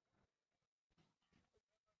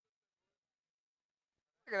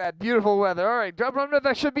 Look at that beautiful weather. All right, drop under.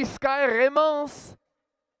 That should be Sky Remons.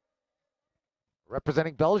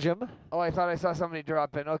 Representing Belgium. Oh, I thought I saw somebody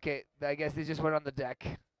drop in. Okay, I guess they just went on the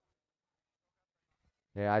deck.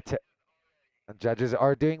 Yeah, the judges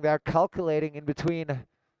are doing their calculating in between.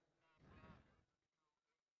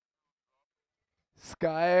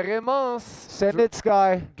 Sky Remons. Send it,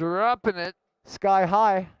 Sky. Dropping it. Sky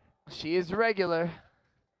high. She is regular.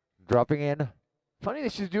 Dropping in. Funny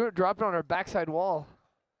that she's dropping on her backside wall.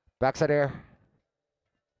 Backside air.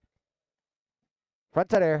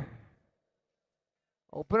 Frontside air.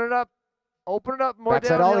 Open it up. Open it up more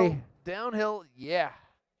Backside downhill. ollie. Downhill, yeah.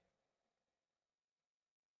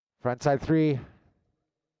 Frontside 3.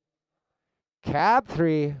 Cab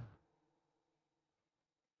 3.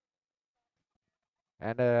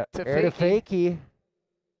 And air to fakie.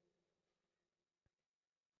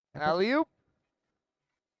 Alley-oop.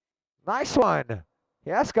 Nice one.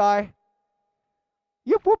 Yeah, Sky.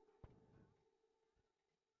 Yep, whoop.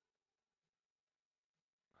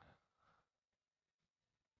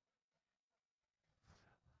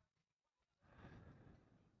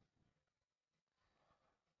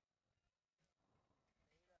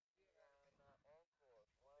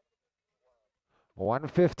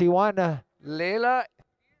 $151. Leila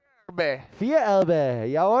Erbe. 4 Elbe.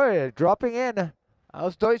 Jawohl. Dropping in.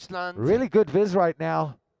 Aus Deutschland. Really good viz right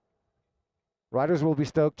now. Riders will be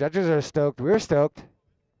stoked. Judges are stoked. We're stoked.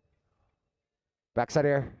 Backside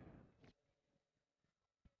air.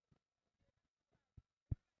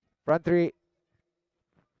 Front 3.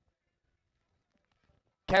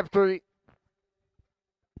 Cap 3.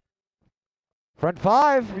 Front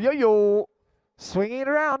 5. Yo-yo. Swinging it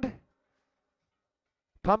around.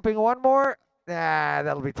 Pumping one more. Ah,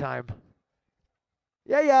 that'll be time.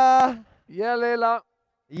 Yeah, yeah. Yeah, Leila.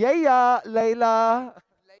 Yeah, yeah, Leila.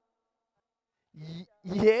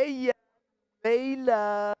 Yeah, yeah,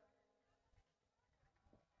 Leila.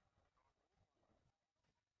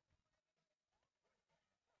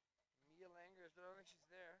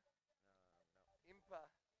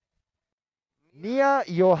 Nia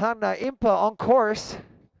Johanna Impa on course.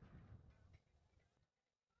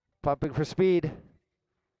 Pumping for speed.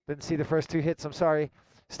 Didn't see the first 2 hits, I'm sorry.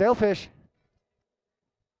 Stalefish.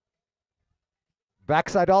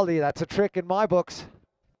 Backside ollie, that's a trick in my books.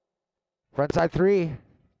 Frontside 3.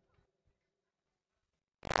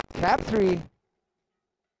 Cap 3.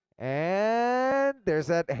 And there's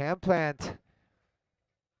that hand plant.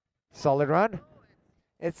 Solid run.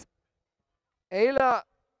 It's Ayla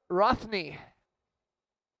Rothney.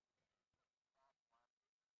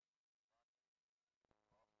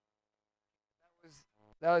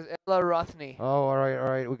 That was Ella Rothney. Oh, all right,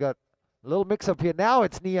 all right. We got a little mix up here. Now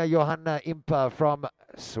it's Nia Johanna Impa from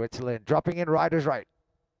Switzerland. Dropping in riders right.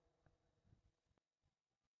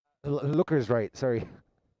 Lookers right, sorry.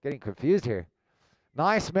 Getting confused here.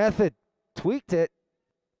 Nice method. Tweaked it.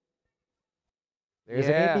 There's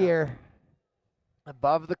an Indy air.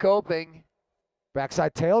 Above the coping.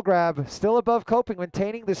 Backside tail grab. Still above coping,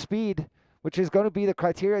 maintaining the speed, which is going to be the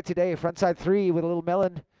criteria today. Frontside 3 with a little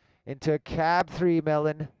melon into cab 3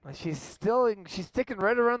 melon. She's sticking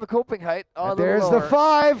right around the coping height. Oh, There's the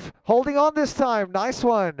 5. Holding on this time. Nice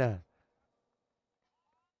one.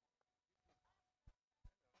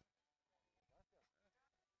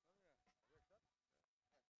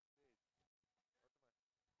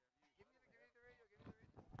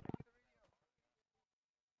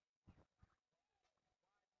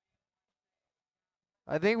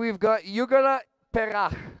 I think we've got Jugala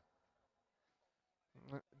Perach.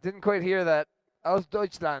 Didn't quite hear that. Aus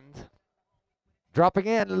Deutschland. Dropping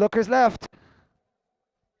in. Lookers left.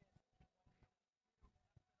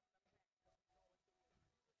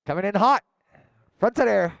 Coming in hot. Frontside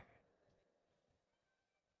air.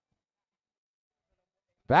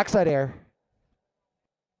 Backside air.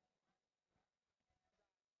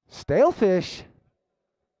 Stalefish.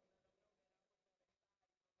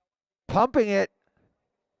 Pumping it.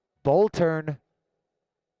 Bowl turn.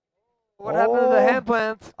 What happened to the hand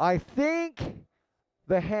plants? I think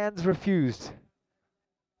the hands refused.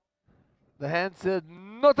 The hand said,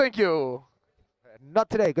 no thank you. Not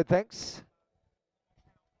today, good thanks.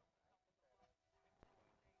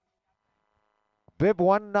 Bib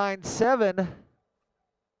 197.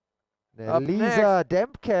 Up Lisa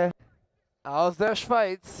Dempke Aus der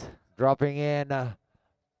Schweiz. dropping in. Here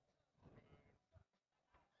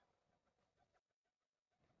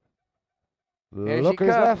she Lookers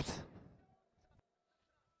comes. left.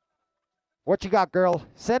 What you got, girl?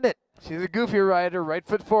 Send it. She's a goofy rider, right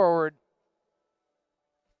foot forward.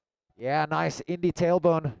 Yeah, nice indie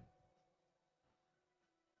tailbone.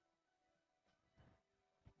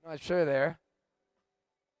 Not sure there.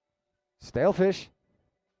 Stalefish.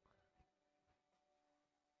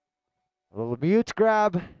 A little mute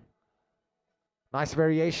grab. Nice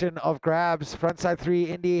variation of grabs. Frontside 3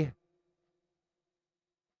 indie.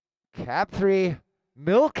 Cap 3.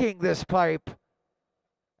 Milking this pipe.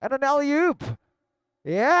 And an alley-oop.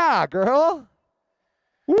 Yeah, girl.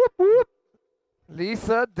 Whoop, whoop.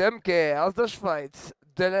 Lisa Demke aus der Schweiz.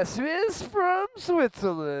 De la Suisse from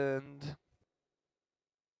Switzerland.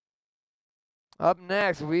 Up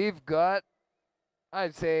next, we've got,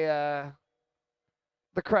 I'd say,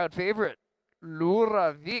 the crowd favorite,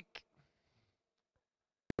 Laura Vick.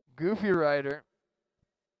 Goofy rider.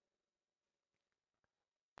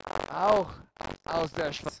 Auch aus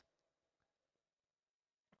der Schweiz.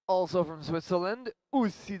 Also from Switzerland,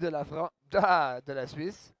 aussi de la de la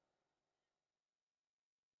Suisse.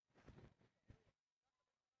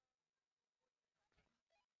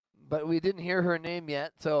 But we didn't hear her name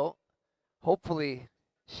yet, so hopefully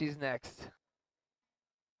she's next.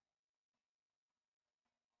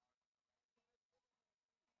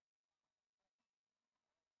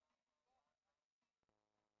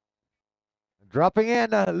 Dropping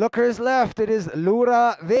in, lookers left, it is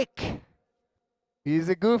Laura Vick. He's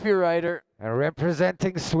a goofy rider. And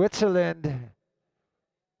representing Switzerland.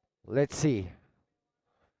 Let's see.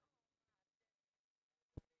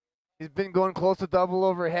 He's been going close to double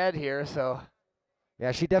overhead here, so.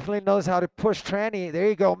 Yeah, she definitely knows how to push tranny. There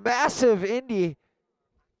you go, massive indie.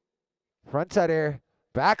 Frontside air,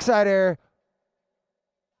 backside air.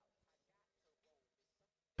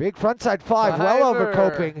 Big frontside 5, well over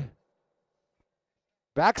coping.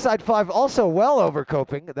 Backside 5 also well over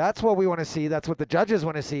coping. That's what we want to see. That's what the judges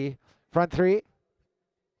want to see. Front 3.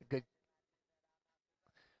 Good.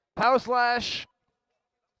 Power slash.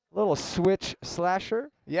 Little switch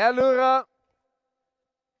slasher. Yeah, Laura.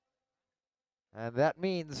 And that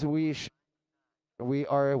means we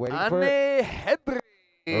are waiting for Anne Hedry.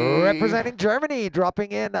 representing Germany,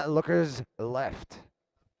 dropping in lookers left.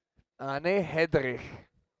 Anne Hedrich.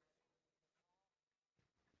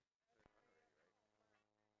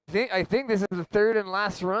 I think this is the third and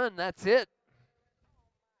last run. That's it.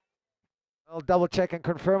 I'll double check and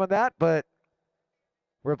confirm on that, but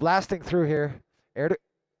we're blasting through here. Air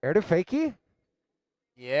to fakie.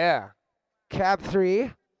 Yeah. Cab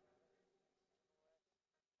 3.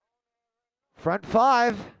 Front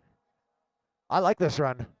 5. I like this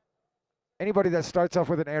run. Anybody that starts off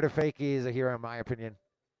with an air to fakie is a hero in my opinion.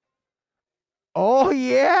 Oh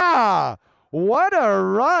yeah! What a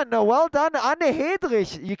run! Well done, Anne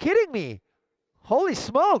Hedrich. You kidding me? Holy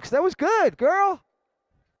smokes, that was good, girl.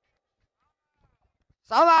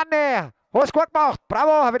 Sauber, Anne. Hohes gut gemacht.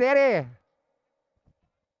 Bravo, Havidere.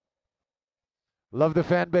 Love the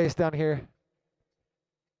fan base down here.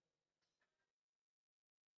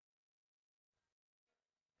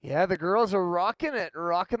 Yeah, the girls are rocking it,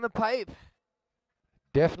 rocking the pipe.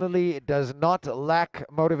 Definitely does not lack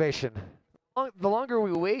motivation. The longer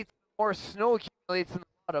we wait, the more snow accumulates in the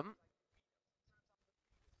bottom.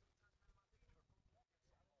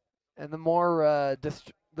 And the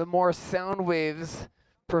more sound waves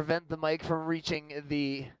prevent the mic from reaching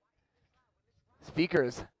the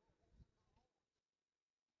speakers.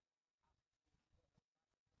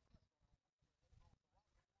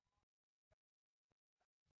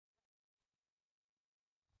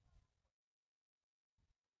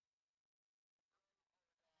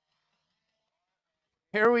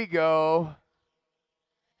 Here we go.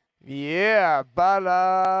 Yeah,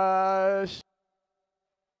 Balash.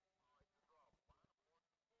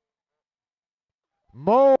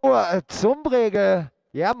 Mo Zumbrege.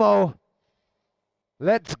 Yeah, Mo.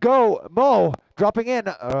 Let's go, Mo. Dropping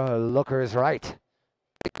in. Looker is right.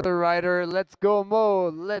 The rider, let's go, Mo.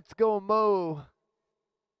 Let's go, Mo.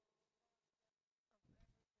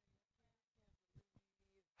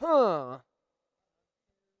 Huh.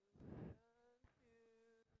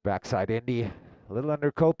 Backside Indy, a little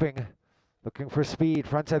under coping, looking for speed.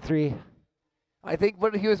 Frontside 3. I think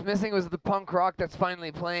what he was missing was the punk rock that's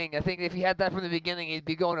finally playing. I think if he had that from the beginning, he'd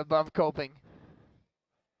be going above coping.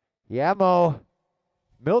 Yamo,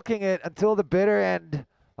 milking it until the bitter end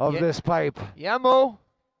of this pipe. Yamo,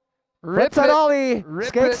 rip Frontside it. ollie, Rip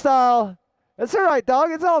skate it. style. That's all right, dog.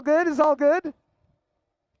 It's all good. It's all good.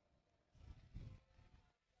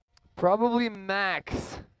 Probably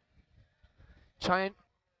Max. China.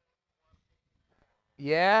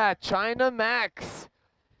 Yeah, China Max.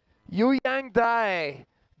 Yu Yang Dai.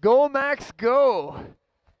 Go Max, go.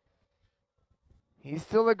 He's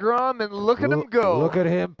still a Grom, and look at him go. Look at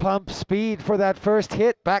him pump speed for that first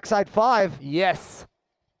hit. Backside 5. Yes.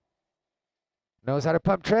 Knows how to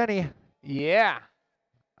pump tranny. Yeah.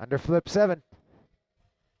 Under flip 7.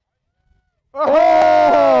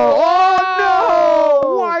 Oh,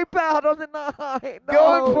 no! Wipe out on the 9. No.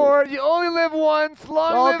 Going for it. You only live once.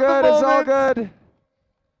 Long all live good. the moment. It's all good.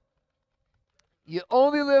 You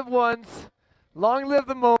only live once. Long live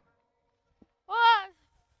the moment. Oh,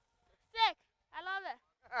 sick. I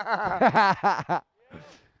love it.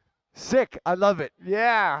 Sick. I love it.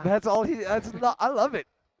 Yeah. That's all he. I love it.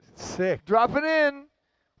 Sick. Dropping in.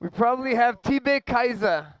 We probably have Tibe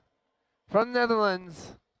Kaiser from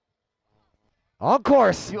Netherlands. On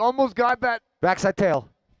course. You almost got that. Backside tail.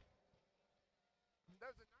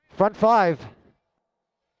 Front 5.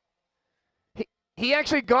 He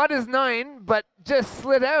actually got his 9, but just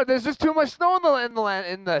slid out. There's just too much snow in the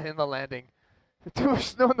landing. Too much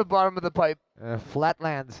snow in the bottom of the pipe.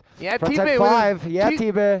 Flatlands. Yeah, Frontside Tibe 5. Yeah,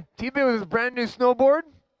 Tibe. Tibe with his brand new snowboard.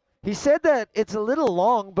 He said that it's a little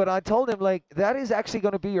long, but I told him, like, that is actually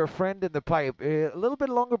going to be your friend in the pipe. A little bit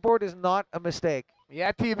longer board is not a mistake.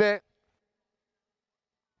 Yeah, Tibe.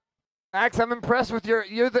 Max, I'm impressed with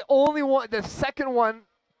you're the only one, the second one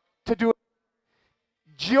to do it.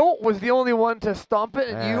 Joe was the only one to stomp it,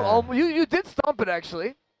 and you did stomp it,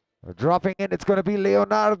 actually. Dropping in, it's going to be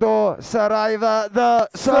Leonardo Saraiva, the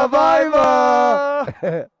survivor.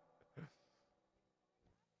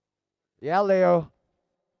 Yeah, Leo.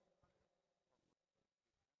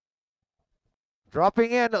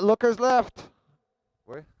 Dropping in, lookers left.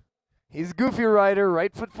 Where? He's Goofy Rider,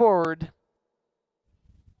 right foot forward.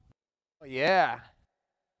 Oh, yeah.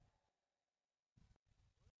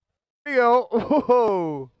 There you go.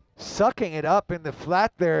 Whoa. Sucking it up in the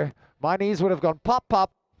flat there. My knees would have gone pop,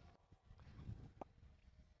 pop.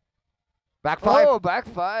 Back 5. Oh, back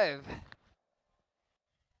 5.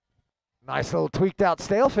 Nice little tweaked out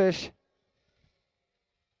stalefish.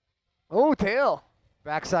 Oh, tail.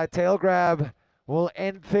 Backside tail grab will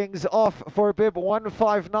end things off for bib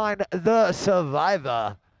 159, the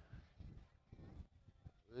survivor.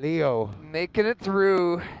 Leo. Making it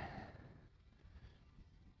through.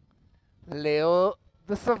 Leo,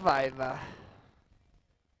 the survivor.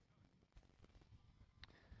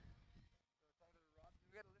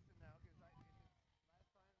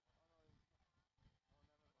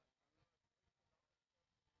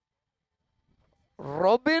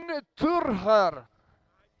 Robin Turher.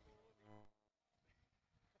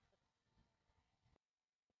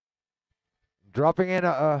 Dropping in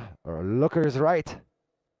lookers right.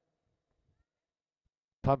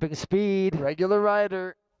 Pumping speed. Regular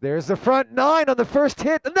rider. There's the front 9 on the first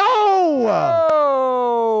hit. No!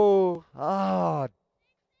 Oh! Oh.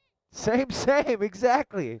 Same,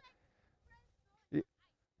 exactly.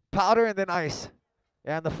 Powder and then ice.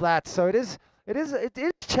 And the flats. So it is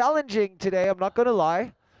challenging today, I'm not gonna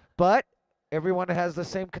lie. But everyone has the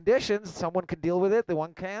same conditions. Someone can deal with it, the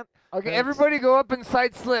one can't. Okay, everybody go up and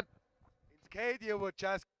side slip. In Cadia would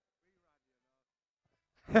just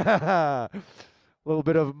A little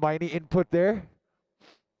bit of miney input there.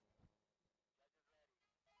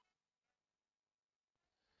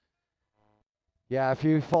 Yeah, if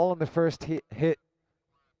you fall on the first hit.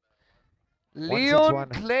 Leon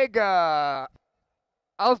Kläger.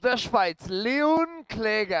 Aus der Schweiz. Leon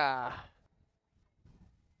Kläger.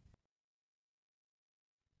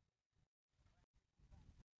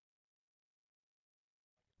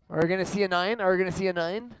 Are we going to see a 9? Are we going to see a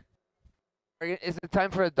 9? Is it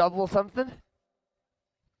time for a double something?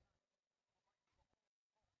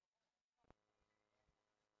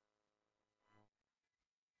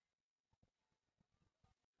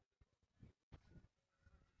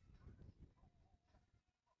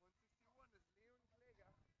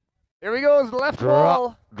 Here we go, the left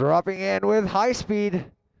wall. Dropping in with high speed.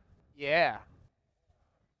 Yeah.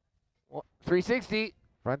 360.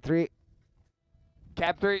 Front 3.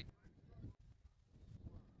 Cap 3.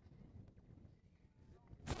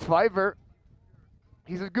 Fiver.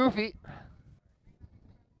 He's a goofy.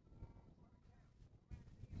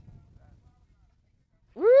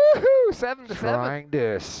 Woo, 7-7. Trying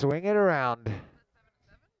to swing it around.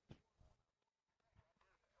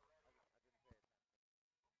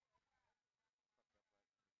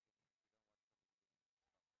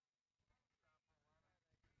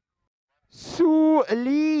 Soo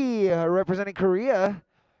Lee, representing Korea,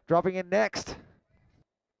 dropping in next.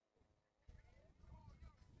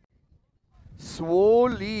 Swole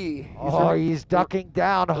Lee. Oh, he's ducking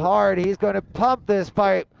down hard. He's going to pump this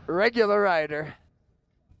pipe. Regular rider.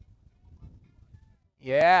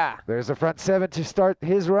 Yeah. There's a front 7 to start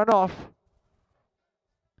his runoff.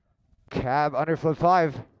 Cab underflip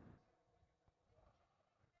 5.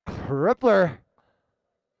 Crippler.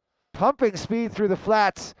 Pumping speed through the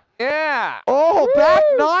flats. Yeah. Oh, woo! Back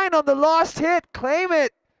 9 on the lost hit. Claim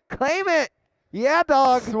it. Claim it. Yeah,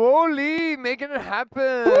 dog. Swole Lee making it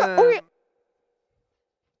happen.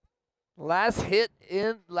 Last hit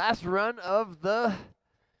in last run of the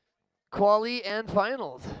quali and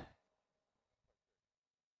finals.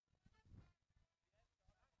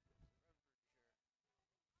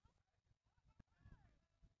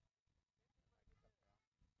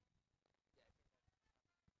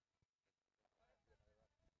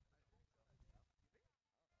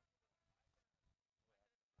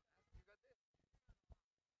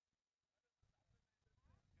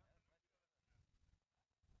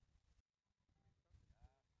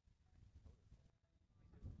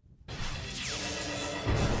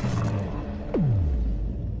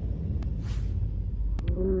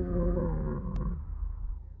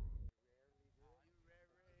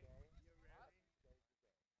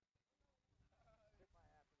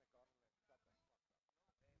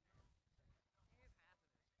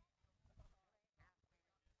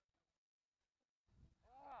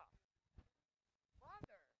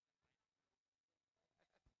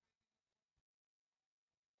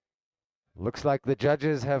 Looks like the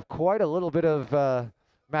judges have quite a little bit of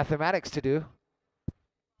mathematics to do.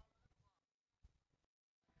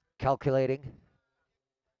 Calculating.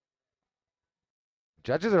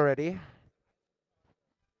 Judges are ready.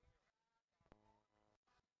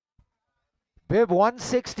 Bib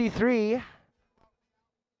 163.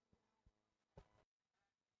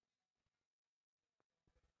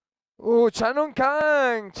 Ooh, Chanung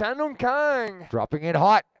Kang. Chanung Kang. Dropping in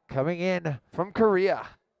hot. Coming in. From Korea.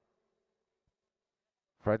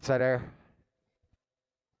 Frontside air.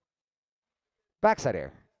 Backside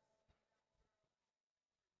air.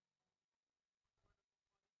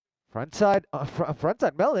 Frontside,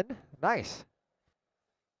 frontside melon. Nice.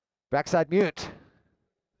 Backside mute.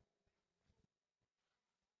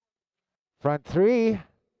 Front 3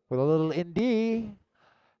 with a little indie.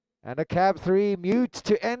 And a cab 3 mute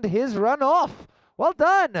to end his run off. Well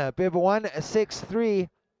done. Bib 163.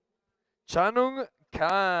 Chanung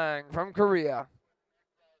Kang from Korea.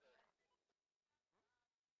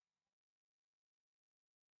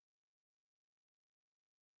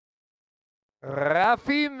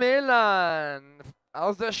 Raffi Melan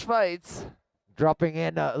aus der Schweiz. Dropping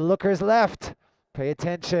in lookers left. Pay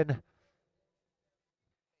attention.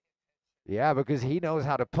 Yeah, because he knows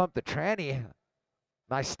how to pump the tranny.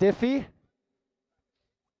 Nice stiffy.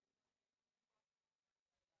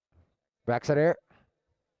 Backside air.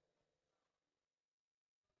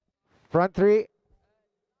 Front 3.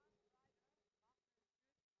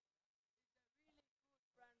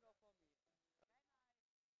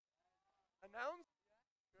 Announce?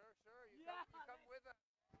 Sure. You come with us.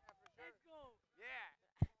 Yeah, for sure. Let's go. Yeah.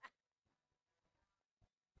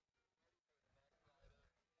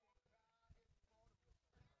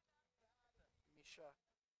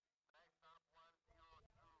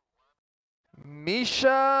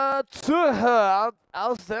 Misha Zuher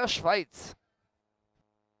aus der Schweiz.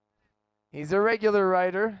 He's a regular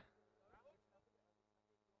rider.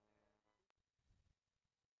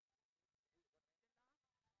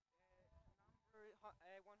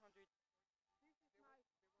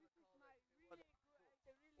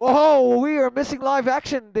 Whoa, we are missing live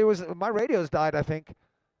action. My radio's died, I think.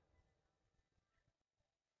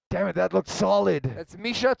 Damn it, that looked solid. That's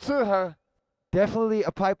Misha Zuher. Definitely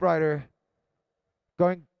a pipe rider.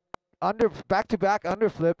 Going under back-to-back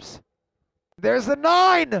underflips. There's the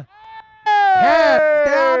 9! Hey! Hand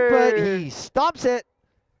down, but he stomps it.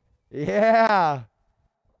 Yeah.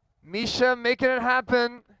 Misha making it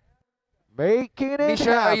happen. Making it Misha,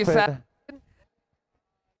 happen. are you satisfied?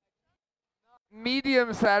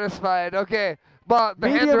 Medium satisfied. Okay. But the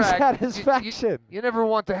hand Medium drag. satisfaction. You never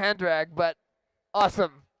want to hand drag, but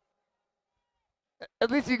awesome. At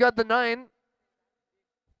least you got the 9.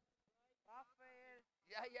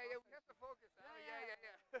 Yeah. We have to focus.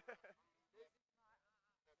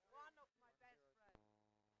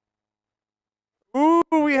 Yeah. Ooh,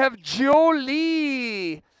 we have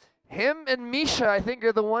Jolie. Him and Misha, I think,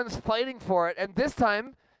 are the ones fighting for it. And this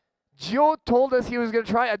time, Gio told us he was going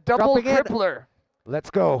to try a double Dropping in. crippler. Let's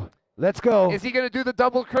go. Let's go. Is he going to do the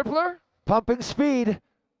double crippler? Pumping speed.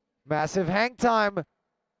 Massive hang time.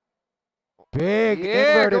 Big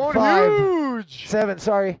Yeah, inverted going 5. huge. 7,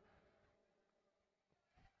 sorry.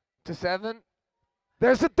 To 7.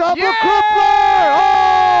 There's a double Yeah! crippler!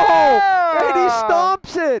 Oh! And he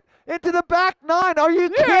stomps it into the back 9. Are you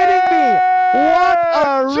kidding me? What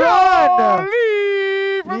a run!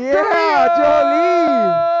 Jolie from Yeah, Korea!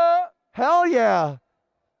 Jolie! Hell yeah.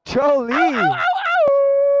 Jolie.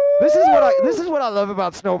 This is what I love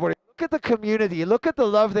about snowboarding. Look at the community. Look at the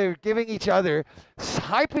love they're giving each other,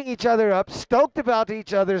 hyping each other up, stoked about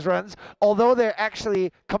each other's runs, although they're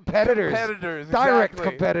actually competitors. Competitors, Direct exactly.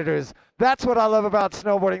 competitors. That's what I love about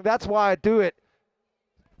snowboarding. That's why I do it.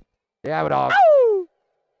 Yeah, but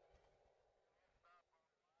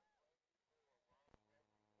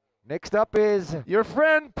next up is Your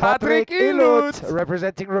friend Patrick Patrick Ilut, Ilut,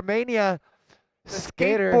 representing Romania. the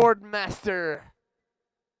Skater. skateboard master.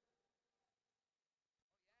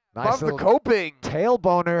 Nice Above the little coping.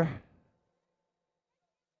 tailboner.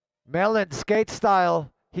 Melon skate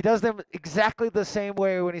style. He does them exactly the same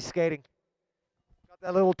way when he's skating. Got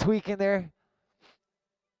that little tweak in there.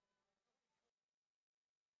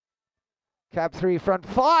 Cap 3, front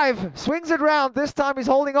 5. Swings it round. This time he's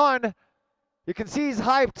holding on. You can see he's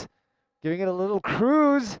hyped. Giving it a little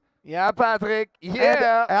cruise. Yeah, Patrick.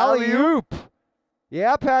 Yeah. And alley-oop.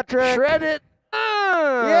 Yeah, Patrick. Shred it.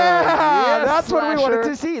 Yeah, Yes, that's what we wanted Slasher.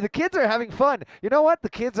 to see. The kids are having fun. You know what? The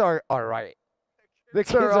kids are all right. The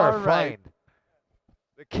kids are all fine. right.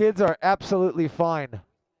 The kids are absolutely fine.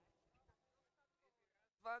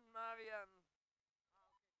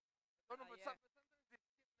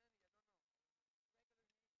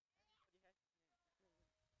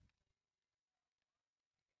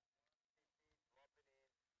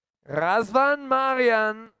 Razvan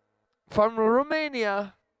Marian from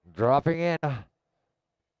Romania. Dropping in.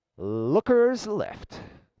 Lookers left.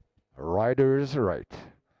 Riders right.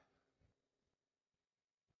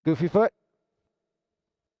 Goofy foot.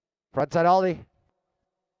 Frontside ollie.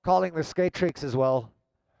 Calling the skate tricks as well.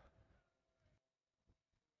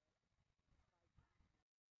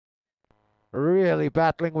 Really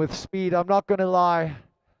battling with speed, I'm not going to lie.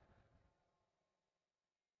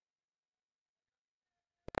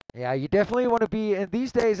 Yeah, you definitely want to be, in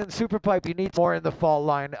these days in Superpipe, you need more in the fall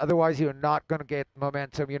line. Otherwise, you're not going to get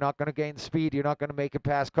momentum. You're not going to gain speed. You're not going to make it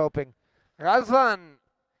past coping. Razvan,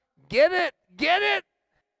 get it, get it.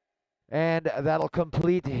 And that'll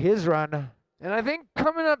complete his run. And I think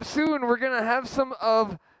coming up soon, we're going to have some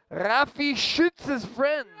of Rafi Schutz's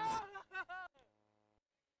friends.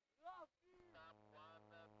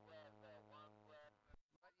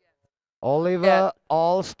 Oliver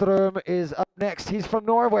Ahlström is up next. He's from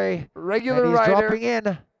Norway. Regular and he's rider. dropping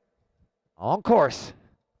in on course.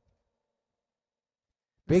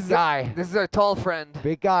 Big guy. This is our tall friend.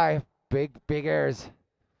 Big guy. Big airs.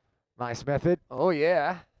 Nice method. Oh,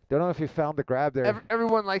 yeah. Don't know if you found the grab there.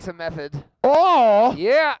 Everyone likes a method. Oh!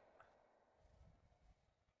 Yeah.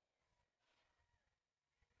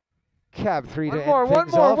 Cab 3 to One end more,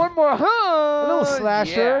 things off. one more. Huh? A little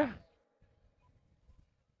slasher. Yeah.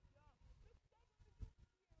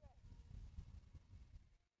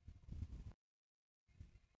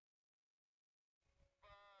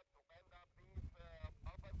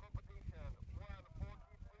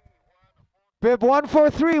 Bib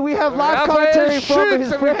 143, we have live Rafael commentary from Schütz,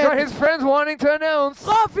 his and we've got friend. his friends wanting to announce.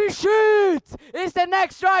 Rafi Schütz is the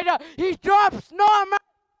next rider. He drops normal.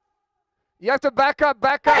 You have to back up,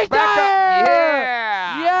 back up, Right back there! up.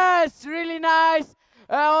 Yeah. Yes, really nice.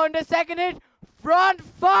 On the second hit, front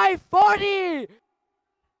 540.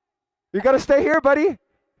 You got to stay here, buddy.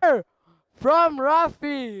 From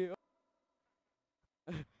Rafi.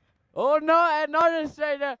 Oh no, another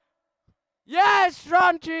strider. Yes,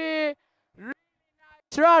 Ronchi. Really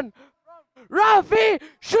nice run from Rafi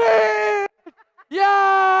Schütz.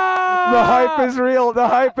 Yeah. The hype is real. The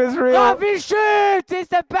hype is real. Rafi Schütz is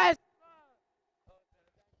the best.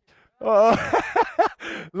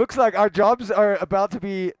 Looks like our jobs are about to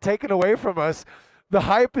be taken away from us. The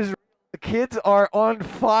hype is real. The kids are on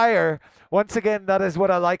fire. Once again, that is what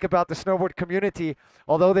I like about the snowboard community.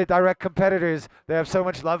 Although they're direct competitors, they have so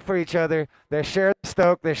much love for each other. They share the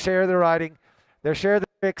stoke, they share the riding, they share the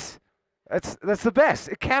tricks. That's the best.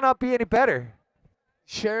 It cannot be any better.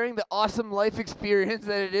 Sharing the awesome life experience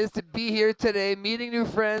that it is to be here today, meeting new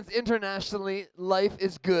friends internationally. Life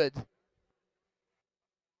is good.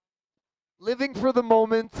 Living for the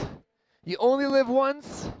moment. You only live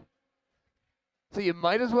once. So you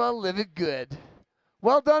might as well live it good.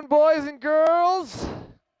 Well done, boys and girls.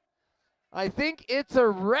 I think it's a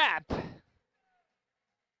wrap.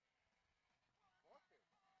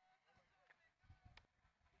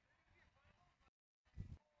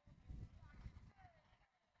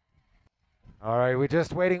 All right, we're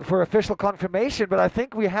just waiting for official confirmation, but I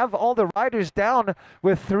think we have all the riders down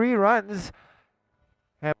with 3 runs.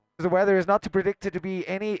 And the weather is not predicted to be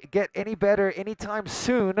get any better anytime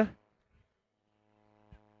soon.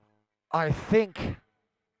 I think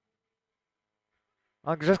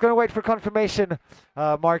I'm just going to wait for confirmation.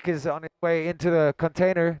 Mark is on his way into the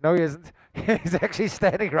container. No, he isn't. He's actually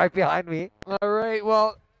standing right behind me. All right,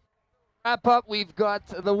 well, wrap up. We've got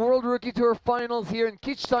the World Rookie Tour Finals here in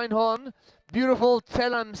Kitzsteinhorn. Beautiful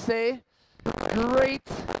Zell am See. Great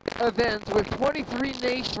event with 23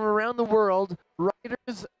 nations from around the world.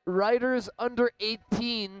 Riders under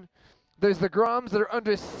 18. There's the Groms that are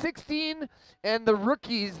under 16, and the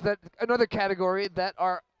rookies, that another category, that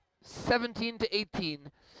are 17 to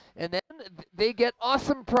 18. And then they get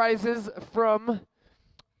awesome prizes from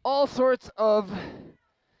all sorts of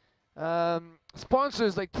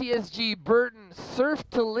sponsors like TSG, Burton, Surf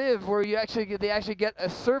to Live, where they actually get a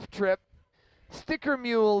surf trip. Sticker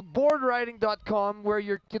Mule, boardriding.com, where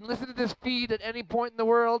you can listen to this feed at any point in the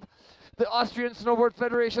world. The Austrian Snowboard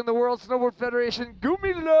Federation, the World Snowboard Federation,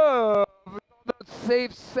 Gumi Love,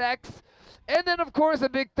 safe sex. And then, of course, a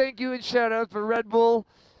big thank you and shout out for Red Bull,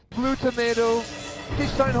 Blue Tomato,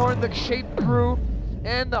 Kitzsteinhorn, the Shape Crew,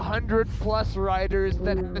 and the 100+ riders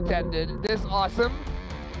that have attended this awesome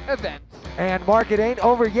event. And Mark, it ain't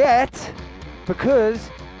over yet, because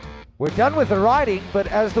we're done with the riding, but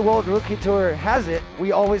as the World Rookie Tour has it,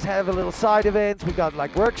 we always have a little side events. We got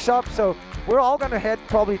like workshops, so we're all gonna head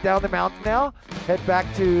probably down the mountain now, head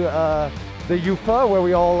back to the UFA, where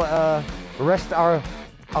we all rest our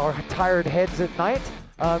tired heads at night.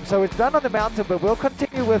 So it's done on the mountain, but we'll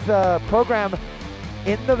continue with the program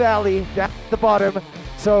in the valley, down at the bottom.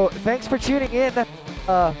 So thanks for tuning in.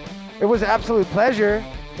 It was an absolute pleasure.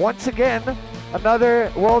 Once again,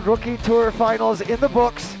 another World Rookie Tour Finals in the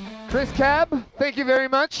books. Chris Cab, thank you very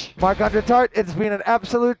much. Mark Undertart, it's been an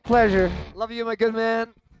absolute pleasure. Love you, my good man.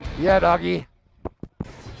 Yeah, doggy.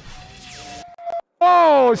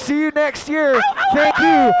 Oh, see you next year. Thank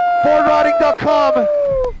you, boardriding.com.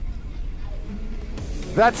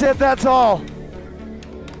 That's it, that's all.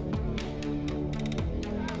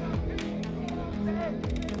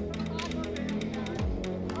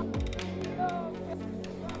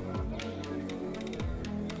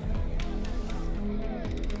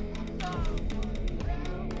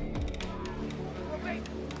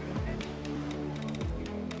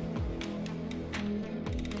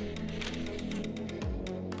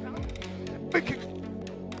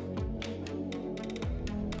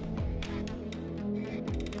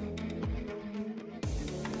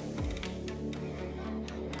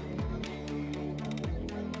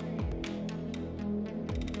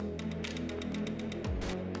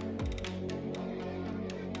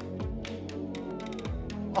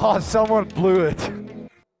 Oh, someone blew it.